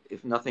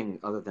if nothing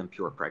other than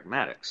pure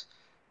pragmatics,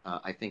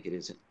 I think it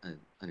is an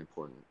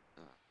important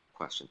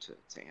question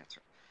to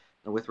answer.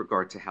 Now, with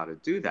regard to how to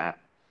do that,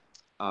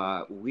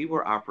 we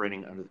were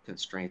operating under the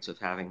constraints of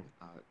having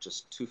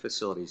just 2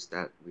 facilities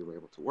that we were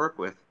able to work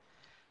with.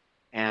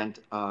 And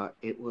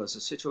it was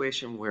a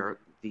situation where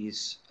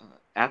these,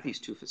 at these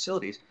 2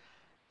 facilities,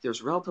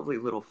 there's relatively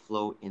little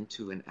flow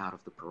into and out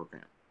of the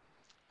program.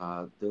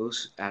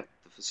 Those at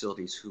the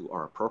facilities who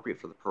are appropriate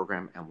for the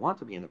program and want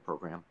to be in the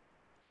program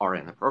are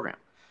in the program.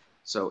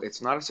 So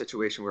it's not a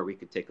situation where we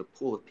could take a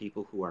pool of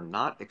people who are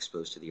not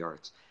exposed to the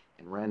arts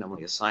and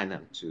randomly assign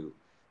them to,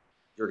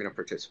 you're going to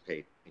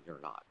participate and you're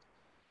not.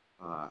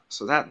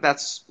 So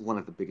that's one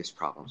of the biggest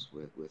problems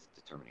with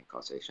determining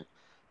causation.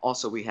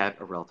 Also, we had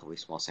a relatively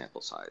small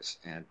sample size,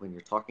 and when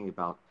you're talking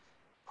about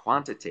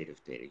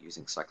quantitative data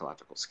using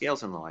psychological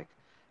scales and the like,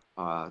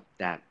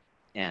 that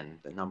N,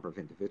 the number of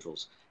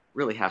individuals,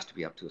 really has to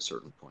be up to a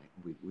certain point.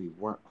 We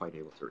weren't quite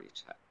able to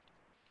reach that.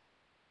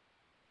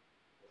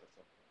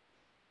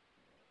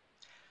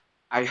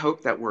 I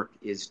hope that work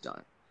is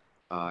done.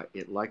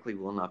 It likely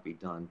will not be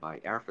done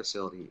by our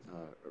facility.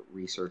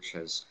 Research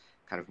has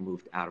kind of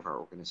moved out of our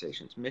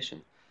organization's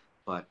mission,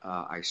 but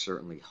I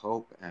certainly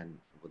hope and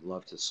would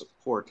love to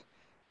support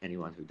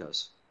anyone who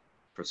does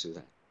pursue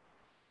that.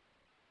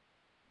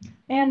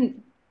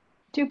 And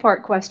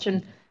 2-part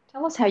question.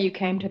 Tell us how you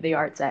came to the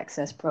Arts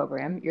Access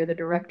Program. You're the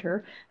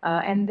director.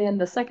 And then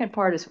the second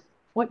part is,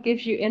 what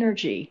gives you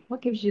energy?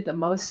 What gives you the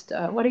most,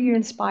 what are you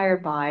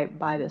inspired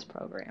by this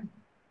program?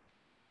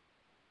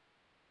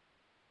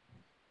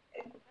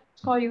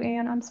 call you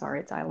Ann? I'm sorry,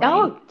 it's Eileen.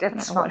 No,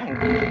 that's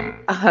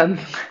fine.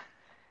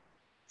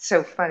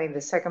 So funny,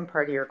 the second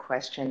part of your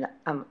question,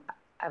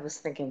 I was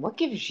thinking, what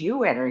gives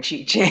you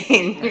energy,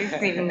 Jane? You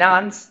seem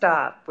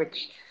nonstop,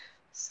 which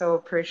so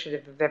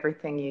appreciative of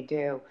everything you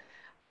do.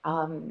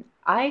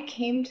 I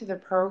came to the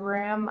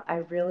program, I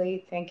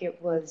really think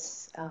it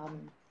was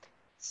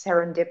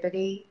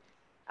serendipity,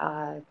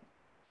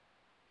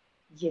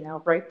 you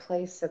know, right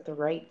place at the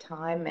right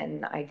time,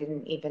 and I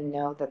didn't even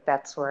know that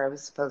that's where I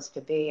was supposed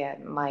to be.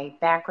 My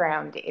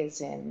background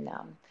is in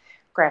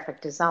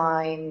graphic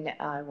design.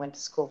 I went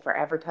to school for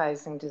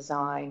advertising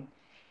design,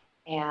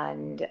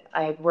 and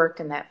I had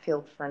worked in that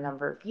field for a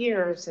number of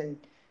years and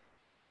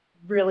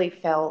really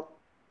felt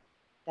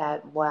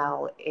that,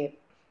 wow,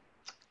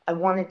 I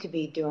wanted to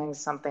be doing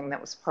something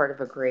that was part of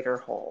a greater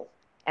whole,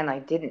 and I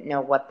didn't know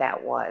what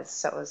that was,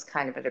 so it was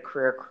kind of at a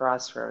career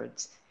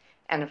crossroads.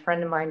 And a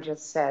friend of mine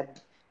just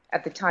said,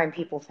 at the time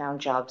people found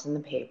jobs in the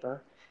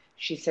paper,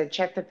 she said,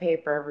 check the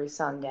paper every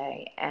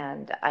Sunday,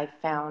 and I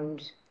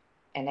found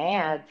an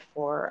ad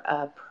for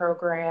a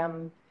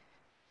program,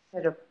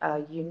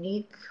 a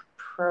unique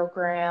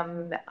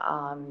program.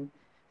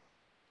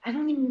 I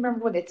don't even remember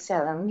what it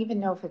said. I don't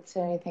even know if it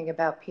said anything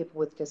about people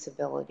with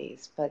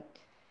disabilities, but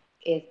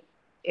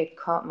it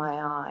caught my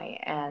eye.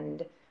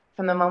 And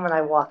from the moment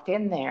I walked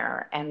in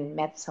there and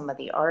met some of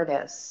the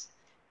artists,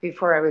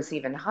 before I was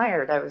even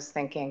hired, I was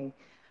thinking,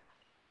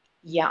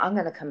 yeah, I'm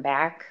going to come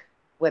back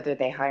whether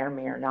they hire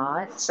me or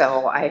not.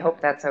 So I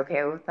hope that's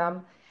okay with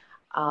them.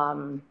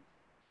 And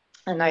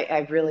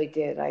I really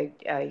did.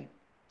 I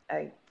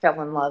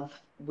fell in love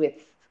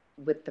with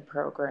the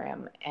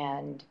program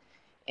and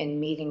in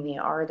meeting the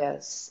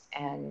artists.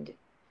 And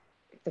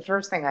the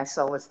first thing I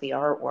saw was the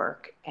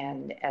artwork.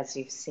 And as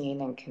you've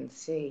seen and can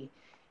see,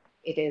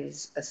 it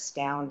is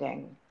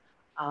astounding.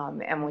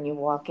 And when you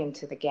walk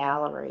into the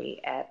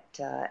gallery at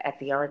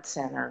the Art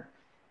Center,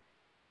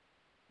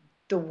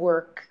 the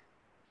work,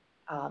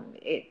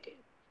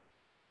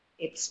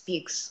 it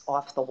speaks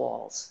off the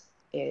walls.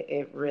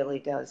 It really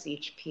does.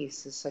 Each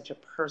piece is such a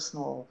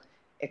personal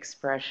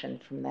expression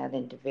from that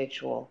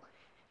individual.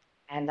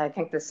 And I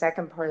think the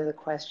second part of the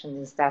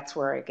question is that's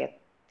where I get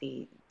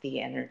the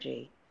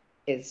energy,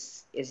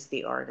 is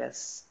the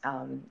artists.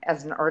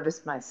 As an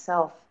artist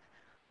myself,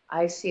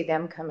 I see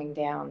them coming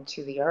down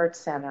to the Art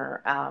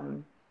Center.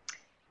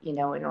 You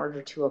know, in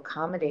order to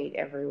accommodate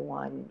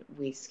everyone,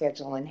 we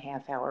schedule in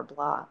half-hour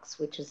blocks,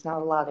 which is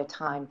not a lot of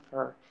time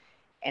for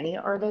any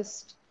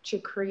artist to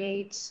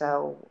create.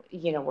 So,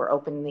 you know, we're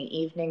open in the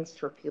evenings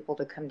for people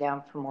to come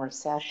down for more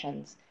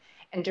sessions.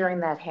 And during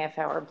that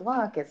half-hour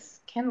block, as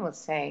Ken was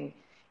saying,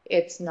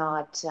 it's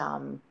not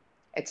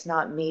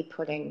me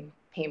putting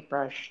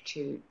paintbrush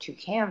to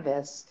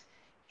canvas.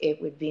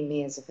 It would be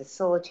me as a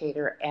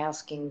facilitator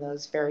asking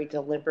those very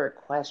deliberate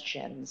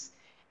questions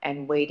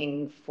and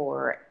waiting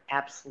for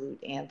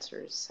absolute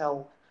answers.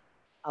 So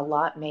a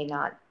lot may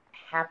not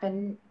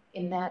happen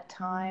in that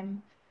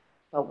time,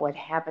 but what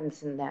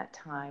happens in that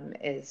time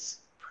is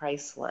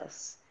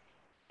priceless.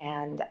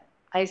 And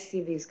I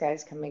see these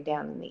guys coming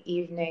down in the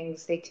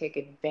evenings. They take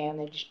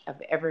advantage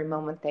of every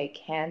moment they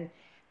can.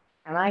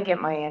 And I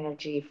get my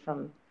energy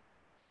from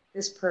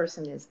this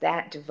person is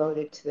that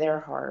devoted to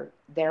their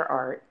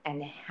art,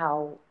 and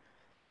how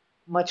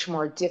much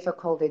more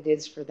difficult it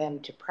is for them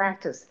to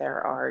practice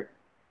their art.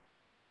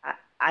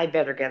 I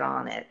better get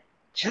on it,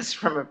 just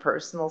from a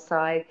personal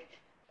side.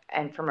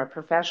 And from a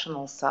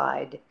professional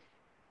side,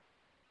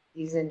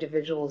 these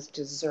individuals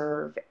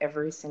deserve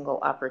every single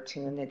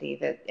opportunity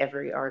that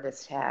every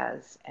artist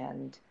has.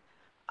 And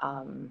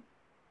I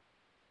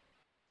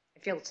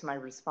feel it's my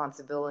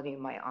responsibility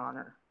and my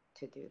honor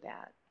to do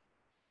that.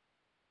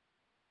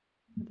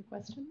 Other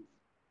questions?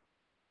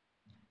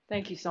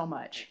 Thank you so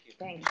much.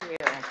 Thank you.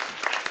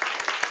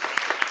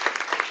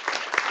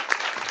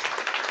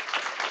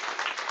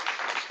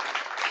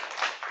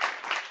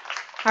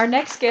 Our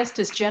next guest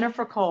is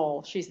Jennifer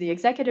Cole. She's the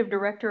Executive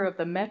Director of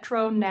the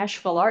Metro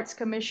Nashville Arts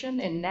Commission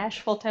in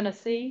Nashville,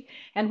 Tennessee.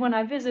 And when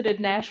I visited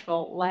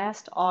Nashville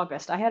last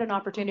August, I had an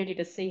opportunity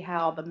to see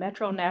how the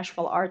Metro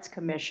Nashville Arts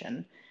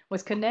Commission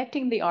was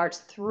connecting the arts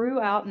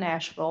throughout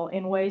Nashville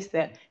in ways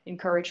that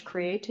encouraged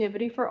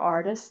creativity for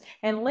artists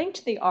and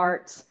linked the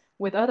arts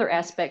with other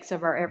aspects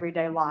of our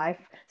everyday life.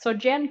 So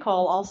Jen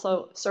Cole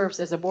also serves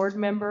as a board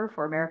member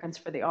for Americans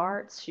for the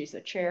Arts. She's the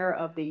chair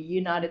of the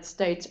United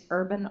States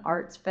Urban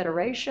Arts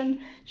Federation.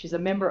 She's a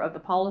member of the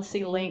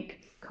Policy Link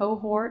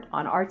cohort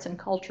on arts and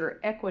culture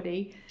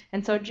equity.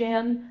 And so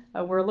Jen,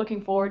 we're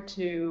looking forward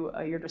to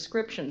your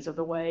descriptions of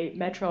the way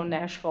Metro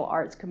Nashville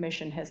Arts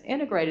Commission has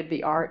integrated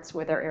the arts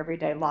with our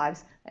everyday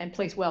lives. And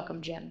please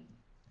welcome Jen.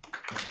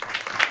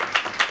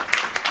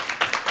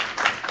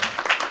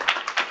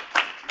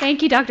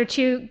 Thank you, Dr.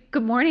 Chu.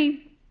 Good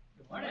morning.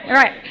 Good morning. All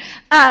right.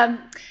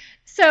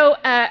 So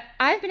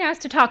I've been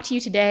asked to talk to you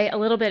today a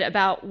little bit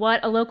about what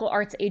a local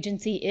arts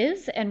agency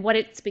is and what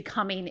it's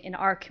becoming in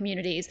our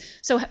communities.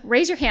 So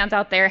raise your hands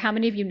out there. How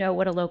many of you know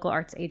what a local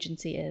arts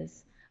agency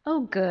is?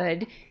 Oh,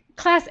 good.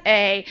 Class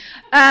A.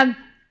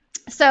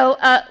 So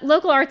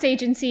local arts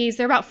agencies,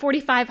 there are about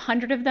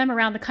 4,500 of them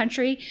around the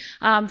country,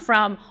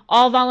 from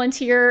all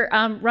volunteer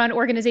run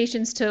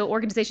organizations to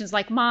organizations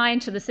like mine,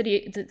 to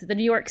the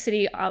New York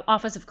City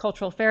Office of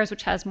Cultural Affairs,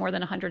 which has more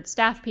than 100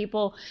 staff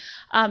people.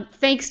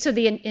 Thanks to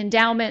the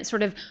endowment,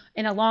 sort of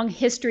in a long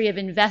history of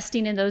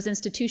investing in those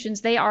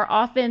institutions, they are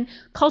often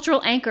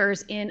cultural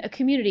anchors in a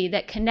community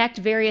that connect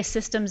various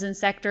systems and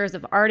sectors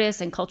of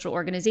artists and cultural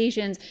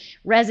organizations,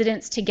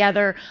 residents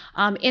together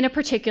in a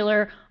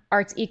particular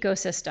arts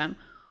ecosystem.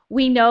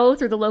 We know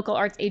through the local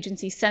arts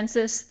agency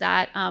census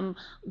that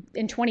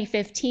in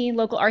 2015,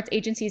 local arts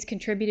agencies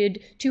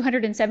contributed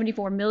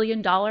 $274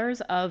 million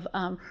of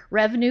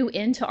revenue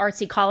into arts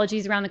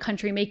ecologies around the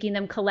country, making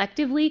them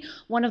collectively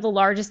one of the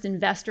largest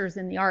investors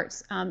in the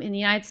arts in the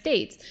United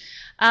States.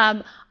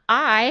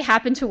 I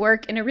happen to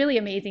work in a really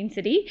amazing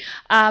city.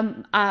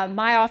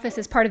 My office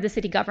is part of the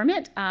city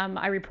government.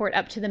 I report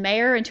up to the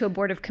mayor and to a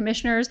board of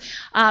commissioners.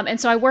 And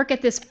so I work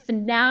at this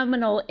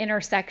phenomenal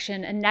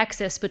intersection and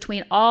nexus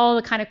between all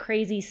the kind of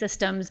crazy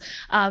systems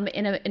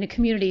in a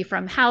community,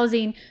 from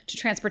housing to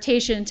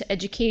transportation to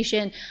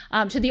education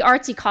to the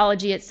arts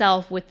ecology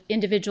itself, with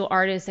individual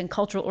artists and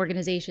cultural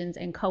organizations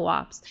and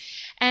co-ops.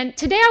 And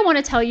today I want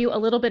to tell you a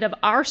little bit of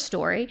our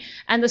story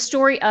and the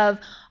story of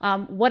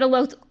what a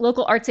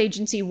local arts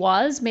agency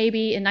was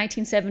maybe in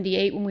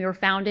 1978 when we were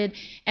founded,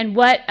 and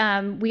what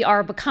we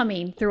are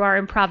becoming through our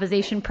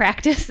improvisation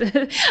practice,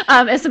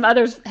 as some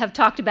others have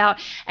talked about,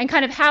 and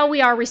kind of how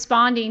we are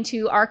responding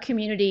to our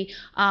community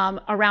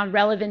around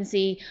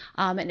relevancy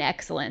and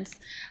excellence.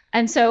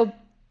 And so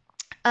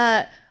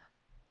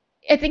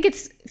I think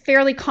it's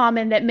fairly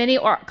common that many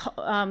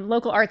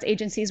local arts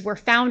agencies were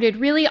founded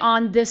really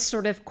on this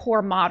sort of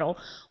core model,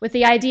 with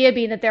the idea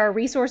being that there are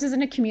resources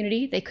in a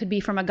community. They could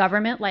be from a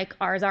government like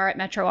ours are at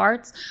Metro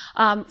Arts,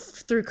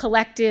 through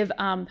collective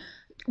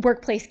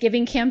workplace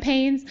giving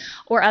campaigns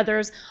or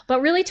others, but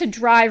really to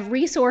drive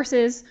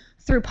resources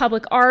through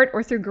public art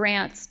or through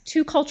grants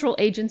to cultural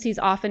agencies,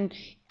 often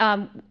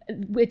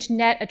which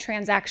net a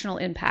transactional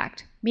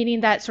impact,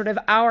 meaning that sort of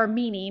our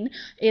meaning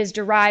is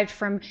derived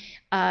from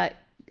a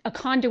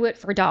conduit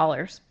for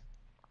dollars.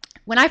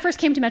 When I first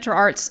came to Metro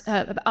Arts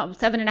about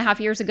 7.5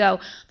 years ago,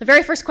 the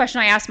very first question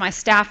I asked my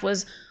staff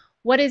was,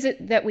 what is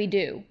it that we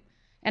do?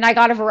 And I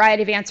got a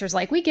variety of answers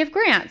like, we give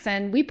grants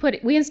and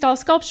we install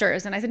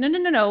sculptures. And I said,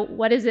 no,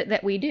 what is it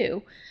that we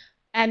do?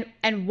 And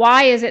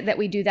why is it that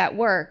we do that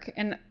work?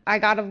 And I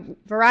got a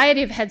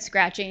variety of head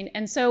scratching.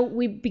 And so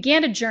we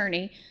began a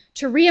journey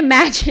to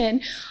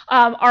reimagine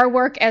our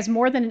work as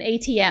more than an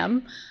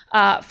ATM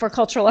for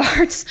cultural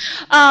arts,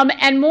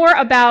 and more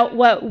about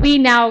what we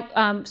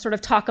now sort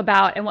of talk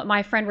about, and what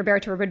my friend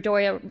Roberto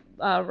Bedoya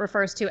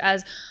refers to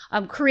as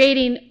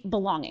creating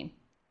belonging.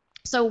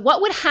 So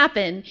what would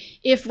happen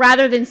if,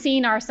 rather than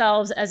seeing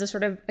ourselves as a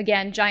sort of,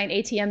 again, giant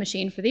ATM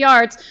machine for the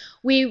arts,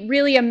 we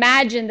really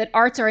imagine that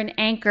arts are an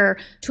anchor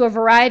to a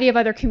variety of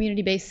other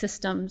community-based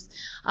systems,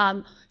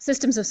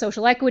 systems of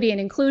social equity and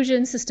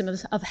inclusion,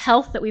 systems of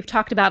health that we've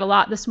talked about a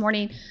lot this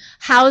morning,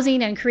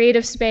 housing and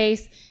creative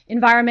space,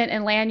 environment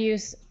and land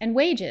use, and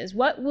wages.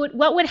 What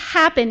would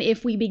happen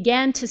if we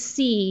began to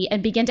see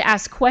and begin to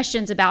ask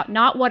questions about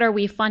not what are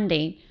we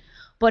funding,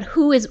 but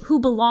who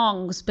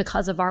belongs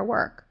because of our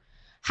work?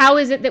 How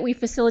is it that we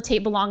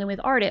facilitate belonging with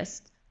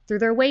artists? Through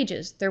their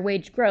wages, their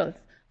wage growth,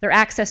 their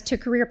access to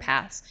career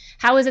paths.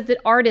 How is it that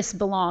artists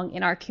belong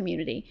in our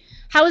community?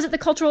 How is it that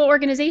cultural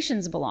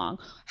organizations belong?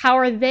 How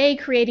are they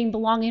creating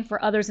belonging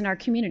for others in our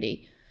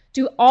community?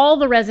 Do all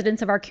the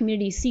residents of our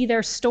community see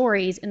their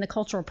stories in the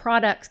cultural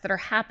products that are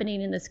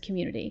happening in this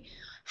community?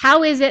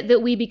 How is it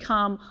that we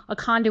become a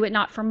conduit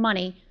not for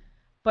money,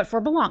 but for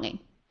belonging?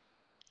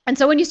 And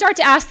so when you start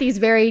to ask these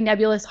very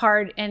nebulous,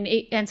 hard,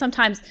 and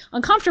sometimes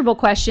uncomfortable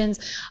questions,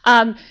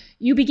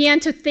 you began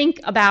to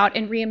think about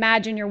and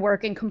reimagine your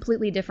work in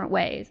completely different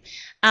ways.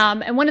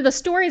 And one of the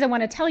stories I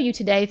want to tell you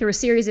today through a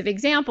series of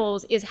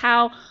examples is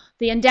how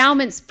the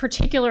endowment's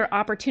particular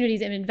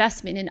opportunities and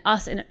investment in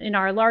us and in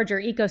our larger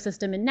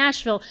ecosystem in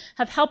Nashville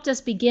have helped us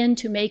begin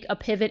to make a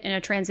pivot and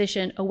a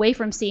transition away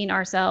from seeing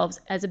ourselves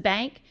as a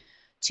bank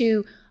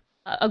to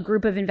a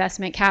group of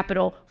investment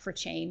capital for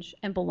change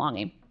and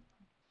belonging.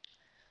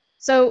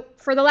 So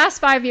for the last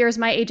 5 years,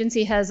 my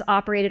agency has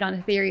operated on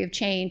a theory of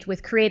change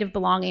with creative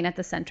belonging at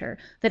the center,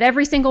 that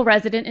every single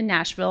resident in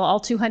Nashville,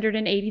 all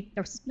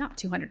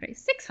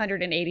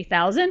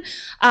 680,000,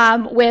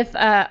 with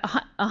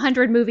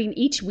 100 moving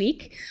each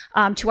week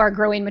to our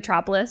growing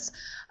metropolis.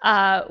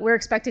 We're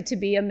expected to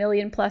be a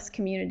million-plus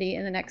community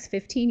in the next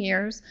 15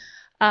 years.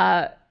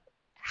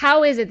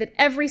 How is it that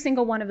every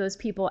single one of those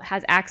people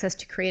has access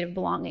to creative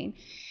belonging?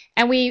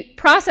 And we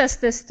process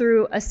this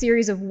through a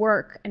series of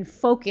work and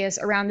focus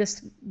around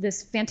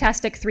this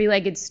fantastic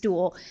three-legged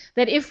stool,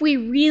 that if we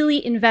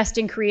really invest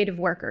in creative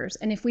workers,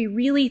 and if we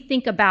really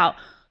think about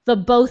the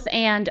both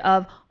and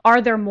of,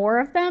 are there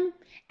more of them?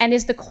 And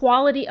is the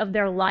quality of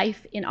their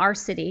life in our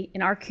city,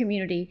 in our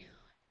community,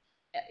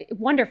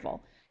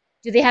 wonderful?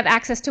 Do they have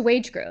access to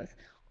wage growth?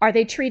 Are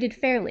they treated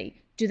fairly?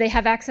 Do they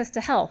have access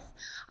to health?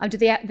 Do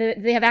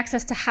they have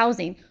access to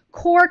housing?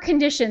 Core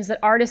conditions that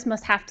artists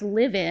must have to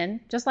live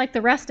in, just like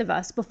the rest of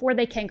us, before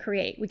they can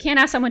create. We can't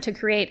ask someone to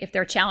create if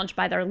they're challenged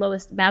by their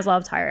lowest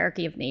Maslow's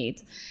hierarchy of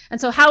needs.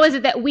 And so how is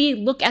it that we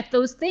look at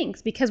those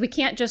things? Because we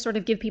can't just sort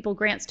of give people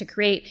grants to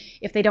create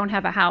if they don't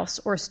have a house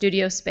or a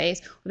studio space,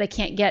 or they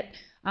can't get,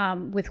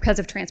 because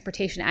of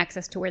transportation,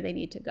 access to where they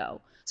need to go.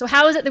 So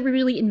how is it that we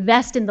really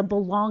invest in the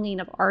belonging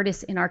of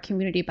artists in our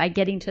community by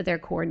getting to their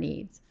core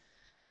needs?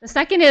 The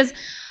second is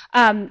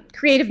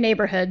creative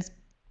neighborhoods.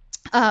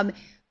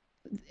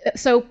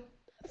 So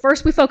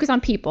first we focus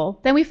on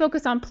people, then we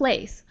focus on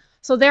place.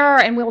 So there are,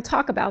 and we'll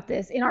talk about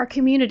this, in our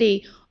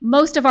community,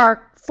 most of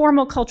our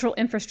formal cultural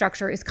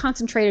infrastructure is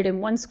concentrated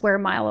in 1 square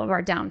mile of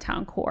our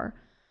downtown core.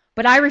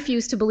 But I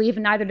refuse to believe,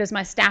 and neither does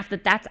my staff,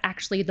 that that's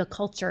actually the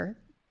culture,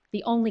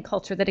 the only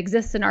culture that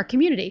exists in our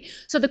community.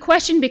 So the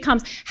question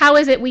becomes, how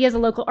is it we as a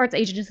local arts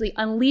agency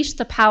unleash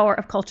the power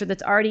of culture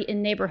that's already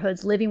in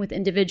neighborhoods, living with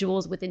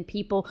individuals, within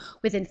people,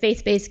 within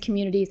faith-based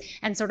communities,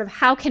 and sort of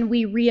how can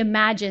we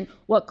reimagine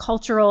what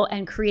cultural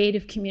and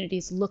creative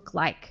communities look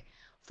like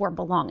for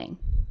belonging?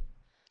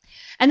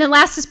 And then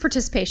last is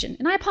participation.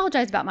 And I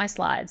apologize about my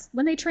slides.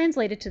 When they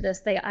translated to this,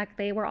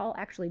 they were all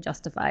actually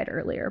justified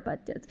earlier,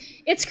 but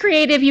it's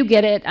creative, you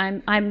get it.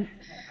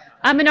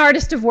 I'm an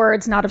artist of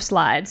words, not of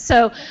slides.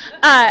 So,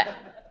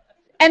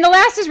 and the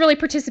last is really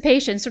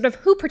participation, sort of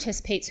who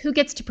participates, who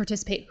gets to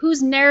participate,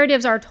 whose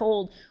narratives are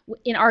told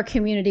in our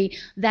community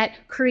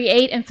that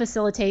create and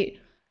facilitate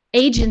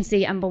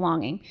agency and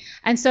belonging.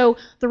 And so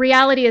the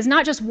reality is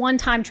not just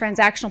one-time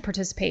transactional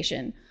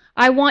participation.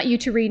 I want you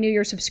to renew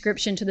your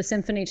subscription to the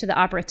symphony, to the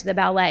opera, to the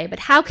ballet, but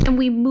how can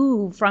we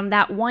move from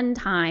that one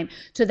time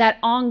to that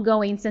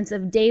ongoing sense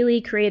of daily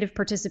creative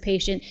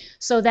participation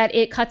so that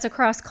it cuts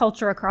across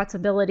culture, across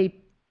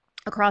ability,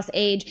 across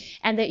age,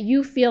 and that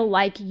you feel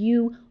like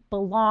you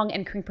belong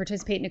and can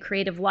participate in a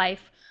creative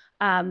life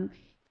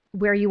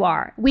where you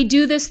are. We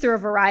do this through a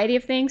variety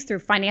of things, through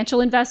financial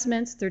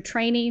investments, through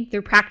training,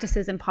 through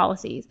practices and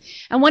policies.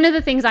 And one of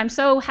the things I'm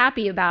so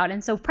happy about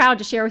and so proud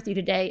to share with you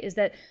today is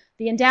that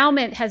the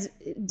endowment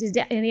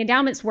in the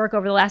endowment's work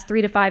over the last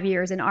 3 to 5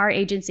 years in our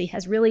agency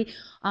has really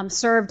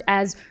served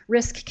as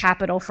risk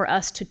capital for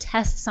us to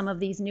test some of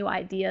these new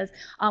ideas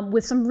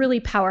with some really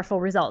powerful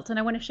results. And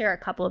I want to share a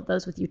couple of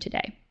those with you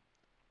today.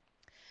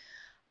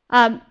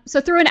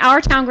 So through an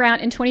Our Town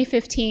grant in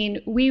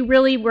 2015, we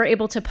really were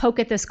able to poke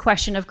at this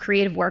question of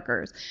creative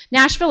workers.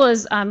 Nashville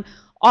is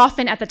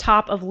often at the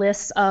top of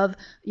lists of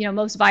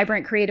most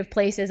vibrant creative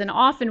places, and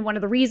often one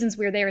of the reasons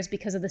we're there is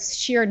because of the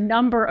sheer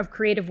number of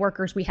creative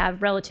workers we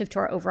have relative to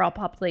our overall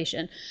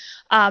population.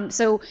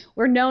 So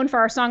we're known for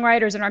our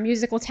songwriters and our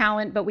musical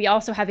talent, but we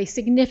also have a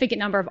significant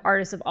number of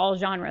artists of all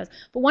genres.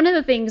 But one of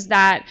the things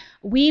that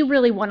we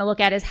really want to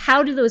look at is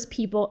how do those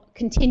people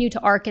continue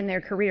to arc in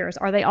their careers?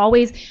 Are they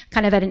always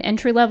kind of at an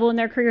entry level in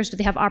their careers? Do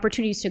they have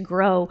opportunities to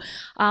grow?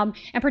 And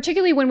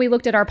particularly when we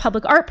looked at our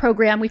public art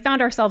program, we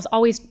found ourselves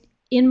always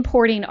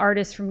importing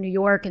artists from New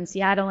York and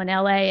Seattle and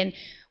LA, and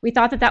we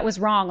thought that that was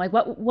wrong. Like,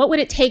 what would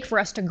it take for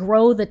us to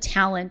grow the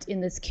talent in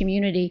this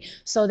community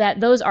so that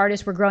those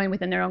artists were growing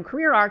within their own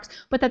career arcs,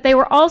 but that they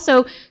were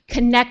also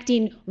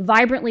connecting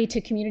vibrantly to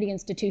community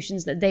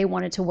institutions that they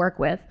wanted to work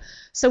with?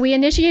 So we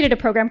initiated a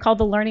program called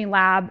the Learning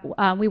Lab.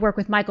 We work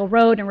with Michael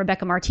Rode and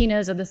Rebecca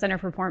Martinez of the Center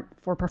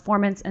for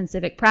Performance and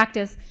Civic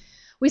Practice.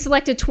 We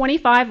selected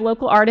 25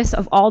 local artists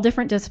of all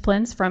different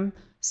disciplines, from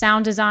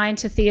sound design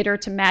to theater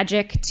to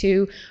magic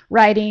to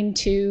writing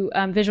to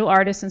visual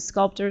artists and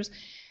sculptors,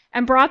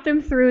 and brought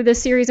them through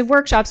this series of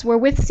workshops where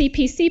with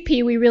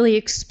CPCP we really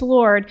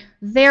explored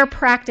their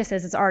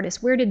practices as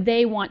artists. Where did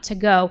they want to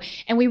go?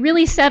 And we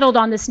really settled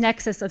on this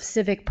nexus of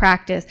civic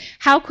practice.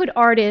 How could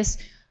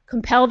artists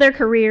compel their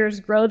careers,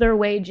 grow their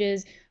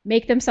wages,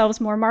 make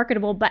themselves more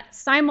marketable, but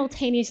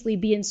simultaneously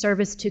be in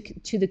service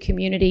to the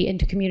community and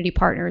to community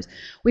partners?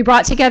 We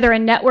brought together a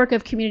network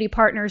of community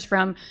partners,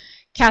 from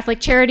Catholic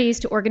charities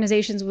to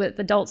organizations with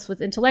adults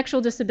with intellectual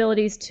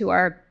disabilities to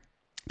our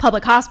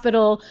public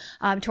hospital,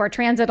 to our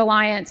Transit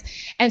Alliance,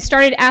 and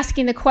started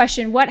asking the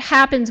question, what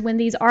happens when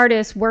these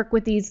artists work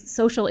with these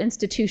social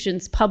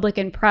institutions, public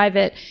and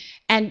private,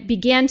 and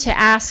began to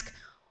ask,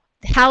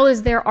 how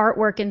is their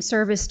artwork in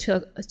service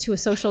to a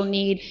social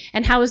need,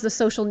 and how is the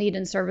social need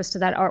in service to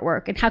that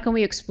artwork, and how can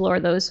we explore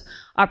those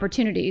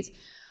opportunities?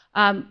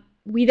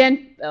 We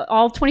then,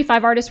 all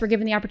 25 artists were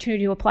given the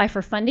opportunity to apply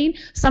for funding,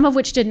 some of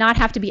which did not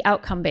have to be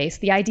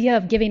outcome-based. The idea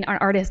of giving our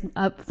artists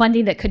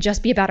funding that could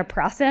just be about a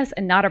process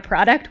and not a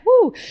product,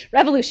 woo,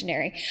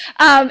 revolutionary.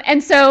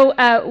 And so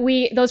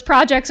those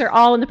projects are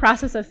all in the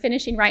process of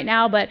finishing right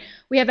now, but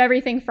we have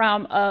everything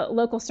from a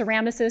local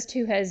ceramicist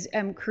who has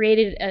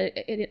created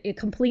a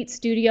complete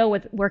studio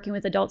working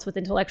with adults with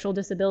intellectual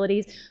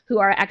disabilities who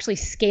are actually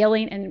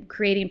scaling and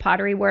creating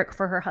pottery work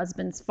for her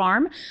husband's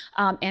farm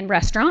and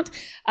restaurant.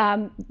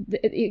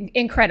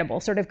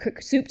 Incredible, sort of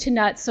soup to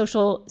nuts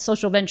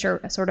social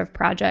venture sort of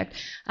project.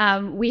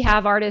 We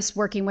have artists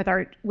working with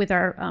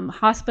our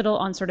hospital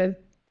on sort of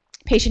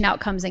patient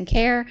outcomes and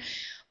care.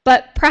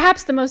 But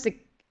perhaps the most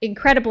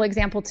incredible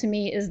example to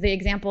me is the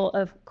example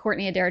of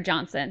Courtney Adair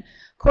Johnson.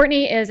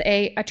 Courtney is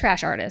a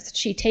trash artist.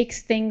 She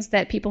takes things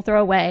that people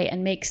throw away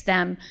and makes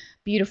them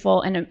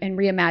beautiful and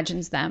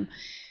reimagines them.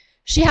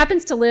 She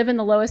happens to live in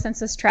the lowest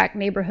census tract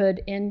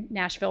neighborhood in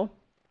Nashville.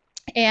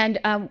 And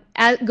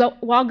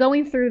while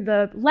going through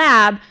the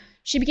lab,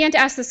 she began to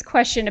ask this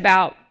question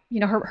about, you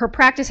know, her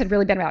practice had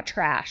really been about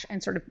trash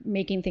and sort of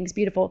making things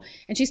beautiful.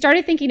 And she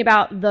started thinking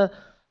about the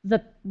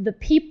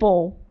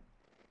people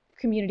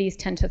communities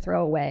tend to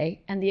throw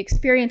away and the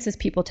experiences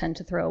people tend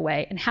to throw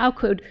away, and how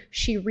could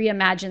she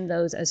reimagine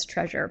those as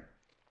treasure.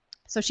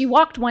 So she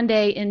walked one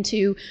day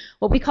into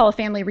what we call a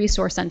family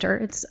resource center.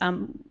 It's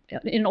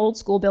an old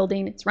school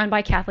building. It's run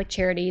by Catholic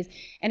Charities,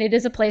 and it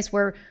is a place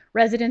where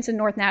residents in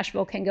North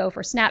Nashville can go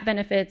for SNAP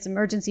benefits,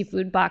 emergency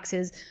food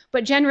boxes,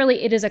 but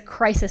generally it is a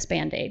crisis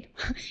Band-Aid.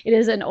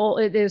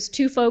 There's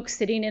two folks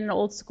sitting in an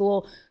old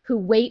school who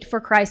wait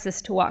for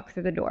crisis to walk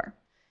through the door.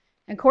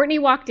 And Courtney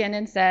walked in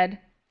and said,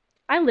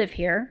 I live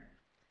here,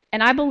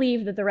 and I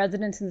believe that the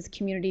residents in this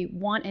community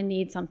want and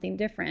need something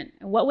different.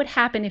 And what would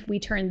happen if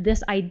we turned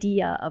this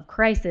idea of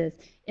crisis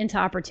into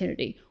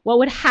opportunity? What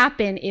would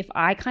happen if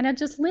I kind of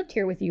just lived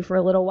here with you for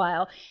a little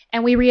while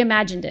and we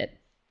reimagined it?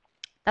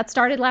 That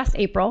started last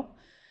April.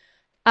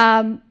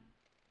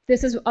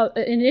 This is an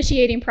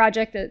initiating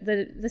project.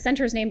 The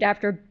center is named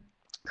after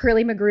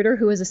Curly Magruder,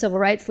 who was a civil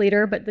rights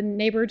leader, but the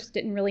neighbors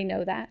didn't really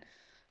know that.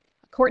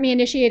 Courtney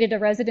initiated a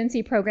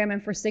residency program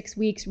and for 6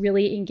 weeks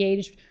really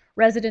engaged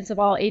residents of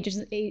all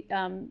ages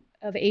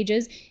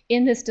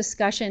in this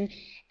discussion.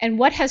 And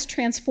what has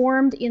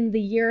transformed in the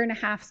year and a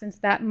half since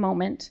that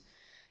moment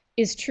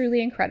is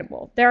truly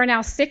incredible. There are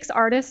now 6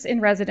 artists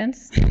in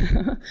residence,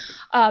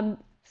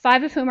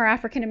 5 of whom are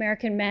African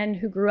American men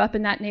who grew up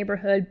in that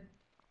neighborhood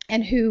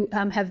and who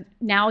have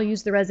now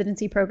used the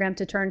residency program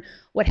to turn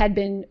what had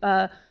been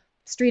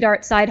street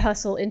art side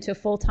hustle into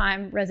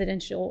full-time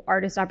residential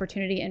artist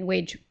opportunity and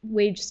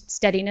wage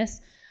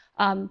steadiness.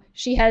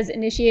 She has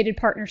initiated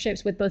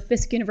partnerships with both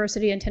Fisk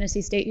University and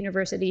Tennessee State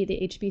University,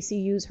 the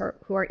HBCUs,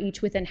 who are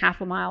each within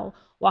half-a-mile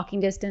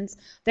walking distance.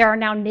 There are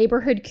now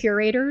neighborhood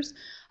curators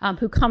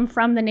who come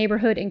from the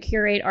neighborhood and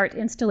curate art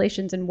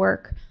installations and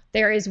work.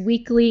 There is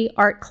weekly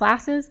art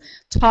classes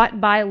taught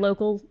by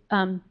local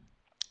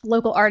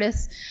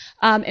artists,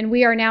 and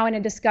we are now in a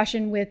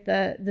discussion with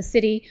the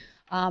city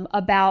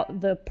about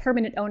the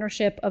permanent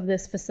ownership of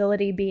this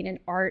facility being an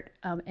art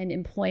and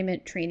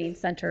employment training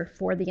center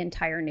for the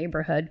entire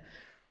neighborhood.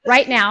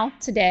 Right now,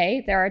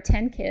 today, there are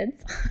 10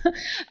 kids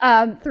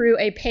through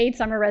a paid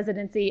summer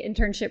residency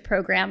internship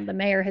program. The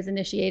mayor has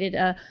initiated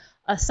a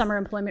summer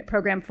employment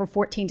program for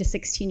 14 to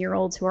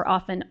 16-year-olds who are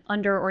often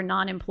under or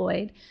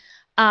non-employed.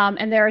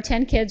 And there are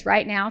 10 kids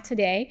right now,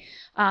 today,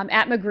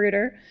 at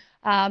Magruder,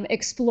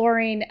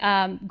 exploring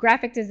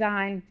graphic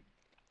design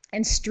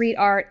and street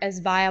art as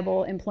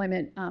viable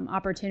employment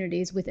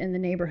opportunities within the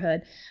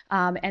neighborhood.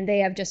 And they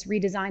have just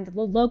redesigned the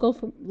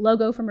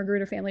logo for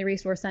Magruder Family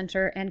Resource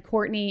Center, and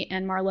Courtney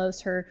and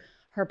Marlos,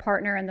 her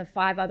partner, and the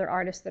 5 other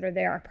artists that are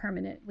there are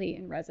permanently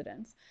in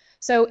residence.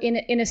 So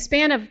in a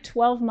span of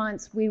 12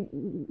 months,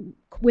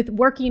 with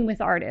working with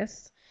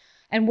artists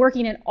and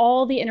working in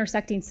all the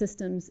intersecting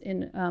systems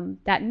in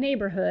that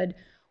neighborhood,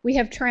 we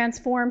have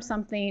transformed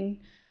something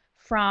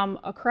from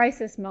a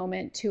crisis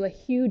moment to a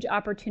huge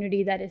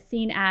opportunity that is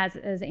seen as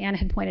Anne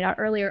had pointed out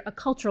earlier, a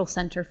cultural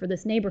center for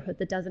this neighborhood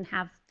that doesn't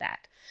have that.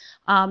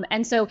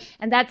 And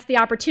that's the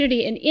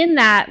opportunity. And in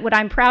that, what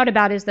I'm proud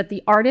about is that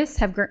the artists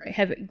have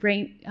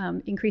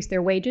increased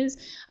their wages.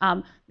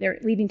 They're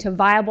leading to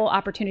viable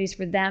opportunities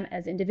for them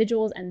as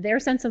individuals, and their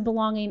sense of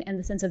belonging and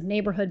the sense of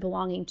neighborhood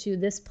belonging to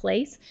this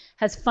place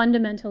has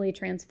fundamentally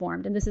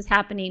transformed. And this is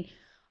happening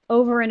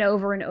over and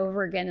over and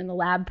over again in the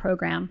lab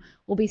program.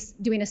 We'll be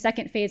doing a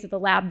second phase of the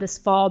lab this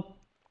fall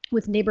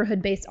with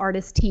neighborhood-based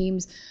artist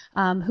teams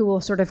who will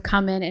sort of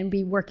come in and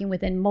be working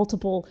within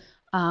multiple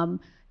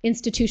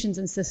institutions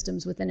and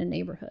systems within a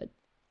neighborhood.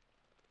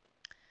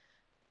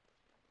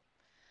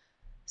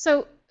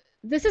 So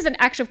this is an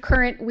actual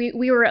current,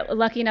 we were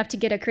lucky enough to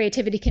get a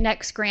Creativity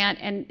Connects grant,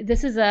 and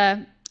this is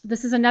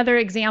another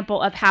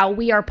example of how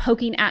we are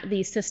poking at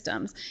these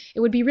systems. It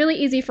would be really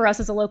easy for us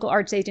as a local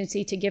arts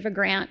agency to give a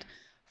grant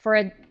for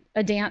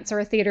a dance or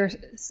a theater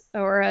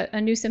or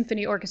a new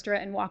symphony orchestra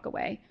and walk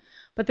away.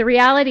 But the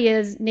reality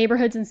is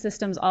neighborhoods and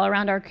systems all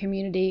around our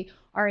community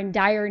are in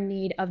dire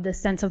need of this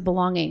sense of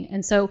belonging.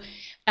 And so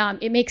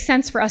it makes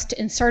sense for us to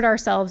insert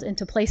ourselves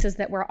into places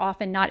that we're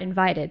often not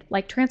invited,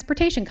 like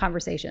transportation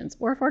conversations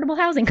or affordable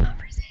housing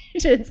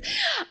conversations.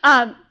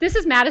 This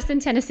is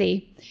Madison,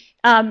 Tennessee.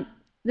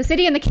 The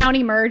city and the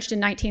county merged in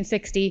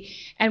 1960,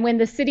 and when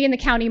the city and the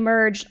county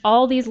merged,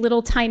 all these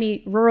little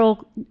tiny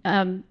rural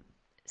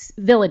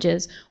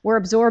villages were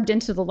absorbed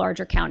into the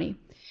larger county.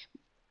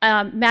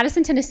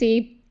 Madison,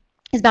 Tennessee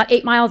is about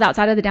 8 miles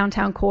outside of the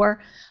downtown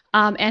core.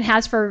 and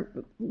has for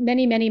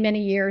many, many,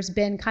 many years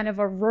been kind of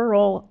a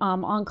rural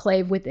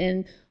enclave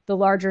within the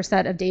larger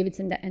set of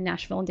Davidson and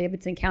Nashville and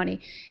Davidson County.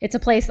 It's a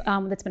place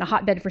that's been a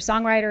hotbed for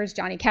songwriters.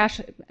 Johnny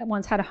Cash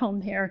once had a home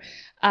there.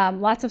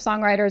 Lots of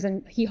songwriters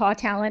and hee-haw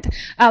talent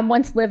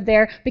once lived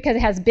there because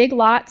it has big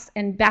lots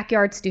and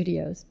backyard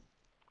studios.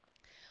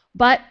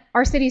 But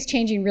our city's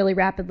changing really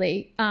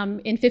rapidly.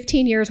 In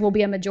 15 years, we'll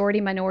be a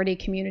majority-minority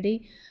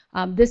community.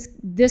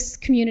 This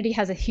community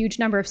has a huge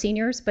number of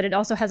seniors, but it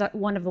also has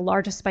one of the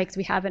largest spikes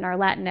we have in our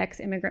Latinx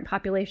immigrant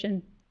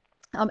population.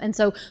 And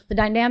so the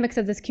dynamics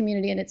of this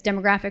community and its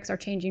demographics are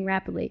changing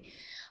rapidly.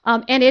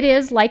 And it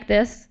is like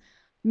this,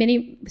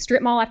 many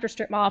strip mall after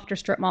strip mall after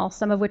strip mall,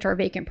 some of which are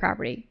vacant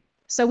property.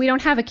 So we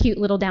don't have a cute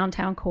little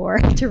downtown core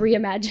to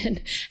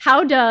reimagine.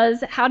 How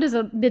does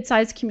a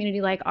mid-sized community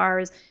like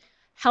ours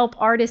help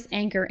artists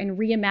anchor and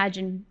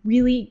reimagine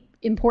really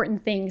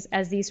important things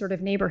as these sort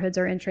of neighborhoods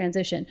are in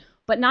transition?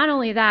 But not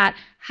only that,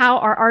 how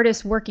are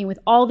artists working with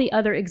all the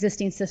other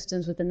existing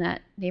systems within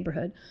that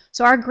neighborhood?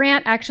 So our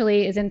grant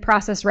actually is in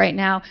process right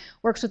now,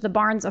 works with the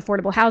Barnes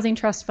Affordable Housing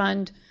Trust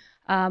Fund,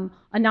 a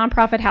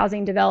nonprofit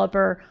housing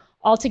developer,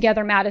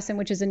 Altogether Madison,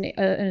 which is an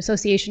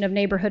association of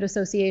neighborhood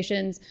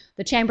associations,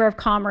 the Chamber of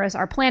Commerce,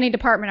 our planning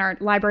department, our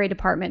library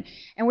department.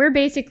 And we're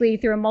basically,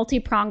 through a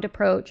multi-pronged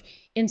approach,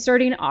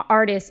 inserting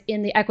artists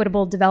in the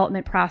equitable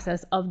development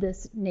process of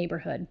this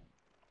neighborhood.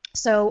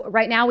 So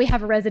right now we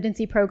have a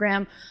residency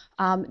program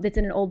that's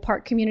in an old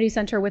park community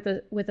center with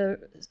a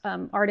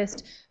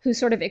artist who's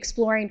sort of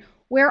exploring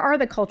where are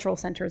the cultural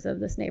centers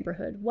of this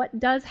neighborhood? What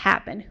does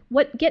happen?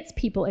 What gets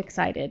people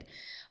excited?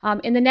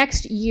 In the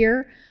next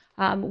year,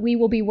 we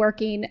will be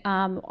working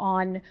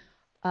on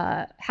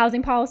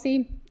housing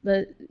policy.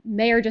 The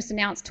mayor just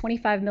announced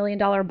 $25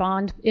 million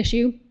bond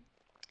issue.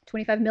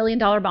 $25 million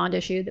bond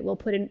issue that we'll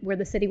put in where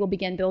the city will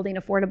begin building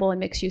affordable and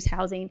mixed-use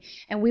housing,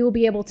 and we will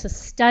be able to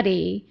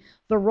study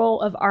the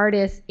role of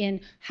artists in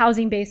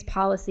housing-based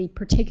policy,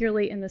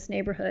 particularly in this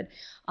neighborhood,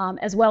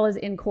 as well as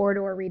in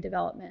corridor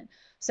redevelopment.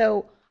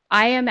 So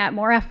I am at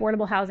more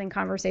affordable housing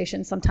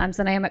conversations sometimes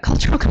than I am at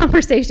cultural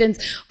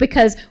conversations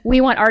because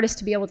we want artists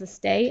to be able to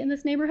stay in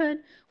this neighborhood.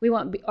 We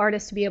want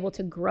artists to be able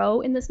to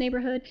grow in this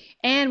neighborhood,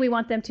 and we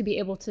want them to be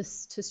able to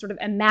sort of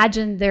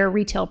imagine their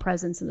retail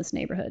presence in this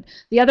neighborhood.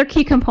 The other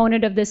key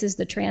component of this is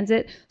the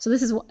transit. So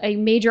this is a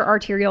major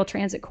arterial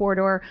transit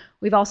corridor.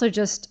 We've also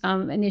just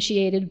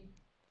initiated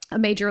a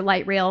major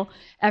light rail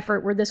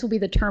effort where this will be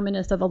the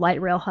terminus of a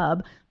light rail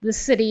hub. The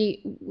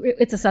city,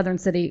 it's a southern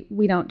city,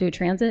 we don't do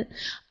transit,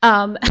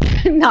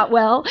 not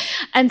well.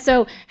 And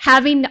so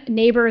having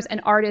neighbors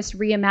and artists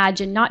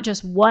reimagine not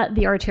just what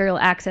the arterial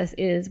access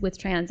is with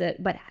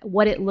transit, but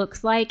what it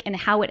looks like and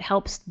how it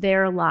helps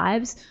their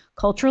lives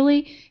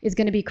culturally is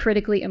going to be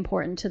critically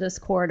important to this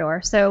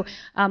corridor. So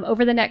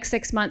over the next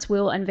 6 months,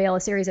 we'll unveil a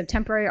series of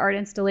temporary art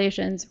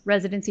installations,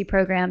 residency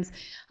programs,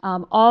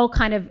 all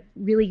kind of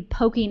really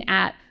poking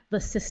at the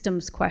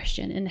systems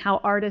question and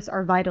how artists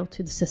are vital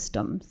to the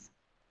systems.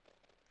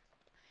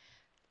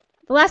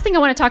 The last thing I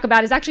want to talk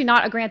about is actually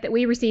not a grant that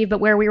we received, but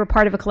where we were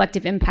part of a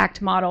collective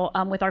impact model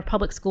with our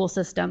public school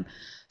system.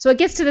 So it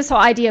gets to this whole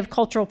idea of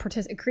cultural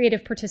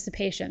creative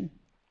participation.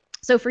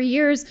 So for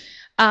years,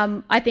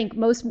 I think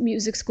most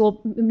music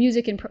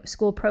and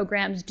school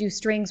programs do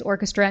strings,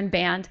 orchestra, and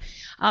band,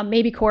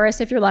 maybe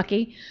chorus if you're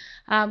lucky.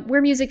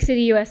 We're Music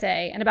City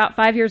USA, and about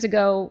 5 years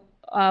ago,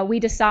 we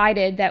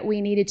decided that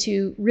we needed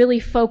to really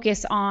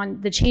focus on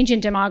the change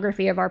in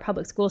demography of our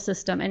public school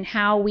system and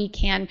how we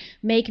can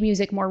make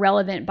music more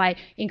relevant by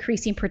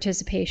increasing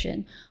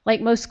participation.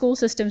 Like most school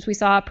systems, we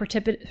saw a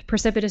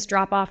precipitous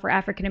drop-off for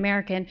African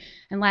American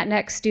and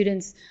Latinx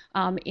students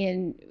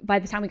by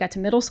the time we got to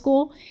middle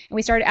school. And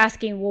we started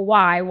asking, well,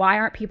 why? Why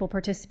aren't people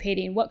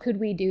participating? What could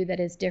we do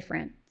that is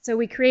different? So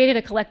we created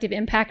a collective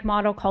impact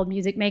model called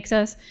Music Makes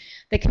Us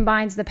that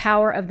combines the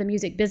power of the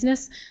music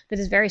business that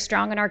is very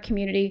strong in our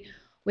community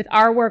with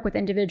our work with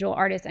individual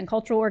artists and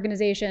cultural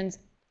organizations,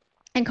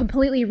 and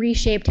completely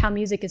reshaped how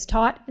music is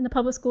taught in the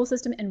public school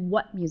system and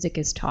what music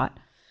is taught.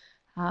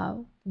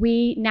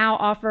 We now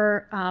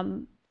offer,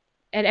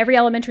 at every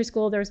elementary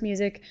school there's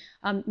music.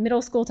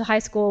 Middle school to high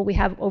school, we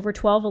have over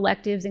 12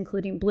 electives,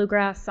 including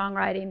bluegrass,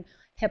 songwriting,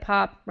 hip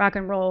hop, rock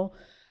and roll,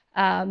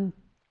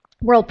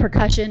 world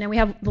percussion, and we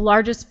have the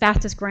largest,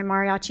 fastest growing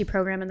mariachi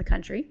program in the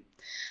country.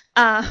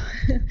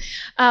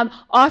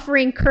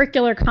 Offering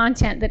curricular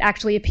content that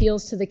actually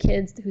appeals to the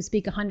kids who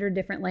speak 100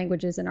 different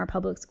languages in our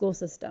public school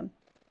system.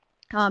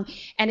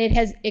 And it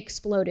has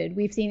exploded.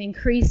 We've seen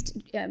increased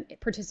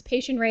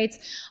participation rates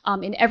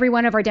in every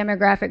one of our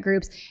demographic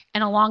groups,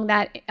 and along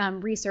that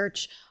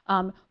research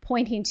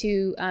pointing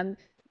to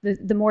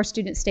the more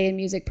students stay in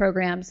music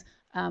programs,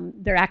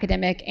 their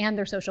academic and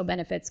their social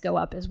benefits go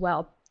up as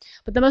well.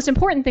 But the most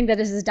important thing that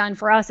this has done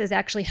for us is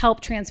actually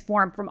help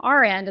transform from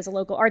our end as a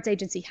local arts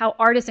agency how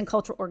artists and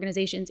cultural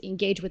organizations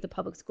engage with the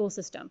public school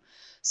system.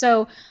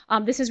 So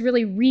this has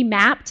really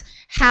remapped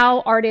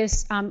how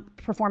artists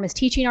perform as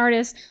teaching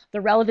artists, the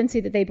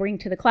relevancy that they bring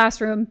to the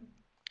classroom,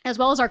 as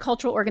well as our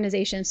cultural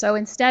organizations. So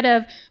instead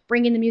of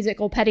bringing the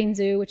musical petting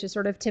zoo, which is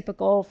sort of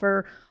typical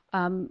for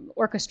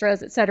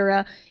orchestras, et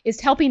cetera, is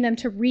helping them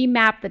to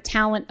remap the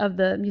talent of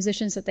the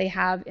musicians that they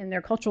have in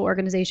their cultural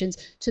organizations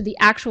to the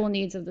actual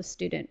needs of the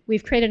student.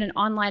 We've created an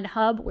online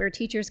hub where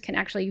teachers can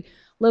actually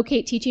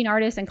locate teaching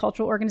artists and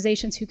cultural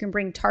organizations who can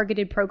bring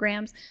targeted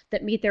programs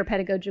that meet their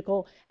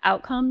pedagogical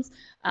outcomes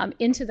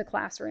into the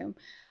classroom.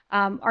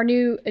 Our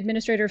new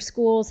administrator of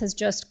schools has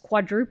just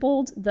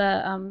quadrupled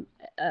the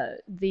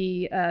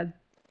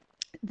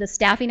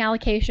staffing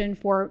allocation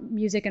for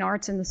music and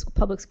arts in the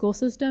public school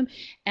system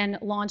and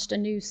launched a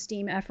new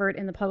STEAM effort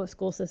in the public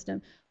school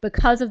system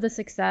because of the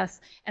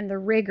success and the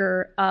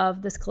rigor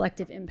of this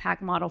collective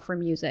impact model for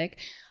music.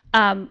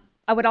 I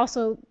would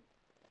also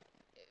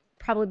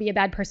probably be a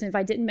bad person if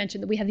I didn't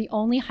mention that we have the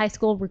only high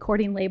school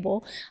recording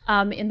label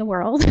in the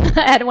world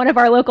at one of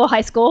our local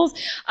high schools,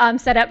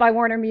 set up by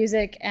Warner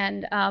Music,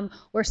 and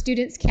where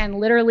students can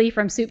literally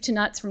from soup to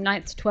nuts from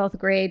 9th to 12th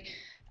grade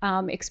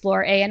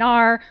explore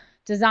A&R,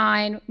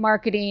 design,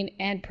 marketing,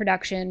 and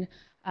production.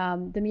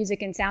 The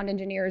music and sound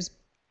engineers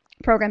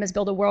program has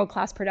built a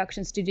world-class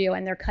production studio,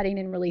 and they're cutting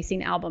and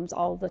releasing albums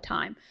all the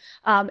time.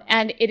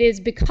 And it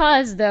is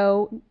because,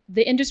 though,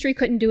 the industry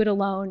couldn't do it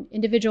alone,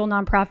 individual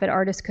nonprofit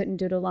artists couldn't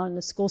do it alone,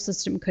 the school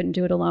system couldn't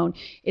do it alone.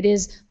 It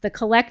is the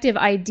collective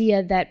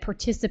idea that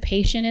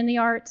participation in the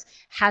arts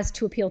has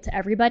to appeal to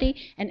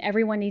everybody, and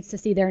everyone needs to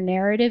see their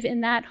narrative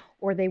in that,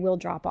 or they will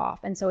drop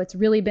off. And so it's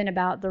really been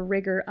about the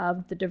rigor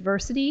of the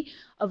diversity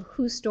of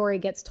whose story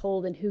gets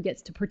told and who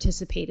gets to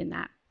participate in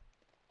that.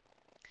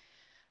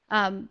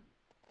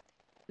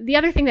 The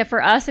other thing that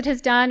for us it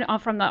has done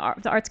from the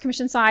Arts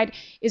Commission side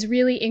is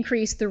really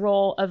increase the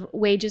role of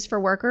wages for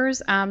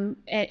workers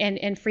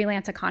and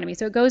freelance economy.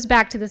 So it goes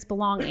back to this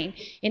belonging.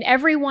 In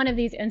every one of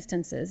these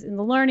instances, in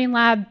the Learning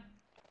Lab,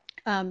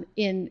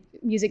 in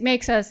Music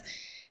Makes Us,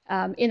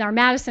 in our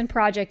Madison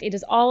project, it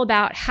is all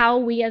about how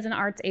we as an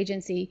arts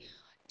agency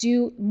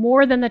do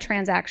more than the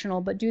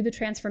transactional, but do the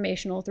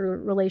transformational through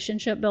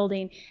relationship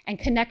building and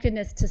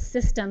connectedness to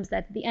systems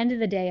that at the end of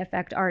the day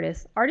affect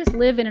artists. Artists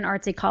live in an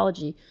arts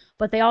ecology,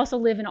 but they also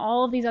live in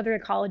all of these other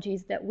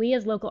ecologies that we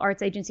as local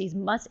arts agencies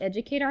must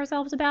educate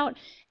ourselves about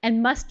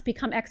and must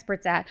become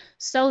experts at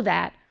so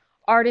that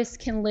artists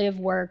can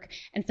live, work,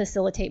 and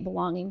facilitate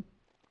belonging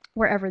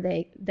wherever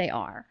they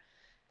are.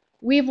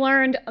 We've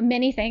learned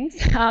many things,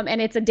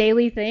 and it's a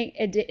daily thing,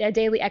 a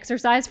daily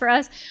exercise for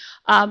us.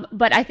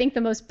 But I think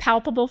the most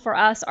palpable for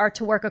us are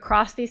to work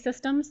across these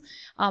systems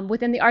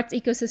within the arts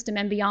ecosystem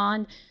and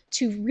beyond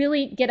to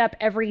really get up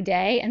every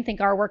day and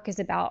think our work is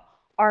about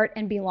art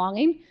and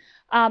belonging.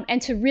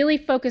 And to really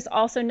focus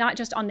also not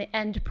just on the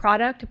end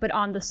product, but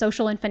on the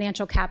social and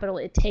financial capital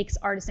it takes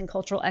artists and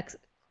cultural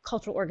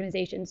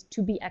organizations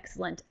to be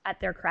excellent at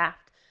their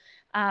craft.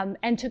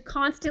 And to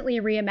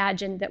constantly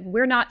reimagine that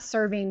we're not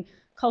serving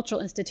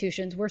cultural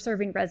institutions, we're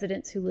serving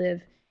residents who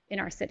live in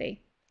our city.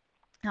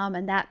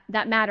 And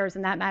that matters,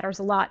 and that matters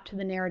a lot to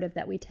the narrative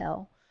that we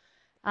tell.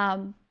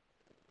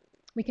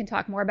 We can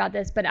talk more about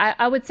this, but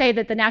I would say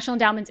that the National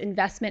Endowment's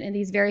investment in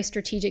these very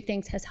strategic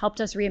things has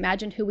helped us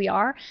reimagine who we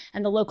are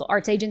and the local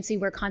arts agency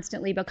we're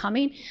constantly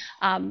becoming.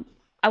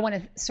 I want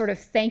to sort of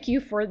thank you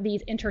for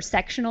these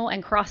intersectional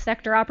and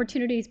cross-sector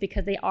opportunities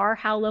because they are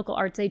how local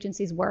arts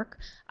agencies work.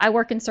 I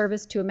work in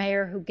service to a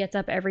mayor who gets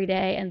up every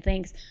day and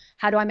thinks,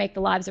 how do I make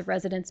the lives of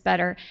residents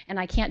better? And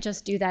I can't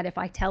just do that if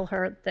I tell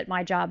her that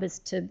my job is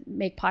to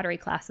make pottery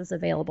classes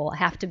available. I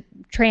have to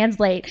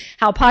translate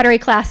how pottery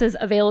classes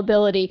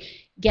availability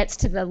gets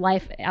to the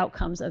life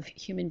outcomes of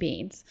human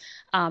beings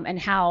and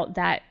how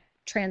that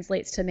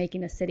translates to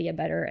making a city a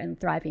better and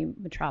thriving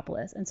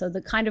metropolis. And so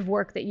the kind of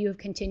work that you have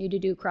continued to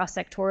do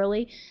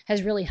cross-sectorally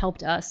has really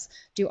helped us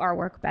do our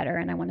work better,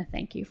 and I want to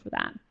thank you for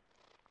that.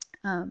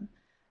 And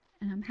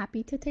I'm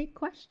happy to take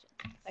questions.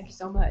 Thank you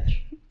so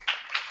much.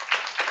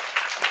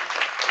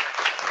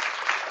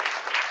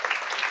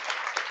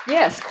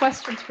 Yes,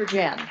 questions for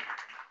Jen.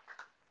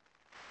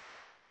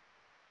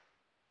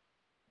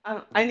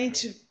 I need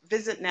to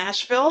visit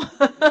Nashville.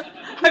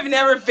 I've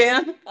never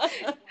been,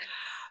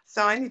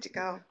 so I need to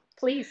go.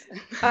 Please.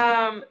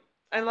 I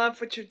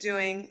love what you're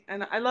doing,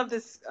 and I love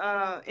this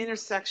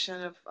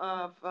intersection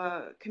of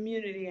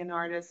community and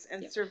artists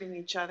and serving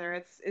each other.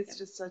 It's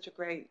just such a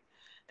great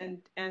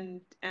and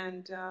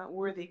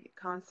worthy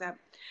concept.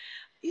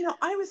 You know,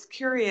 I was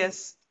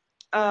curious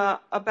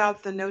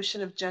about the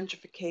notion of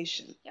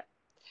gentrification.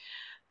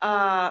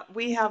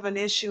 We have an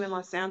issue in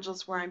Los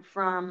Angeles, where I'm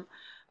from,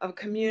 of a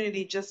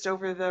community just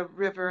over the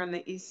river on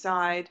the east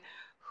side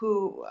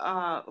who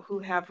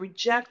have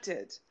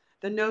rejected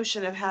the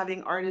notion of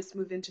having artists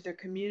move into their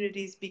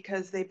communities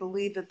because they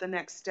believe that the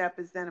next step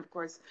is then, of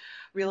course,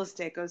 real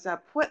estate goes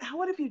up. What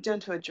have you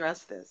done to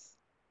address this?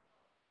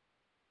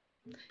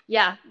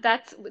 Yeah,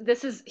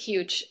 this is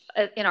huge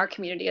in our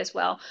community as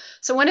well.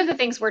 So one of the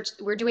things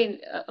we're doing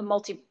a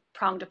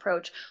multi-pronged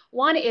approach.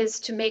 One is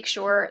to make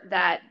sure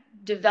that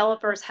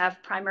developers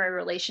have primary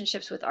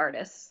relationships with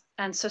artists,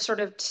 and so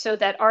so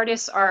that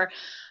artists are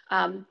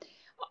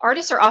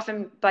artists are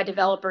often by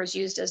developers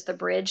used as the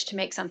bridge to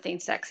make something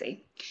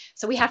sexy.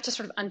 So we have to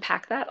sort of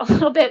unpack that a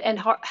little bit and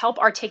help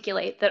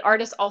articulate that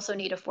artists also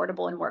need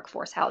affordable and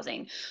workforce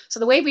housing. So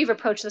the way we've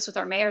approached this with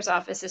our mayor's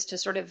office is to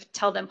sort of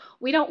tell them,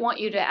 we don't want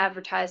you to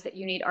advertise that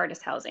you need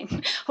artist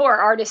housing or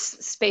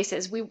artist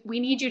spaces. We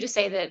need you to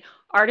say that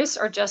artists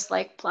are just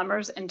like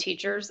plumbers and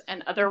teachers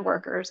and other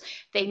workers.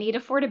 They need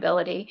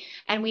affordability,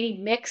 and we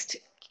need mixed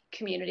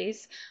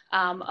communities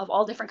of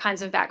all different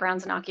kinds of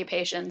backgrounds and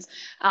occupations.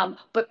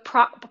 But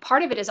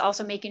part of it is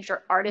also making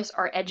sure artists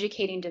are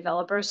educating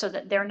developers so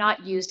that they're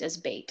not used as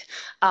bait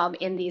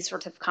in these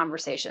sorts of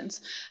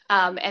conversations.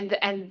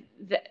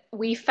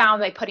 We found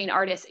by putting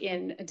artists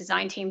in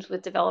design teams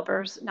with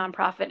developers,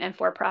 nonprofit and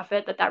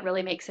for-profit, that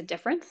really makes a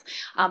difference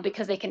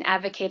because they can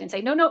advocate and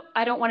say, no,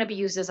 I don't want to be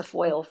used as a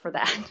foil for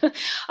that.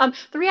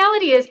 The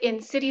reality is,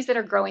 in cities that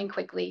are growing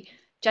quickly,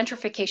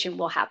 gentrification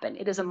will happen.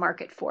 It is a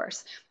market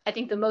force. I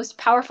think the most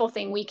powerful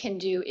thing we can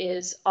do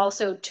is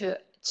also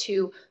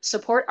to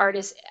support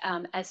artists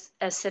as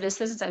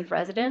citizens and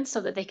residents so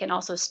that they can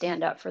also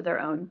stand up for their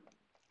own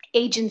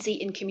agency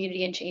in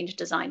community and change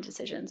design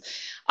decisions.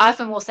 I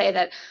often will say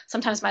that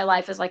sometimes my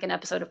life is like an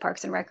episode of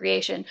Parks and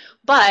Recreation,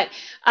 but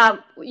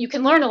you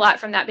can learn a lot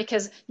from that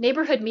because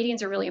neighborhood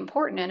meetings are really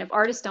important. And if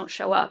artists don't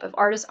show up, if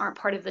artists aren't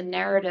part of the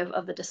narrative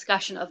of the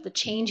discussion of the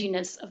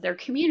changiness of their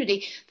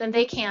community, then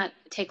they can't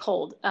take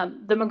hold.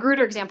 The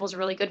Magruder example is a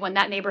really good one.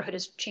 That neighborhood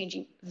is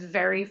changing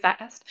very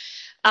fast.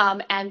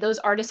 And those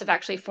artists have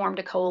actually formed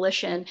a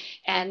coalition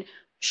and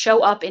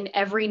show up in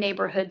every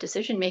neighborhood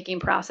decision-making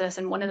process.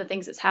 And one of the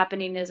things that's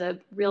happening is a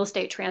real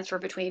estate transfer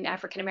between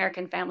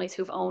African-American families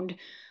who've owned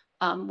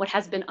what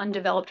has been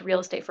undeveloped real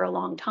estate for a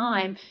long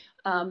time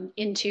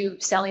into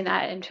selling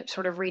that into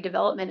sort of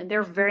redevelopment. And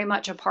they're very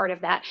much a part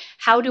of that.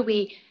 How do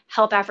we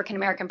help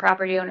African-American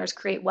property owners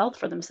create wealth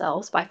for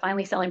themselves by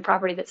finally selling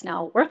property that's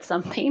now worth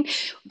something?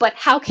 But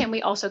how can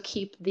we also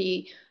keep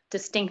the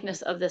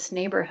distinctness of this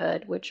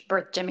neighborhood, which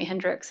birthed Jimi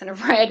Hendrix and a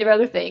variety of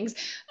other things,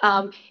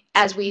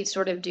 as we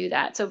sort of do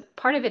that? So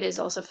part of it is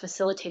also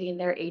facilitating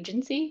their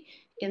agency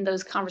in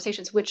those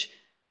conversations, which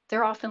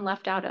they're often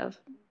left out of.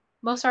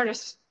 Most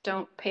artists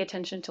don't pay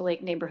attention to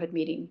like neighborhood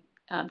meeting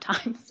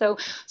time. So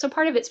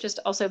part of it's just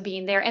also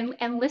being there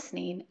and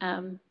listening,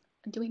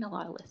 doing a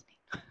lot of listening.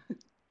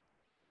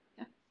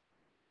 Yeah.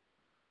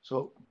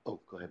 So, go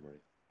ahead, Marie.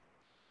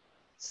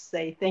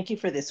 Say thank you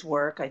for this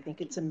work. I think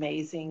it's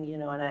amazing,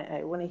 and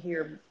I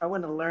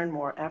want to learn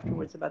more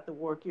afterwards about the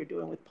work you're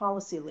doing with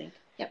PolicyLink.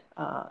 Yep.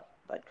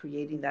 About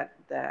creating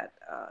that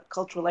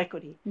cultural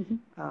equity,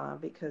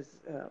 because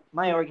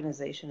my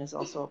organization is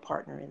also a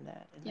partner in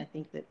that, and I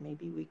think that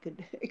maybe we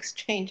could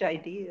exchange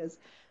ideas.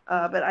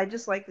 But I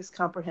just like this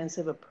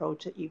comprehensive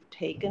approach that you've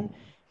taken,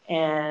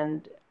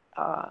 and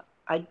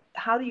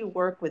how do you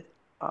work with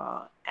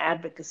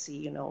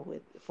advocacy,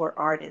 for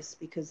artists,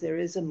 because there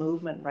is a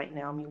movement right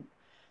now. I mean,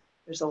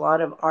 there's a lot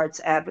of arts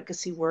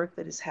advocacy work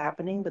that is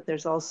happening, but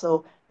there's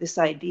also this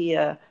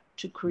idea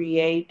to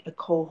create a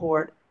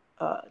cohort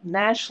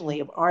nationally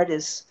of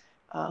artists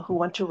who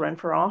want to run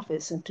for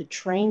office and to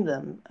train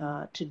them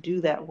to do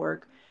that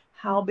work.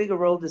 How big a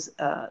role does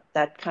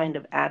that kind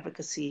of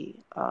advocacy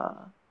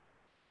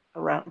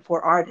around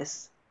for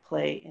artists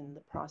play in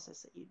the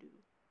process that you do?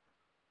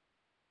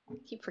 I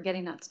keep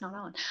forgetting that's not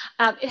on.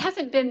 It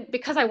hasn't been,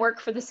 because I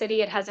work for the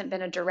city, it hasn't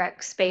been a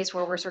direct space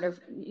where we're sort of,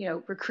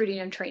 recruiting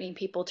and training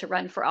people to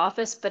run for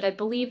office, but I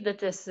believe that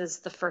this is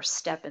the first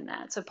step in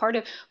that. So part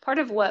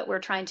of what we're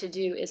trying to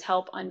do is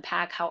help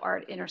unpack how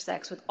art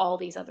intersects with all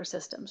these other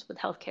systems, with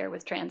healthcare,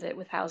 with transit,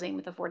 with housing,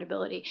 with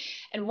affordability.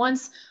 And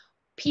once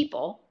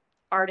people,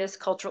 artists,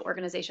 cultural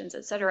organizations,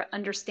 et cetera,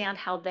 understand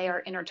how they are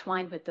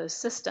intertwined with those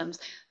systems,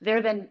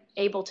 they're then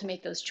able to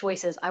make those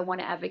choices. I want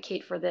to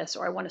advocate for this,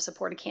 or I want to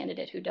support a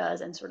candidate who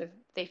does, and sort of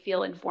they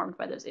feel informed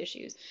by those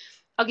issues.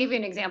 I'll give you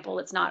an example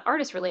that's not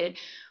artist related.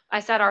 I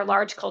sat our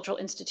large cultural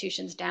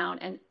institutions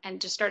down and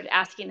just started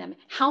asking them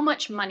how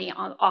much money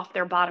off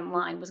their bottom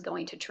line was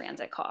going to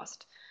transit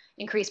cost.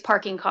 Increased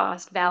parking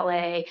cost,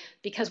 valet,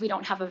 because we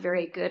don't have a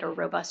very good or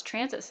robust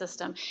transit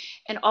system.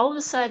 And all of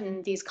a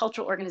sudden, these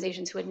cultural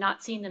organizations who had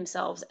not seen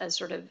themselves as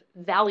sort of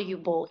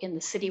valuable in the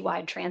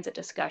citywide transit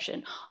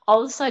discussion,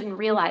 all of a sudden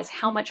realized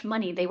how much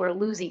money they were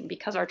losing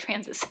because our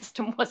transit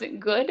system wasn't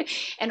good,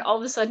 and all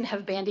of a sudden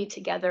have bandied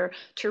together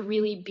to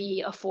really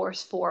be a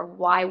force for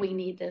why we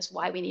need this,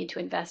 why we need to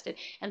invest it.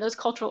 And those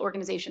cultural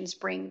organizations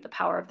bring the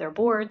power of their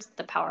boards,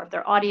 the power of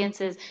their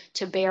audiences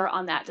to bear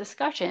on that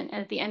discussion.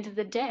 And at the end of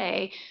the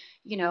day,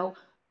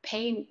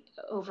 paying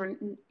over,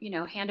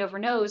 hand over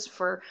nose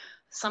for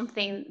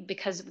something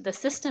because the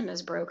system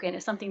is broken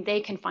is something they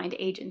can find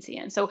agency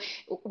in. So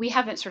we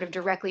haven't sort of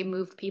directly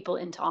moved people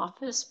into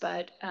office,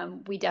 but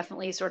we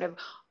definitely sort of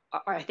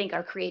I think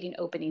are creating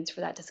openings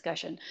for that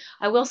discussion.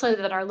 I will say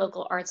that our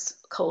local arts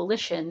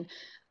coalition,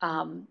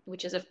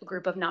 which is a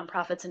group of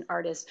nonprofits and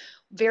artists,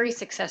 very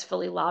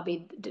successfully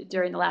lobbied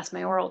during the last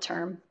mayoral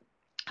term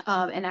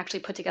and actually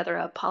put together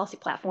a policy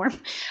platform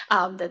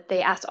that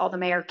they asked all the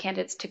mayor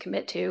candidates to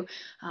commit to.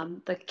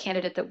 The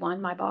candidate that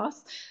won, my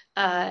boss,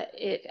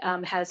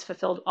 has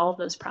fulfilled all of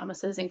those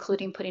promises,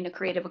 including putting a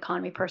creative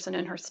economy person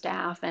in her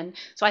staff. And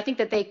so I think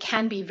that they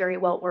can be very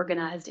well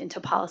organized into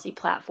policy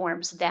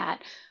platforms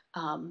that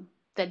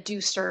that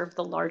do serve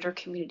the larger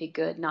community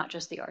good, not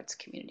just the arts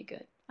community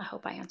good. I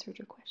hope I answered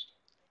your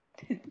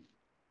question.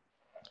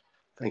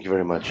 Thank you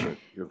very much.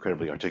 You're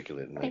incredibly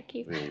articulate, and I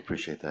really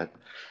appreciate that.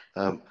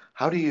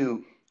 How do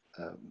you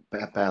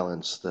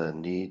balance the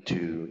need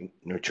to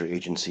nurture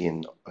agency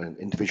in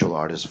individual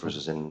artists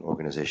versus in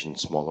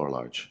organizations, small or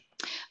large?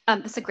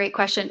 That's a great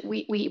question.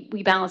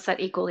 We balance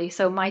that equally.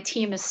 So my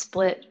team is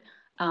split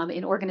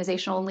in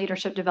organizational and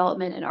leadership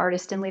development and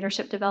artist and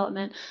leadership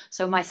development.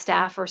 So my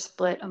staff are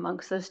split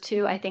amongst those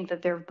two. I think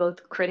that they're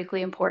both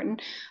critically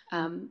important.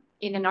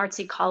 In an arts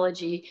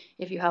ecology,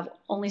 if you have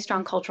only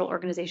strong cultural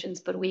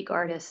organizations but weak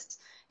artists,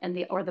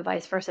 or the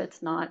vice versa,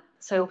 it's not.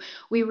 So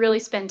we really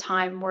spend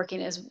time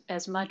working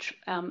as much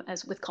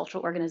as with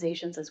cultural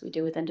organizations as we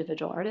do with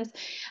individual artists.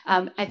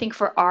 I think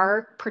for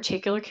our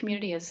particular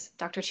community, as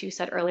Dr. Chu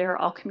said earlier,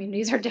 all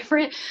communities are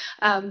different.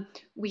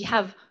 We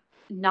have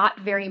not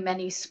very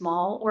many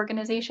small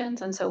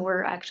organizations, and so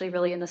we're actually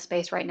really in the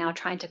space right now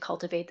trying to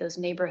cultivate those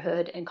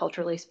neighborhood and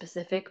culturally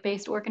specific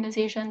based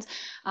organizations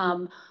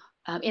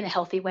in a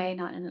healthy way,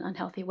 not in an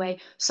unhealthy way,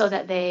 so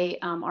that they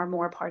are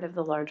more part of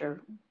the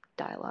larger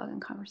dialogue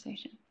and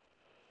conversation.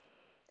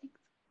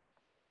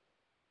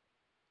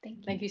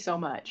 Thanks. Thank you so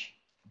much.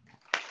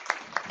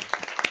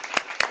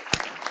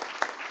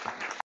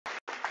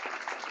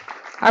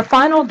 Our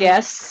final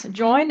guests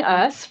join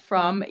us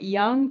from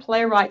Young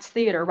Playwrights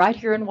Theater right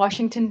here in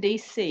Washington,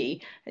 D.C.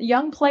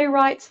 Young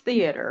Playwrights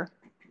Theater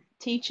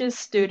teaches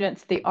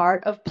students the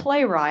art of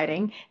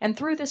playwriting, and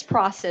through this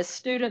process,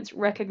 students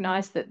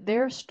recognize that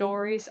their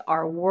stories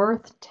are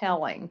worth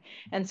telling,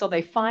 and so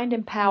they find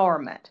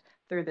empowerment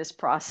through this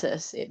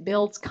process. It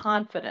builds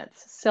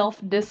confidence,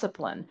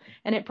 self-discipline,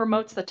 and it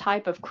promotes the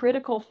type of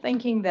critical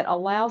thinking that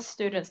allows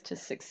students to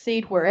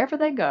succeed wherever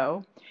they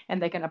go, and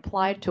they can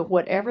apply it to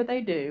whatever they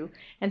do.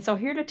 And so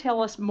here to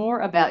tell us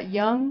more about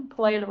Young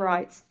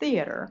Playwrights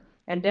Theater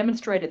and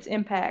demonstrate its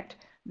impact,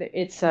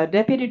 it's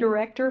Deputy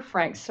Director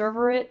Frank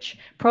Cervarich,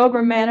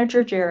 Program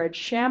Manager Jared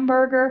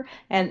Schamberger,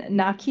 and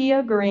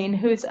Nakia Green,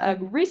 who's a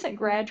recent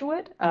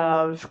graduate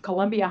of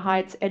Columbia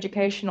Heights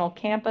Educational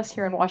Campus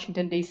here in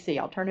Washington, D.C.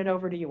 I'll turn it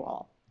over to you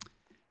all.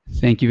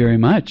 Thank you very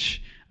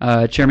much.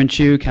 Chairman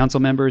Chu, council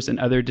members, and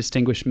other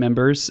distinguished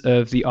members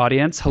of the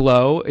audience,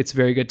 hello. It's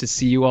very good to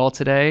see you all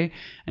today,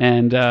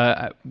 and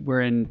we're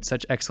in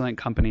such excellent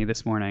company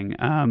this morning.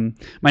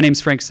 My name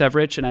is Frank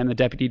Cervarich, and I'm the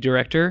Deputy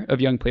Director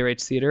of Young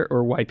Playwrights Theater,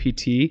 or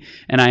YPT,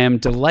 and I am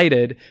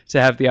delighted to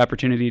have the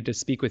opportunity to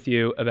speak with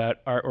you about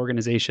our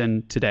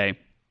organization today.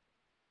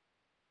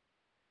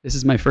 This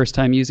is my first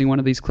time using one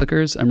of these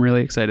clickers. I'm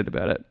really excited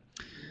about it.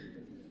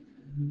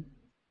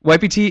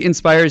 YPT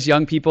inspires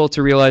young people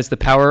to realize the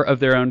power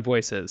of their own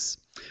voices.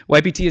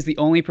 YPT is the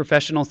only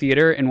professional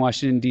theater in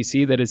Washington,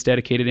 D.C. that is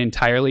dedicated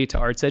entirely to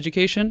arts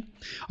education.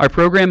 Our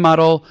program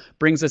model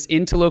brings us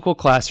into local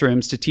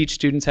classrooms to teach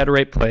students how to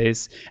write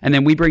plays, and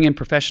then we bring in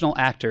professional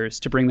actors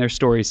to bring their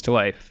stories to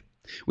life.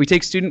 We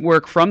take student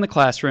work from the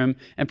classroom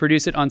and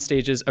produce it on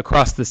stages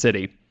across the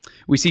city.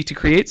 We seek to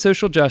create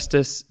social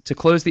justice, to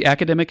close the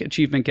academic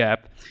achievement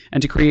gap,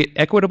 and to create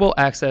equitable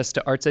access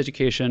to arts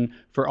education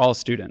for all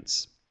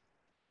students.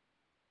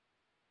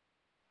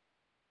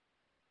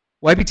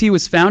 YPT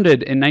was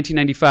founded in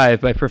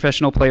 1995 by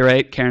professional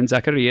playwright Karen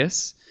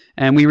Zacharias,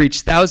 and we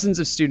reach thousands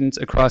of students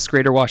across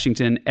Greater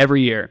Washington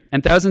every year,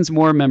 and thousands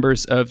more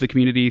members of the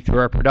community through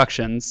our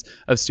productions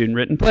of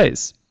student-written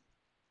plays.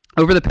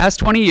 Over the past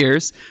 20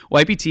 years,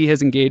 YPT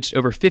has engaged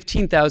over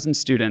 15,000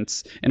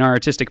 students in our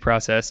artistic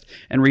process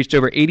and reached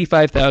over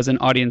 85,000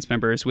 audience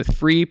members with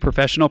free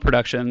professional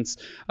productions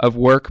of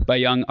work by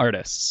young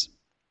artists.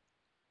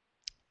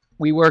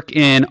 We work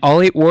in all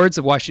 8 wards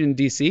of Washington,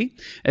 D.C.,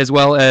 as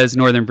well as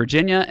Northern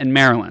Virginia and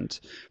Maryland.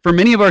 For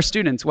many of our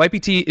students,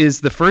 YPT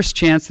is the first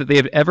chance that they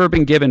have ever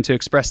been given to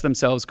express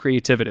themselves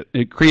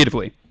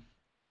creatively.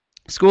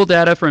 School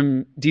data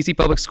from DC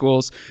Public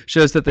Schools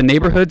shows that the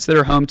neighborhoods that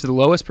are home to the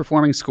lowest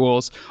performing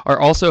schools are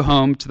also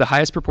home to the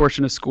highest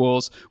proportion of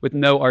schools with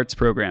no arts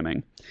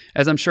programming.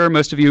 As I'm sure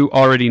most of you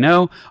already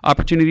know,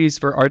 opportunities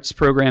for arts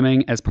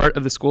programming as part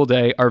of the school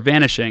day are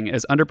vanishing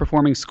as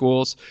underperforming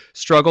schools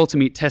struggle to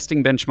meet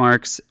testing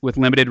benchmarks with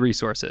limited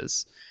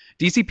resources.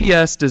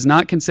 DCPS does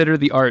not consider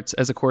the arts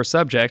as a core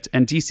subject,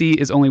 and DC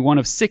is only one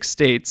of 6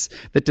 states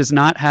that does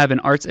not have an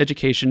arts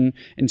education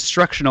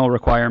instructional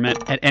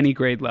requirement at any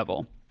grade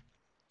level.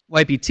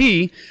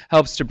 YPT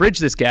helps to bridge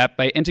this gap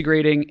by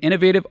integrating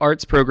innovative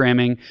arts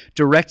programming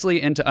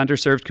directly into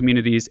underserved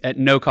communities at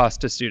no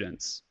cost to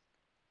students.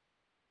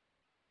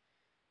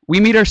 We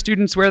meet our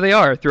students where they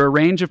are through a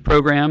range of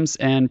programs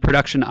and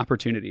production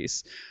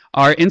opportunities.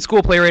 Our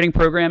in-school playwriting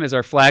program is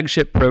our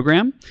flagship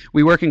program.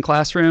 We work in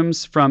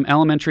classrooms from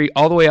elementary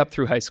all the way up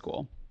through high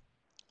school.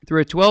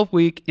 Through a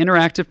 12-week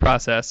interactive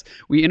process,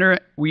 we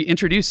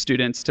introduce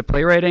students to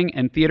playwriting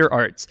and theater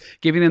arts,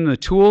 giving them the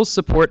tools,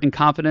 support, and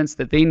confidence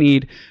that they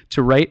need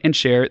to write and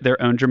share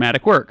their own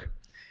dramatic work.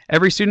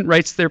 Every student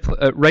writes a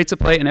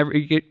play, and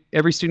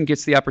every student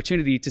gets the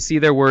opportunity to see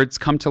their words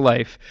come to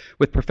life,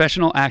 with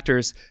professional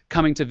actors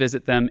coming to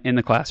visit them in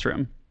the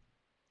classroom.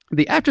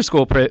 The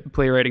after-school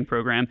playwriting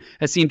program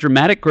has seen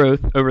dramatic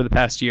growth over the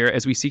past year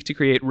as we seek to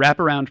create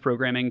wraparound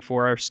programming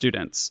for our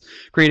students,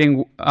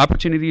 creating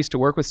opportunities to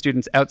work with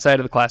students outside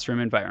of the classroom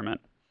environment.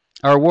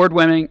 Our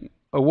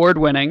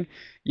award-winning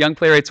Young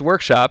Playwrights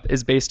Workshop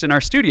is based in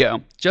our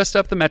studio, just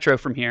up the metro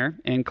from here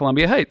in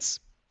Columbia Heights.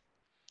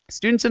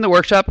 Students in the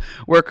workshop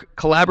work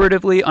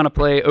collaboratively on a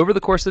play over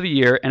the course of the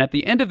year, and at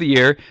the end of the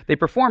year, they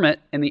perform it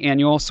in the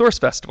annual Source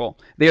Festival.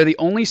 They are the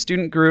only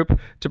student group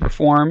to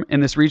perform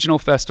in this regional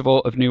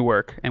festival of new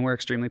work, and we're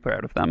extremely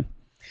proud of them.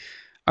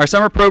 Our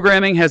summer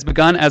programming has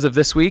begun as of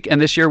this week,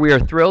 and this year we are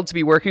thrilled to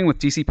be working with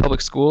DC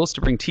Public Schools to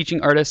bring teaching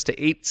artists to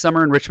 8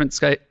 summer enrichment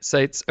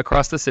sites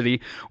across the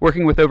city,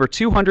 working with over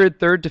 200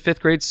 3rd to 5th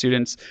grade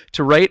students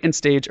to write and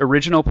stage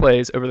original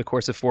plays over the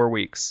course of 4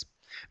 weeks.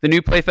 The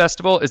New Play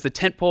Festival is the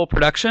tentpole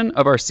production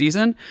of our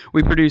season.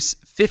 We produce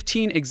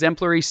 15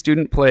 exemplary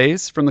student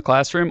plays from the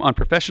classroom on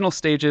professional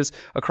stages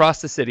across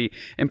the city,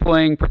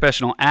 employing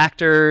professional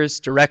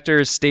actors,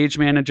 directors, stage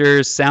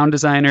managers, sound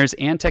designers,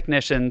 and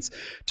technicians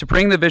to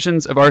bring the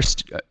visions of our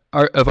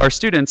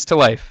students to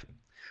life.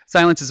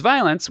 Silence is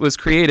Violence was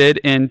created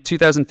in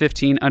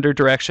 2015 under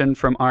direction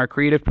from our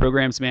creative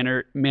programs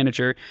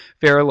manager,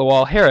 Farrah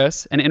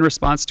Lawal-Harris, and in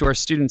response to our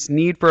students'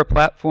 need for a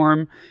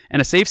platform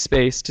and a safe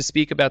space to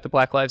speak about the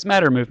Black Lives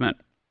Matter movement.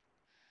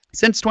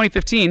 Since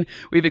 2015,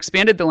 we've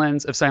expanded the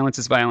lens of Silence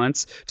is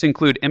Violence to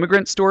include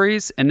immigrant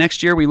stories, and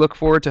next year we look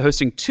forward to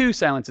hosting 2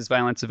 Silence is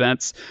Violence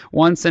events,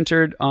 one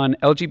centered on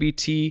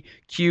LGBTQIA+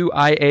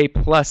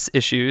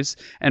 issues,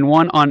 and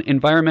one on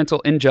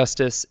environmental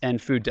injustice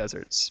and food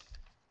deserts.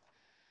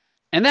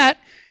 And that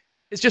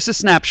is just a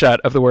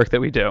snapshot of the work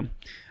that we do.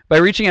 By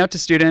reaching out to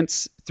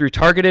students through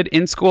targeted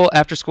in-school,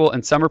 after-school,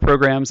 and summer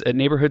programs at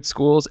neighborhood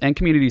schools and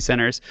community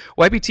centers,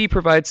 YPT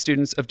provides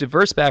students of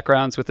diverse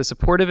backgrounds with a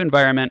supportive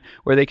environment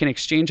where they can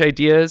exchange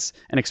ideas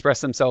and express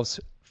themselves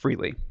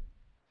freely.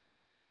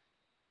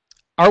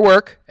 Our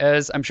work,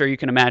 as I'm sure you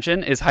can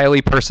imagine, is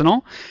highly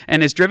personal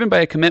and is driven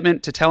by a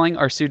commitment to telling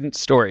our students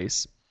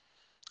stories.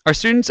 Our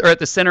students are at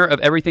the center of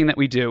everything that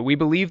we do. We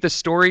believe the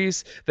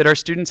stories that our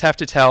students have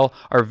to tell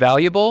are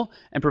valuable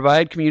and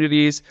provide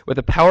communities with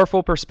a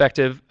powerful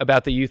perspective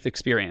about the youth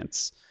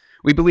experience.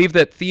 We believe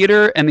that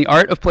theater and the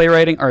art of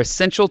playwriting are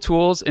essential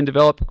tools in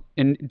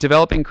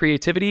developing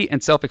creativity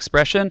and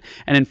self-expression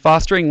and in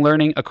fostering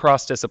learning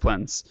across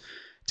disciplines.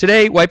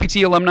 Today,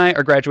 YPT alumni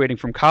are graduating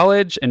from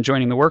college and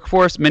joining the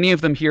workforce, many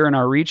of them here in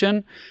our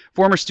region.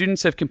 Former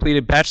students have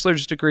completed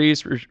bachelor's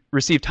degrees,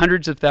 received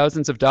hundreds of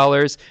thousands of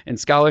dollars in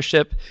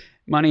scholarship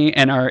money,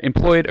 and are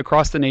employed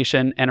across the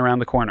nation and around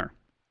the corner.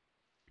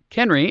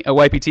 Kenry, a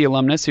YPT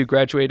alumnus who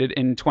graduated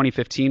in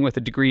 2015 with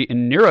a degree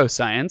in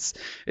neuroscience,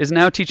 is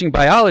now teaching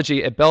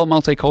biology at Bell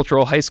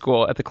Multicultural High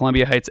School at the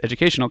Columbia Heights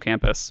Educational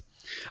Campus.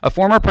 A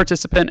former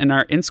participant in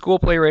our in-school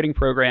playwriting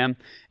program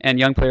and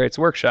Young Playwrights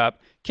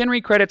Workshop,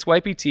 Kenry credits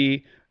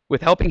YPT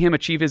with helping him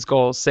achieve his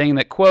goals, saying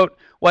that, quote,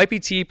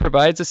 YPT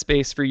provides a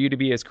space for you to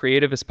be as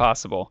creative as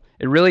possible.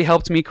 It really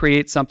helped me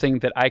create something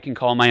that I can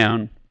call my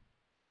own.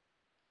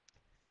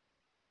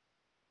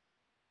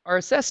 Our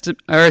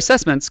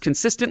assessments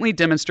consistently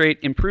demonstrate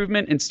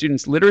improvement in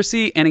students'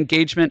 literacy and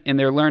engagement in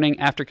their learning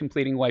after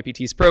completing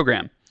YPT's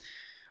program.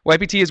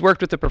 YPT has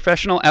worked with a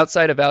professional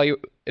outside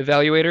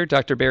evaluator,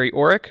 Dr. Barry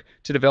Orrick,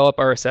 to develop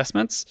our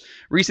assessments.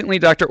 Recently,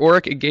 Dr.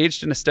 Orrick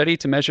engaged in a study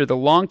to measure the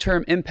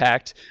long-term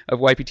impact of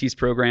YPT's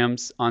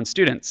programs on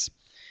students.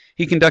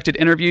 He conducted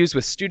interviews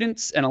with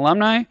students and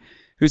alumni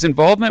whose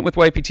involvement with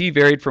YPT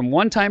varied from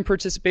one-time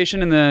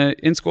participation in the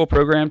in-school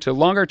program to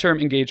longer-term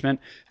engagement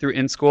through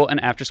in-school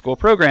and after-school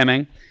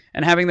programming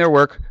and having their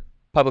work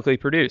publicly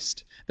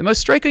produced. The most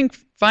striking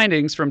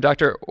findings from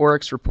Dr.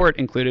 Orrick's report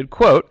included,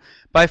 quote,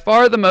 by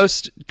far the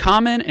most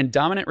common and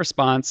dominant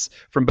response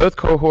from both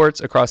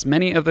cohorts across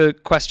many of the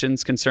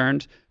questions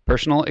concerned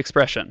personal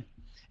expression.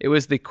 It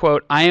was the,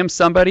 quote, I am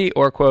somebody,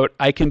 or, quote,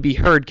 I can be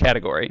heard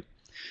category.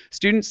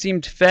 Students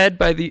seemed fed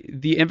by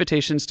the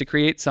invitations to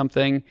create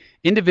something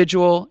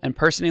individual and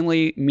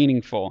personally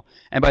meaningful,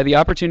 and by the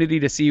opportunity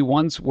to see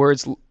one's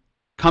words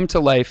come to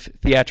life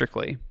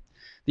theatrically.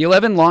 The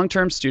 11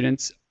 long-term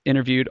students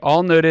interviewed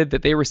all noted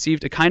that they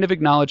received a kind of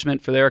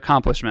acknowledgement for their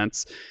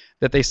accomplishments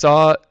that they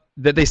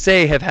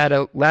say have had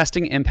a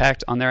lasting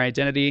impact on their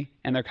identity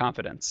and their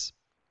confidence.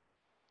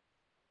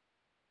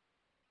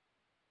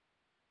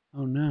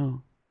 Oh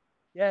no.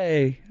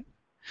 Yay.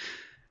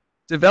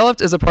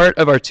 Developed as a part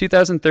of our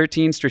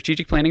 2013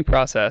 strategic planning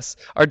process,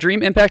 our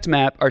Dream Impact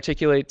Map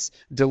articulates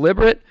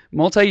deliberate,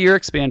 multi-year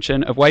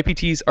expansion of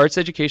YPT's arts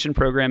education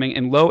programming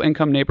in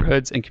low-income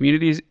neighborhoods and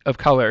communities of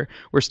color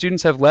where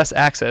students have less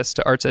access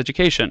to arts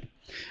education.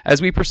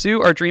 As we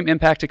pursue our Dream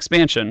Impact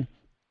expansion,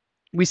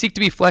 we seek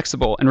to be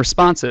flexible and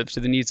responsive to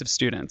the needs of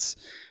students.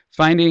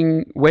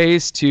 finding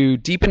ways to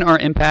deepen our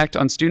impact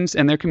on students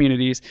and their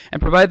communities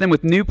and provide them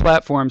with new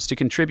platforms to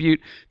contribute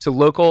to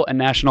local and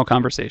national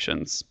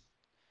conversations.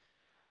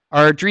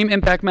 Our Dream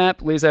Impact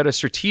Map lays out a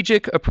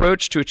strategic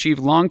approach to achieve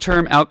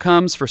long-term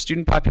outcomes for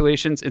student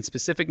populations in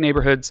specific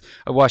neighborhoods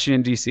of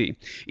Washington, D.C.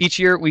 Each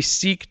year, we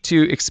seek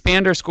to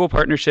expand our school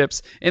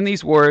partnerships in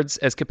these wards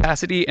as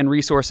capacity and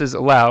resources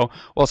allow,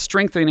 while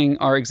strengthening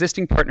our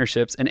existing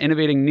partnerships and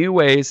innovating new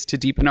ways to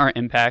deepen our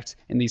impact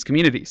in these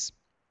communities.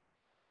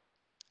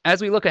 As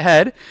we look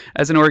ahead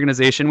as an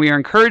organization, we are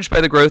encouraged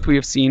by the growth we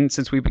have seen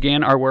since we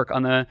began our work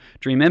on the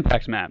Dream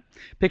Impact Map.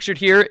 Pictured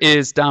here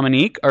is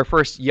Dominique, our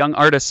first Young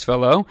Artists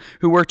Fellow,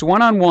 who worked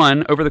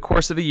one-on-one over the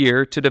course of the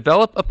year to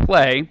develop a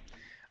play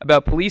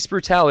about police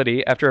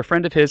brutality after a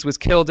friend of his was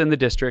killed in the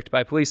district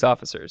by police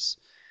officers.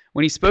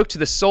 When he spoke to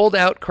the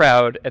sold-out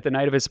crowd at the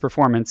night of his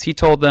performance, he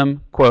told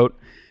them, quote,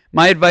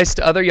 "My advice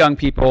to other young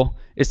people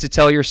is to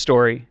tell your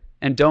story,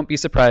 and don't be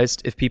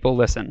surprised if people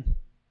listen."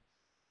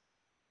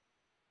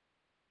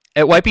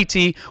 At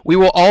YPT, we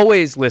will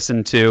always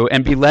listen to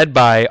and be led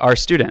by our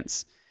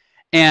students.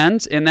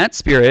 And in that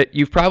spirit,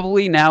 you've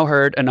probably now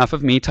heard enough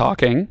of me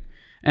talking,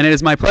 and it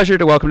is my pleasure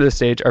to welcome to the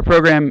stage our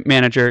program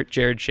manager,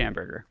 Jared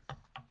Schamberger.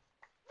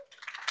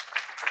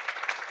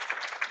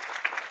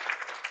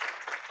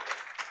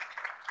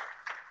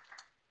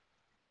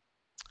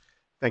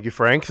 Thank you,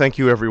 Frank. Thank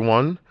you,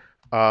 everyone.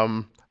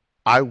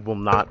 I will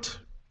not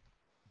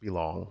be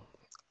long.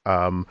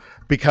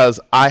 Because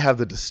I have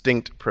the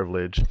distinct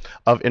privilege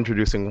of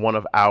introducing one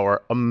of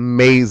our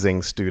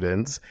amazing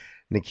students,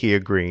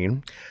 Nakia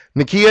Green.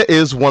 Nakia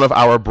is one of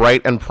our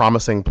bright and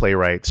promising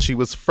playwrights. She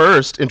was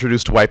first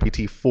introduced to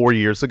YPT 4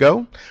 years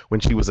ago when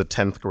she was a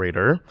 10th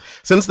grader.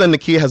 Since then,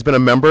 Nakia has been a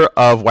member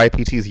of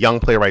YPT's Young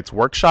Playwrights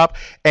Workshop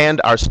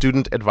and our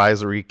Student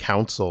Advisory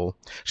Council.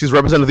 She's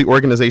represented the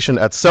organization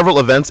at several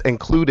events,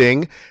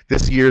 including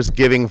this year's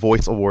Giving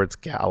Voice Awards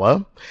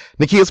Gala.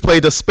 Nakia's play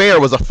Despair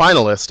was a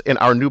finalist in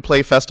our New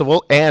Play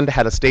Festival and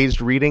had a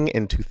staged reading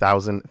in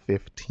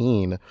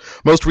 2015.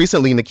 Most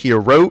recently,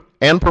 Nakia wrote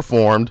and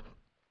performed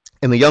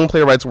in the Young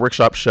Playwrights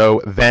Workshop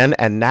show Then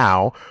and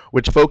Now,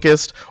 which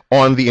focused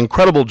on the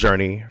incredible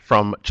journey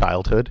from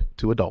childhood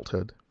to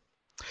adulthood.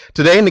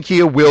 Today,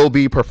 Nakia will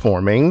be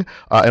performing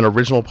an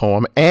original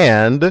poem,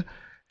 and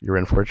you're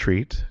in for a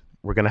treat.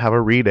 We're going to have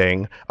a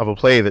reading of a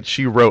play that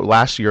she wrote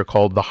last year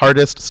called The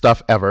Hardest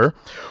Stuff Ever,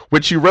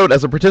 which she wrote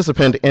as a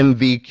participant in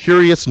the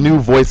Curious New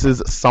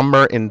Voices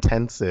Summer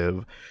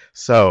Intensive.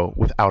 So,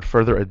 without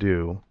further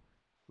ado,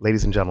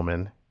 ladies and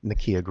gentlemen,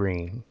 Nakia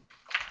Green.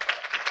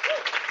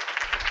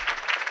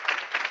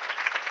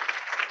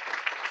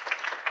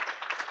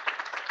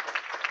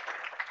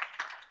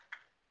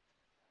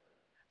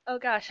 Oh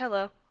gosh,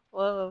 hello.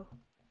 Whoa.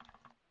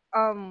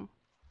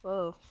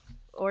 Whoa.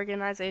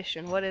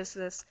 Organization, what is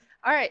this?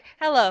 Alright,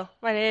 hello.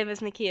 My name is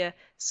Nakia.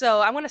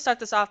 So I'm going to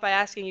start this off by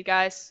asking you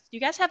guys, do you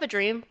guys have a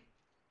dream?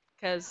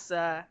 Because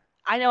I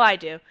know I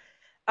do.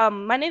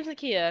 My name's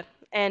Nakia,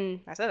 and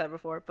I said that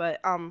before,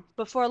 but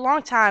for a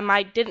long time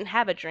I didn't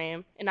have a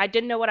dream, and I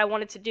didn't know what I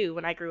wanted to do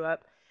when I grew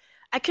up.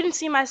 I couldn't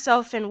see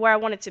myself in where I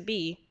wanted to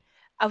be.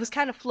 I was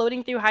kind of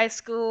floating through high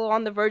school,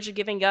 on the verge of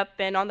giving up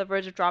and on the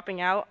verge of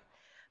dropping out.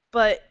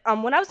 But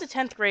when I was in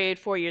 10th grade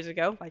 4 years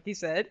ago, like you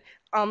said,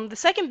 the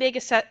second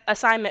biggest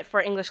assignment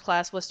for English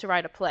class was to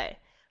write a play.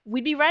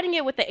 We'd be writing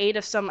it with the aid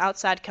of some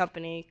outside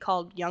company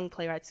called Young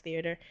Playwrights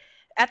Theater.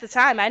 At the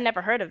time, I'd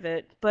never heard of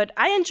it, but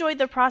I enjoyed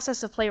the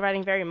process of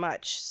playwriting very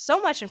much.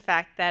 So much, in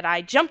fact, that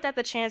I jumped at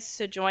the chance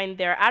to join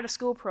their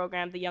out-of-school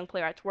program, the Young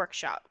Playwrights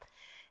Workshop.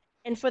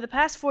 And for the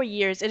past 4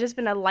 years, it has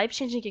been a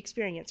life-changing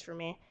experience for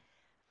me.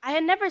 I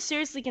had never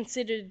seriously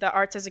considered the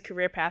arts as a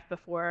career path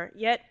before,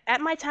 yet at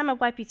my time at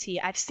YPT,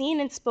 I've seen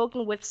and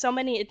spoken with so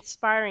many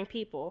inspiring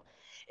people.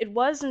 It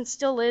was and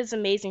still is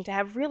amazing to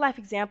have real-life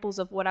examples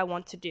of what I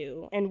want to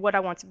do and what I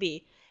want to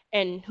be,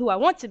 and who I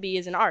want to be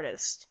as an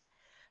artist.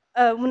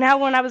 Now,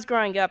 when I was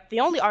growing up, the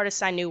only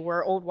artists I knew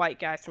were old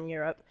white guys from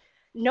Europe.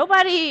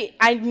 Nobody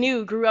I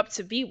knew grew up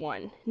to be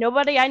one.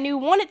 Nobody I knew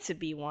wanted to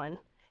be one.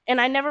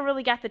 And I never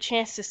really got the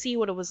chance to see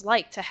what it was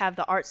like to have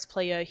the arts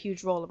play a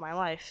huge role in my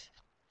life.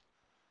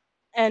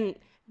 And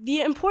the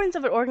importance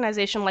of an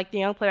organization like the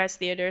Young Playwrights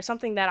Theater is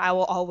something that I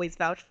will always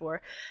vouch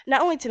for,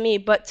 not only to me,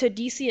 but to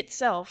DC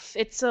itself.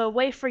 It's a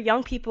way for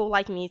young people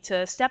like me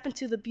to step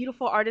into the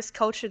beautiful artist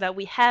culture that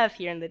we have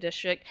here in the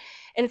district,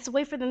 and it's a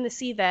way for them to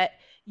see that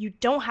you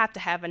don't have to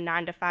have a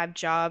 9-to-5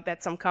 job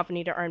at some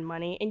company to earn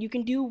money, and you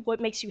can do what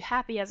makes you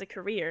happy as a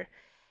career.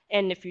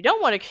 And if you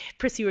don't want to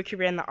pursue a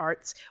career in the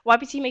arts,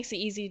 YPT makes it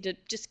easy to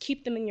just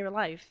keep them in your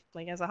life,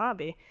 like as a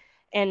hobby.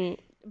 And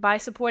by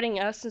supporting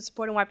us and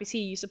supporting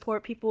YPT, you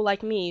support people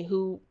like me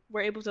who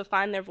were able to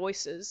find their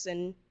voices,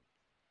 and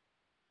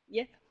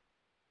yeah.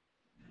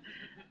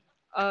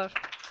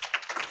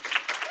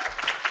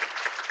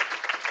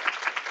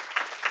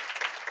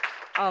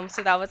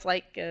 So that was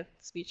like a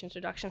speech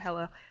introduction,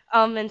 hello.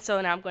 And so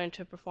now I'm going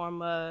to perform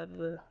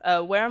the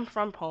Where I'm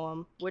From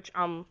poem, which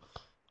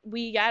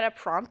we got a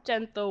prompt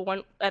at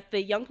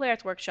the Young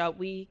Playwrights Workshop.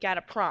 We got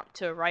a prompt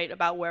to write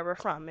about where we're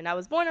from, and I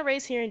was born and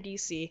raised here in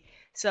DC,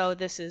 so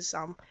this is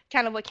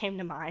kind of what came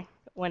to mind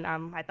when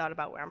I thought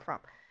about where I'm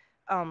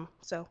from.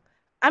 So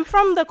I'm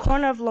from the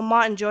corner of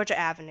Lamont and Georgia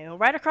Avenue,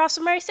 right across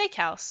from Mary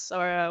Steakhouse,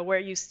 or where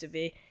it used to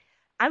be.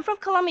 I'm from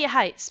Columbia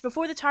Heights.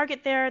 Before the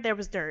Target there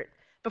was dirt.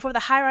 Before the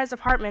high-rise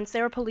apartments,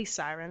 there were police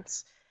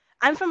sirens.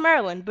 I'm from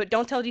Maryland, but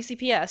don't tell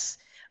DCPS.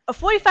 A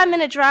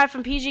 45-minute drive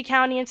from PG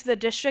County into the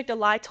district, a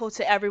lie told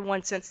to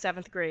everyone since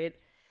 7th grade.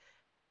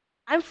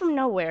 I'm from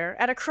nowhere,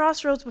 at a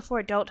crossroads before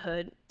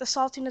adulthood, the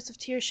saltiness of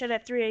tears shed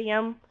at 3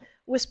 a.m.,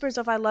 whispers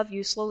of I love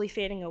you slowly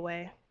fading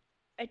away.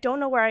 I don't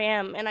know where I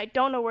am, and I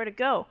don't know where to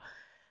go.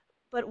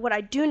 But what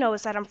I do know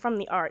is that I'm from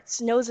the arts,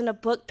 nose in a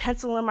book,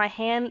 pencil in my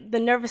hand, the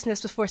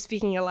nervousness before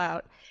speaking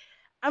aloud.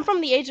 I'm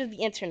from the age of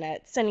the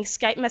internet, sending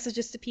Skype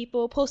messages to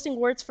people, posting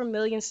words for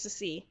millions to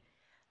see.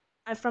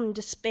 I'm from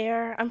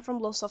despair, I'm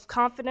from low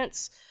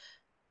self-confidence,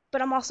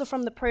 but I'm also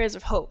from the prayers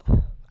of hope.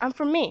 I'm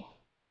from me.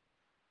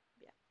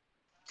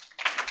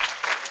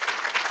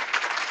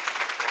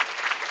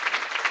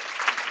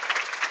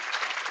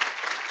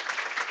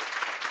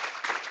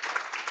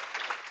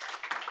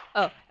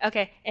 Oh,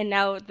 okay. And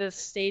now the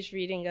stage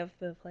reading of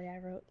the play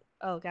I wrote.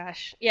 Oh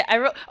gosh. Yeah, I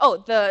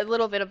wrote the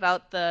little bit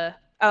about the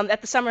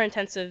at the summer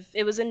intensive.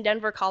 It was in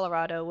Denver,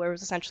 Colorado, where it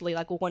was essentially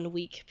like a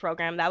 1-week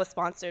program that was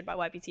sponsored by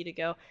YPT to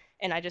go.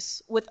 And I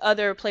just, with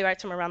other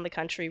playwrights from around the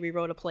country, we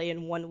wrote a play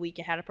in 1 week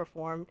and had it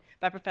performed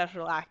by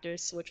professional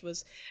actors, which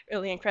was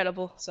really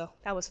incredible. So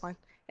that was fun.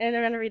 And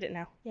they're gonna read it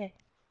now. Yay.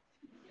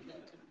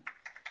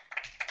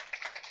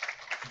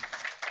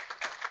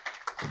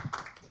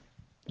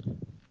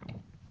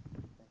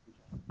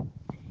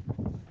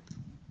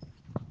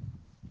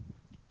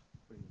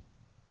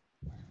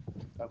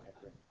 Okay,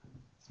 great.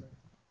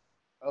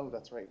 Oh,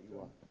 that's right, you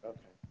are. Okay.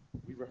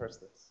 We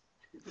rehearsed this.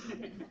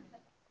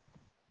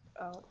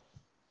 Oh.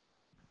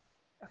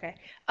 Okay.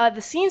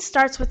 The scene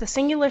starts with a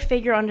singular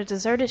figure on a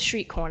deserted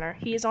street corner.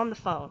 He is on the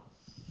phone.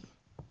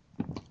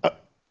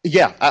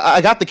 Yeah,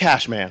 I got the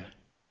cash, man.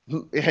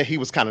 He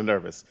was kind of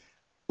nervous.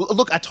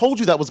 Look, I told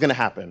you that was going to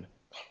happen.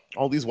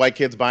 All these white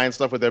kids buying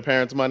stuff with their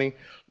parents' money,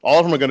 all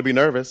of them are going to be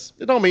nervous.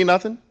 It don't mean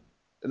nothing.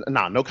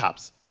 Nah, no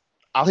cops.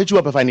 I'll hit you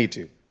up if I need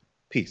to.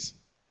 Peace.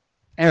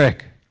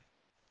 Eric,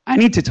 I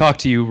need to talk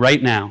to you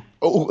right now.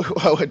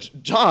 Oh,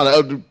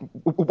 John,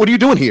 what are you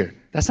doing here?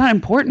 That's not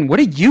important. What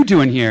are you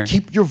doing here?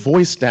 Keep your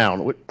voice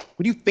down. What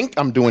do you think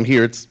I'm doing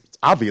here? It's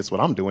obvious what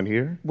I'm doing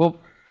here. Well,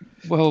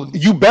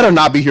 you better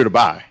not be here to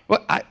buy.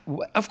 Well,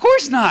 of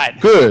course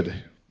not. Good.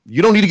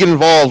 You don't need to get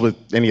involved with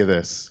any of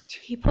this.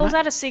 He pulls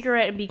out a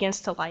cigarette and begins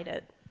to light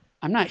it.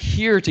 I'm not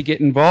here to get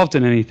involved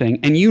in anything,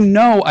 and you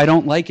know I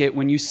don't like it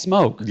when you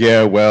smoke.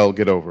 Yeah, well,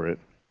 get over it.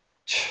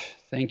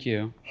 Thank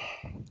you.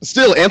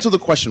 Still, answer the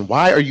question.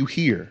 Why are you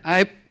here?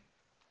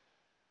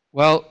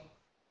 Well,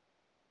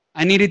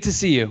 I needed to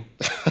see you.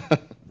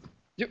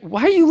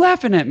 Why are you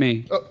laughing at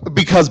me?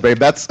 Because, babe,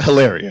 that's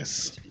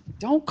hilarious.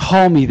 Don't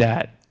call me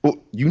that. Well,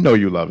 you know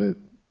you love it.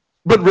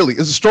 But really,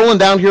 is strolling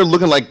down here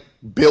looking like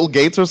Bill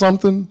Gates or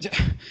something?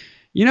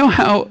 You know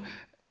how...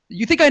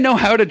 You think I know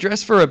how to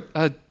dress for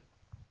a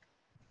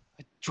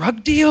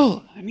drug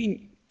deal? I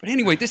mean... But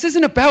anyway, this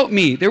isn't about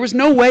me. There was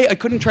no way I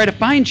couldn't try to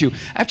find you.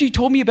 After you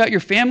told me about your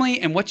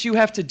family and what you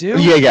have to do...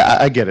 Yeah,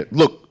 I get it.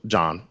 Look,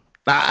 John,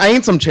 I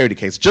ain't some charity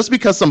case. Just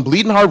because some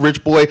bleeding heart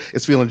rich boy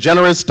is feeling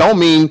generous don't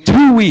mean...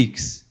 2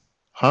 weeks.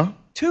 Huh?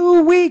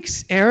 2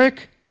 weeks,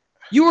 Eric.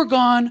 You were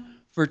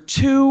gone for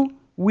 2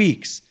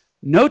 weeks.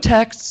 No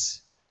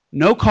texts,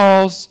 no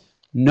calls,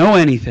 no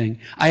anything.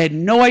 I had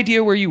no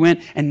idea where you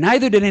went, and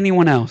neither did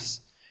anyone else.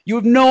 You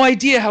have no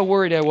idea how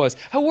worried I was,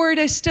 how worried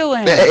I still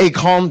am. Hey,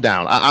 calm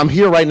down. I'm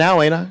here right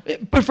now, ain't I?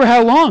 But for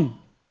how long?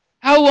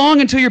 How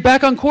long until you're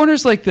back on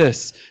corners like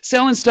this,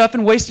 selling stuff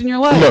and wasting your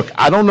life? Look,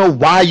 I don't know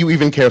why you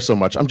even care so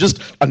much. I'm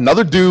just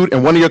another dude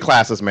in one of your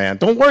classes, man.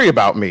 Don't worry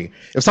about me.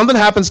 If something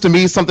happens to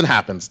me, something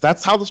happens.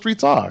 That's how the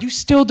streets are. You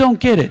still don't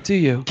get it, do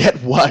you? Get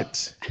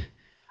what?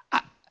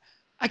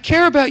 I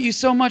care about you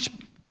so much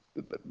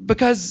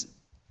because...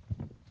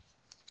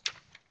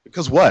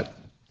 Because what?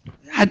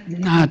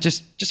 Nah,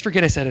 just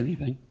forget I said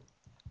anything.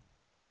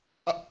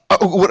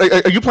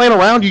 What, are you playing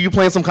around? Are you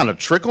playing some kind of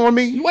trick on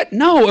me? What?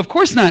 No, of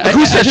course not.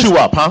 Who set you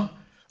up, huh?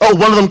 Oh,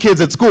 one of them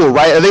kids at school,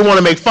 right? They want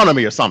to make fun of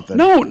me or something.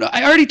 No,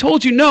 I already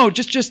told you no.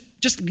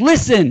 Just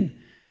listen.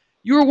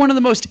 You are one of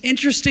the most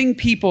interesting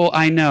people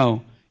I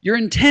know. You're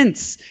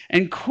intense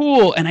and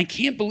cool, and I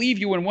can't believe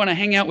you would want to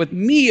hang out with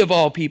me of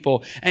all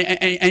people.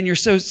 And you're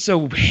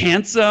so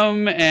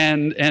handsome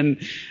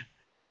and.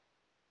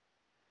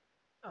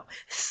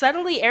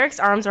 Suddenly, Eric's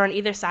arms are on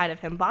either side of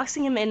him,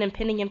 boxing him in and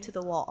pinning him to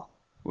the wall.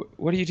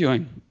 What are you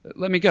doing?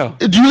 Let me go.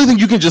 Do you really think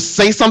you can just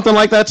say something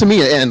like that to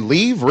me and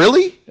leave?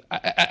 Really?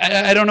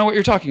 I don't know what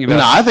you're talking about.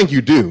 No, I think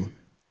you do.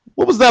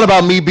 What was that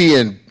about me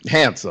being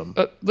handsome?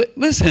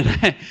 Listen,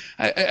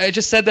 I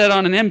just said that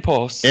on an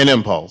impulse. An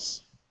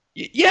impulse?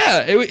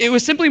 Yeah, it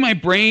was simply my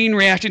brain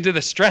reacting to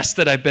the stress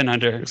that I've been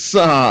under.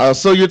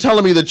 So you're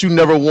telling me that you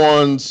never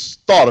once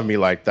thought of me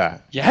like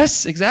that?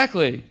 Yes,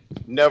 exactly.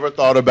 Never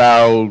thought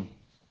about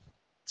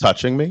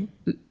touching me?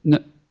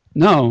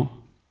 No.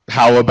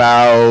 How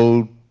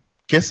about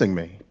kissing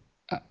me?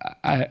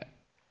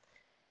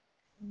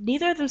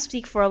 Neither of them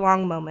speak for a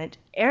long moment.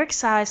 Eric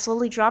sighs,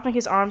 slowly dropping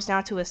his arms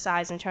down to his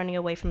sides and turning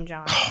away from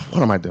John.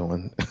 What am I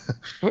doing?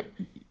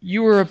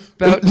 You were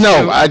about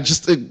No,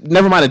 to...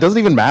 never mind. It doesn't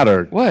even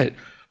matter. What?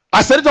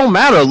 I said it don't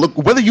matter. Look,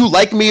 whether you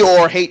like me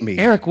or hate me.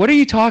 Eric, what are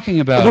you talking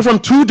about? We're from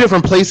two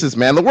different places,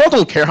 man. The world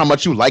don't care how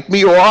much you like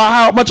me or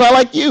how much I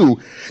like you.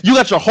 You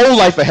got your whole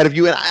life ahead of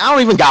you, and I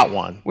don't even got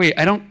one. Wait,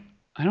 I don't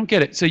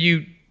get it. So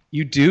you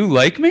do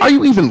like me? Are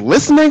you even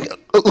listening?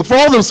 Look, for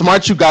all them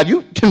smarts you got,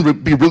 you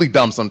can be really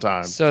dumb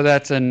sometimes. So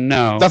that's a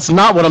no. That's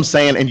not what I'm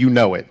saying, and you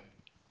know it.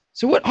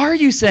 So what are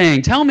you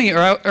saying? Tell me,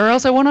 or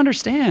else I won't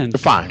understand.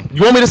 Fine.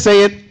 You want me to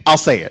say it? I'll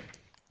say it.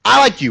 I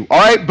like you, all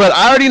right? But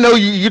I already know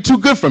you're too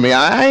good for me.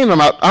 I ain't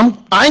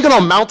gonna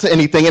amount to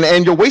anything,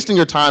 and you're wasting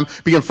your time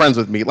being friends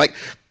with me. Like,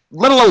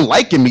 let alone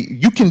liking me.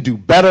 You can do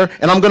better,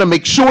 and I'm gonna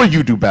make sure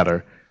you do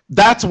better.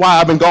 That's why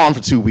I've been gone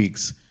for 2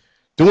 weeks,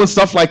 doing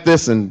stuff like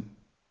this and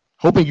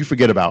hoping you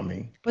forget about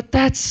me. But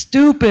that's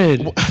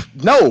stupid.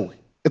 No,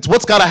 it's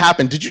what's gotta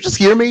happen. Did you just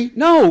hear me?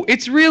 No,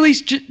 it's really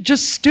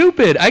just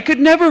stupid. I could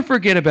never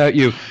forget about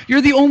you.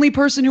 You're the only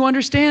person who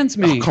understands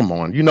me. Oh, come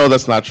on, you know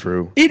that's not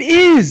true. It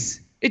is.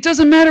 It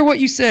doesn't matter what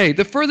you say.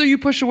 The further you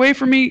push away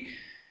from me,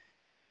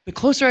 the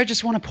closer I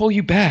just want to pull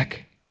you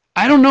back.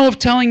 I don't know if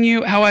telling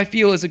you how I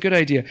feel is a good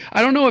idea.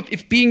 I don't know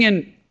if being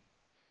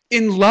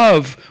in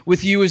love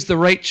with you is the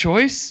right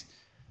choice.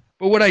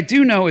 But what I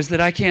do know is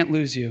that I can't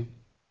lose you.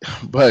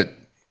 But...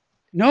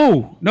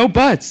 No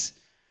buts.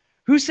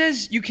 Who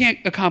says you can't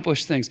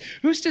accomplish things?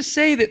 Who's to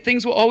say that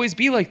things will always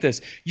be like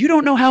this? You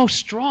don't know how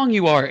strong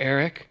you are,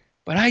 Eric,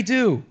 but I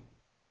do.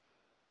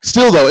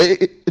 Still, though,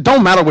 it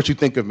don't matter what you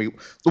think of me.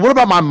 What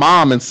about my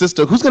mom and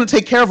sister? Who's going to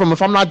take care of them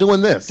if I'm not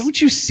doing this? Don't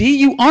you see?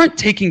 You aren't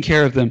taking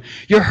care of them.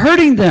 You're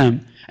hurting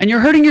them, and you're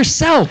hurting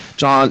yourself.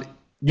 John,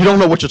 you don't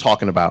know what you're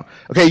talking about.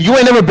 Okay, you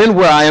ain't never been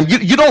where I am.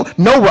 You don't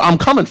know where I'm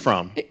coming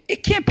from.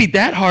 It can't be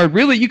that hard,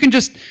 really. You can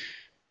just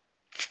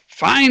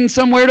find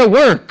somewhere to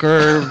work,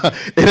 or...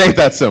 It ain't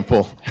that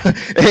simple.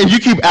 And you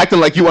keep acting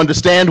like you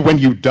understand when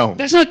you don't.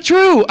 That's not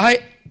true.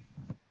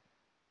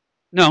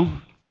 No.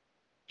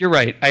 You're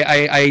right.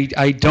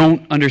 I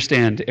don't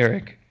understand,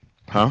 Eric.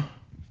 Huh?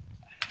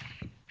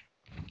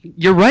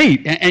 You're right,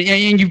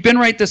 and you've been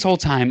right this whole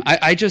time.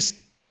 I just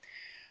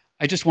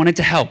wanted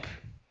to help.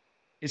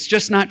 It's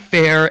just not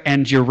fair,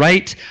 and you're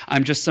right.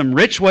 I'm just some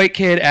rich white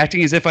kid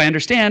acting as if I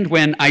understand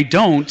when I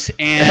don't,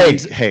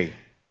 and... Hey.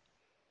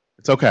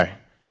 It's okay.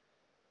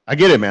 I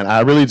get it, man.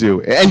 I really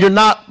do. And you're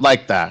not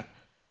like that.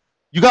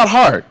 You got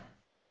heart.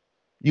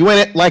 You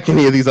ain't like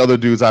any of these other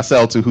dudes I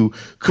sell to who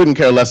couldn't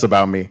care less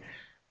about me.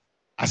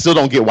 I still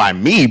don't get why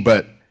me,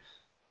 but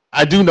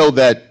I do know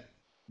that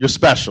you're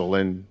special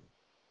and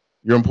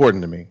you're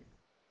important to me.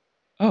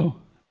 Oh,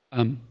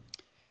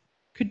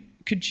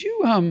 could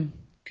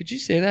you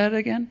say that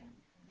again?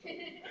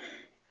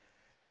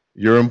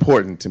 You're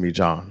important to me,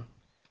 John.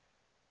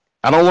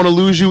 I don't want to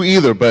lose you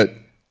either, but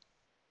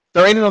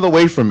there ain't another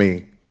way for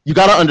me. You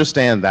got to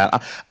understand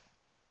that.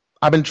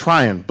 I've been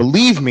trying.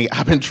 Believe me,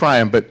 I've been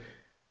trying, but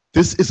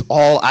this is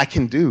all I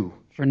can do.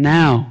 For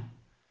now.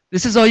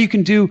 This is all you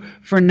can do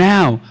for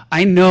now.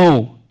 I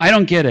know. I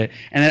don't get it.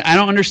 And I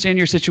don't understand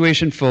your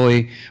situation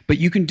fully, but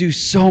you can do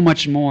so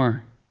much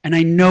more. And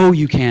I know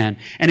you can.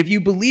 And if you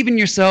believe in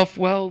yourself,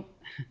 well,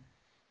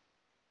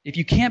 if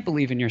you can't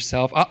believe in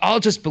yourself, I'll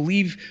just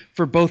believe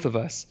for both of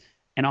us.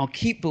 And I'll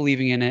keep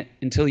believing in it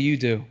until you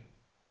do.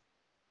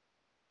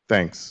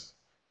 Thanks.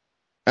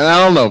 And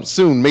I don't know,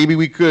 soon, maybe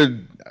we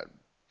could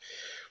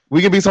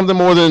be something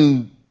more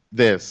than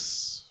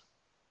this.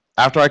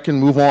 After I can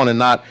move on and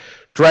not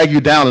drag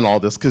you down in all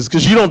this,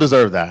 because you don't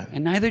deserve that.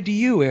 And neither do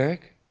you,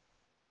 Eric.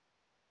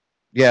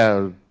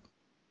 Yeah,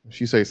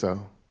 if you say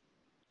so.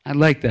 I'd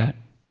like that.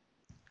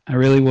 I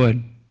really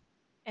would.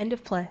 End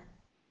of play.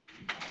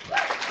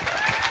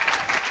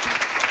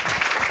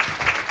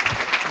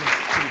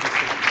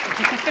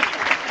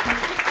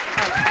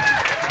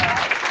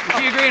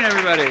 Be agreeing,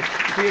 everybody.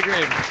 Be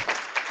agreeing.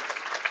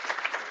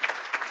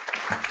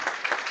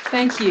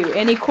 Thank you.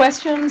 Any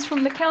questions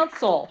from the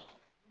council?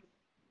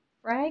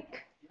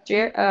 Frank?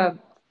 Jared?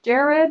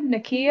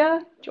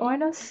 Nakia?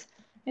 Join us.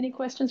 Any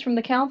questions from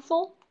the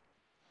council?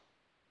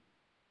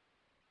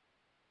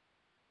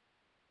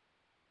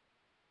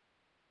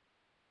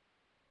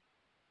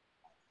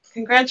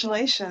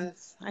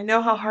 Congratulations. I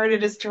know how hard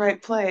it is to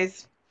write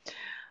plays.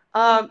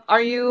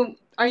 Are you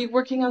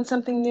working on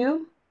something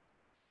new?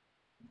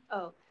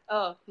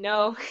 Oh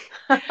no.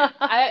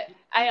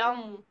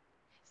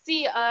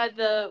 See,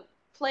 the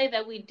play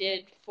that we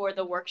did for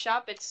the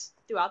workshop, it's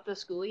throughout the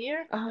school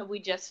year. And we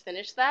just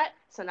finished that,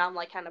 so now I'm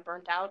like kind of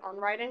burnt out on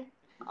writing.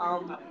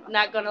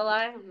 Not gonna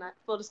lie, I'm not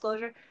full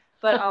disclosure,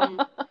 but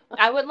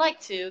I would like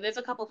to. There's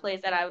a couple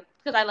plays that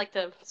because I like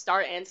to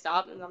start and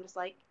stop, and I'm just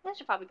like, I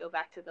should probably go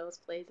back to those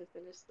plays and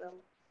finish them.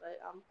 But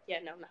yeah,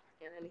 no, I'm not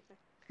working on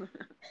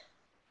anything.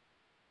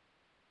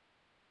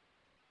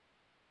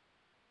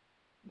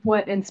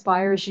 What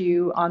inspires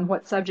you on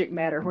what subject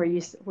matter where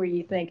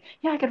you think,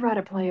 yeah, I could write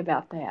a play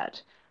about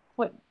that?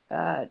 What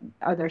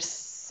are there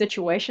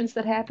situations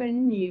that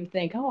happen you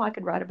think, oh, I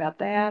could write about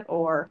that,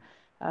 or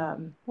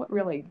what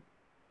really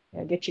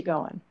gets you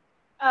going?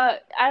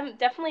 I'm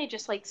definitely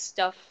just like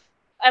stuff.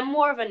 I'm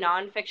more of a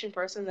nonfiction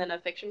person than a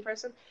fiction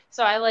person,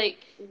 so I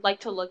like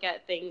to look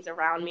at things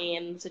around me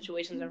and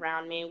situations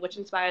around me, which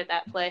inspired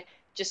that play.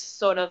 Just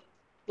sort of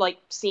like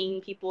seeing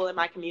people in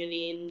my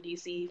community in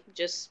DC,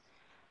 just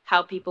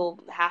how people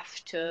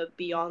have to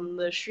be on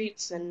the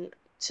streets and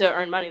to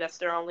earn money. That's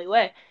their only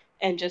way,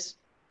 and just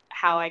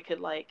how I could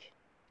like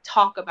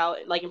talk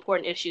about like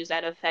important issues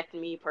that affect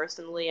me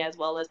personally as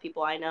well as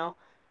people I know.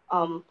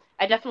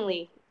 I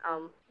definitely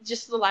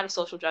just a lot of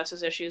social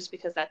justice issues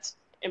because that's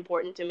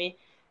important to me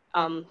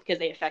because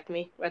they affect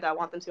me whether I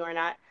want them to or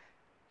not.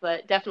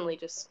 But definitely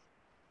just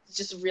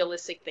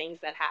realistic things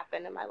that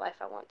happen in my life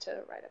I want to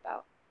write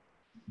about.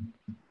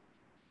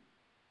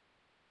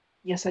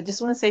 Yes, I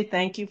just want to say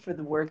thank you for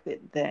the work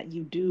that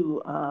you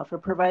do, for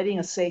providing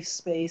a safe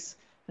space,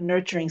 a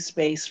nurturing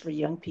space for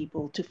young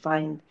people to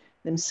find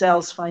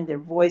themselves, find their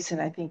voice.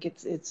 And I think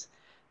it's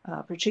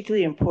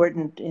particularly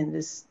important in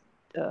this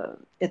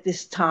at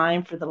this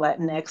time for the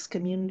Latinx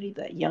community,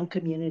 that young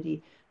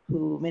community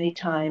who many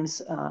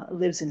times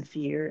lives in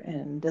fear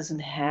and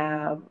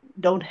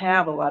don't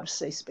have a lot of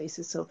safe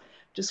spaces. So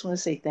just want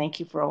to say thank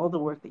you for all the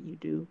work that you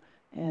do,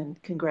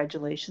 and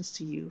congratulations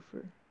to you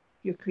for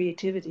your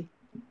creativity.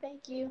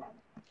 Thank you.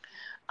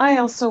 I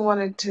also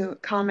wanted to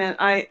comment.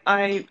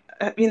 I've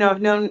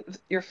known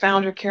your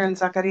founder, Karen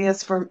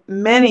Zacharias, for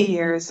many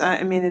years.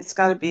 I mean, it's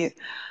got to be,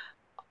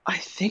 I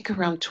think,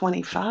 around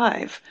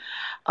 25.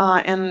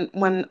 And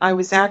when I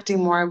was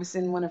acting more, I was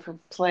in one of her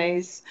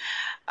plays.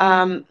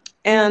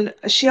 And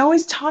she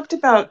always talked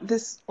about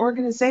this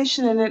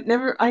organization,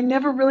 and I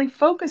never really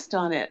focused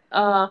on it.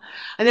 I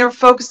never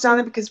focused on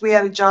it because we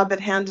had a job at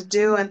hand to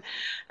do, and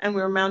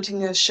we were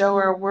mounting a show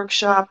or a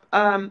workshop.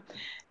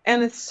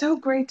 And it's so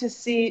great to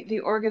see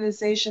the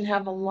organization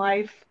have a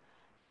life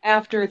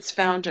after its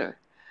founder.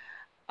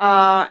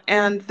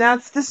 And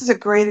this is a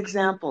great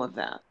example of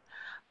that.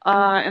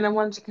 And I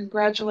wanted to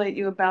congratulate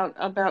you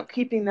about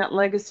keeping that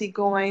legacy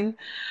going.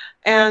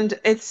 And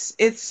it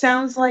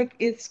sounds like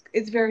it's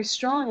very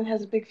strong and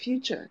has a big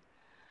future.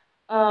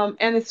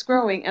 And it's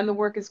growing, and the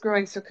work is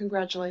growing, so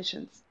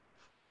congratulations.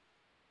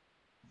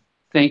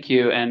 Thank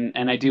you,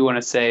 and I do want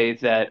to say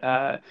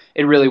that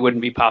it really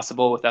wouldn't be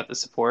possible without the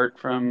support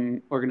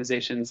from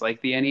organizations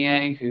like the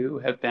NEA, who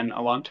have been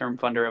a long-term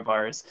funder of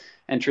ours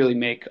and truly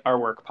make our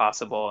work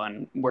possible,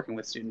 and working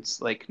with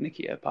students like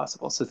Nikia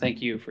possible. So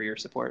thank you for your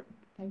support.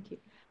 Thank you.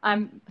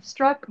 I'm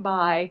struck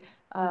by,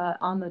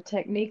 on the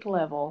technique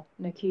level,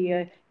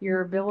 Nikia,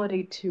 your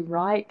ability to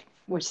write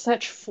with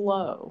such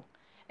flow.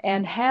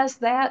 And has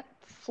that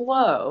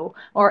flow,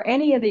 or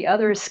any of the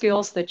other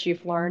skills that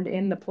you've learned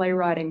in the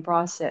playwriting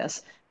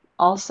process,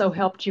 also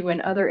helped you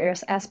in other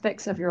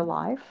aspects of your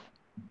life?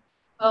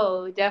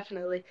 Oh,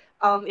 definitely.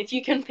 If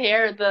you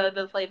compare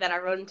the play that I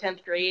wrote in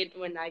 10th grade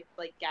when I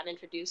got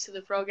introduced to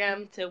the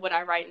program to what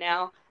I write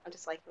now, I'm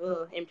just like,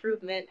 oh,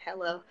 improvement,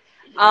 hello.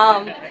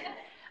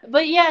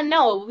 But yeah,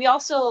 no,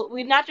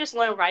 we not just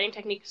learn writing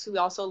techniques, we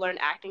also learn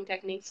acting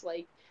techniques.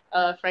 Like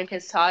Frank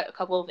has taught a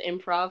couple of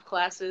improv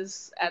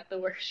classes at the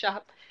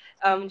workshop.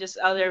 Just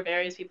other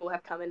various people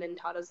have come in and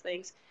taught us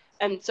things.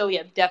 And so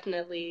yeah,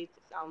 definitely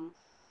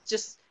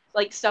just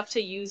like stuff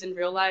to use in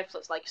real life,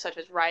 such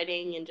as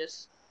writing, and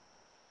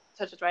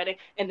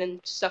then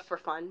stuff for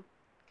fun.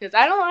 Because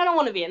I don't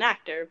want to be an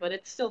actor, but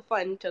it's still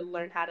fun to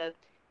learn how to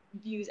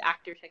use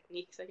actor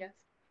techniques, I guess.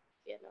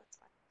 Yeah, no, it's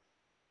fine.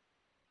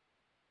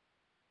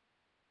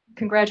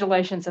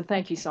 Congratulations, and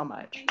thank you so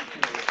much.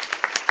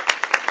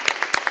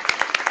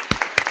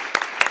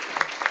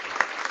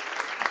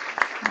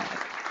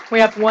 We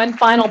have one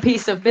final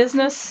piece of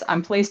business.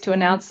 I'm pleased to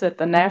announce that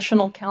the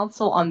National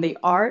Council on the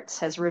Arts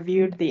has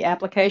reviewed the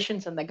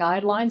applications and the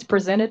guidelines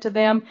presented to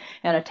them,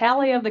 and a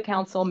tally of the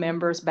council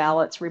members'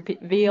 ballots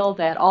reveal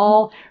that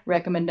all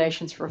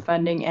recommendations for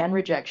funding and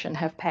rejection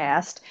have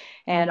passed.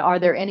 And are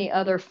there any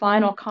other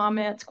final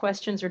comments,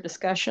 questions, or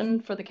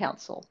discussion for the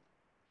council?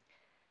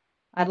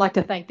 I'd like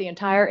to thank the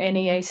entire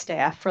NEA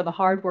staff for the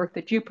hard work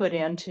that you put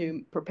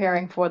into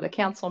preparing for the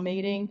council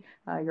meeting.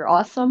 You're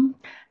awesome.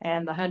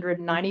 And the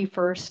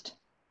 191st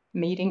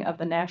meeting of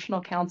the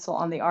National Council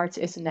on the Arts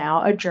is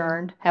now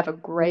adjourned. Have a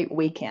great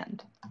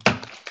weekend.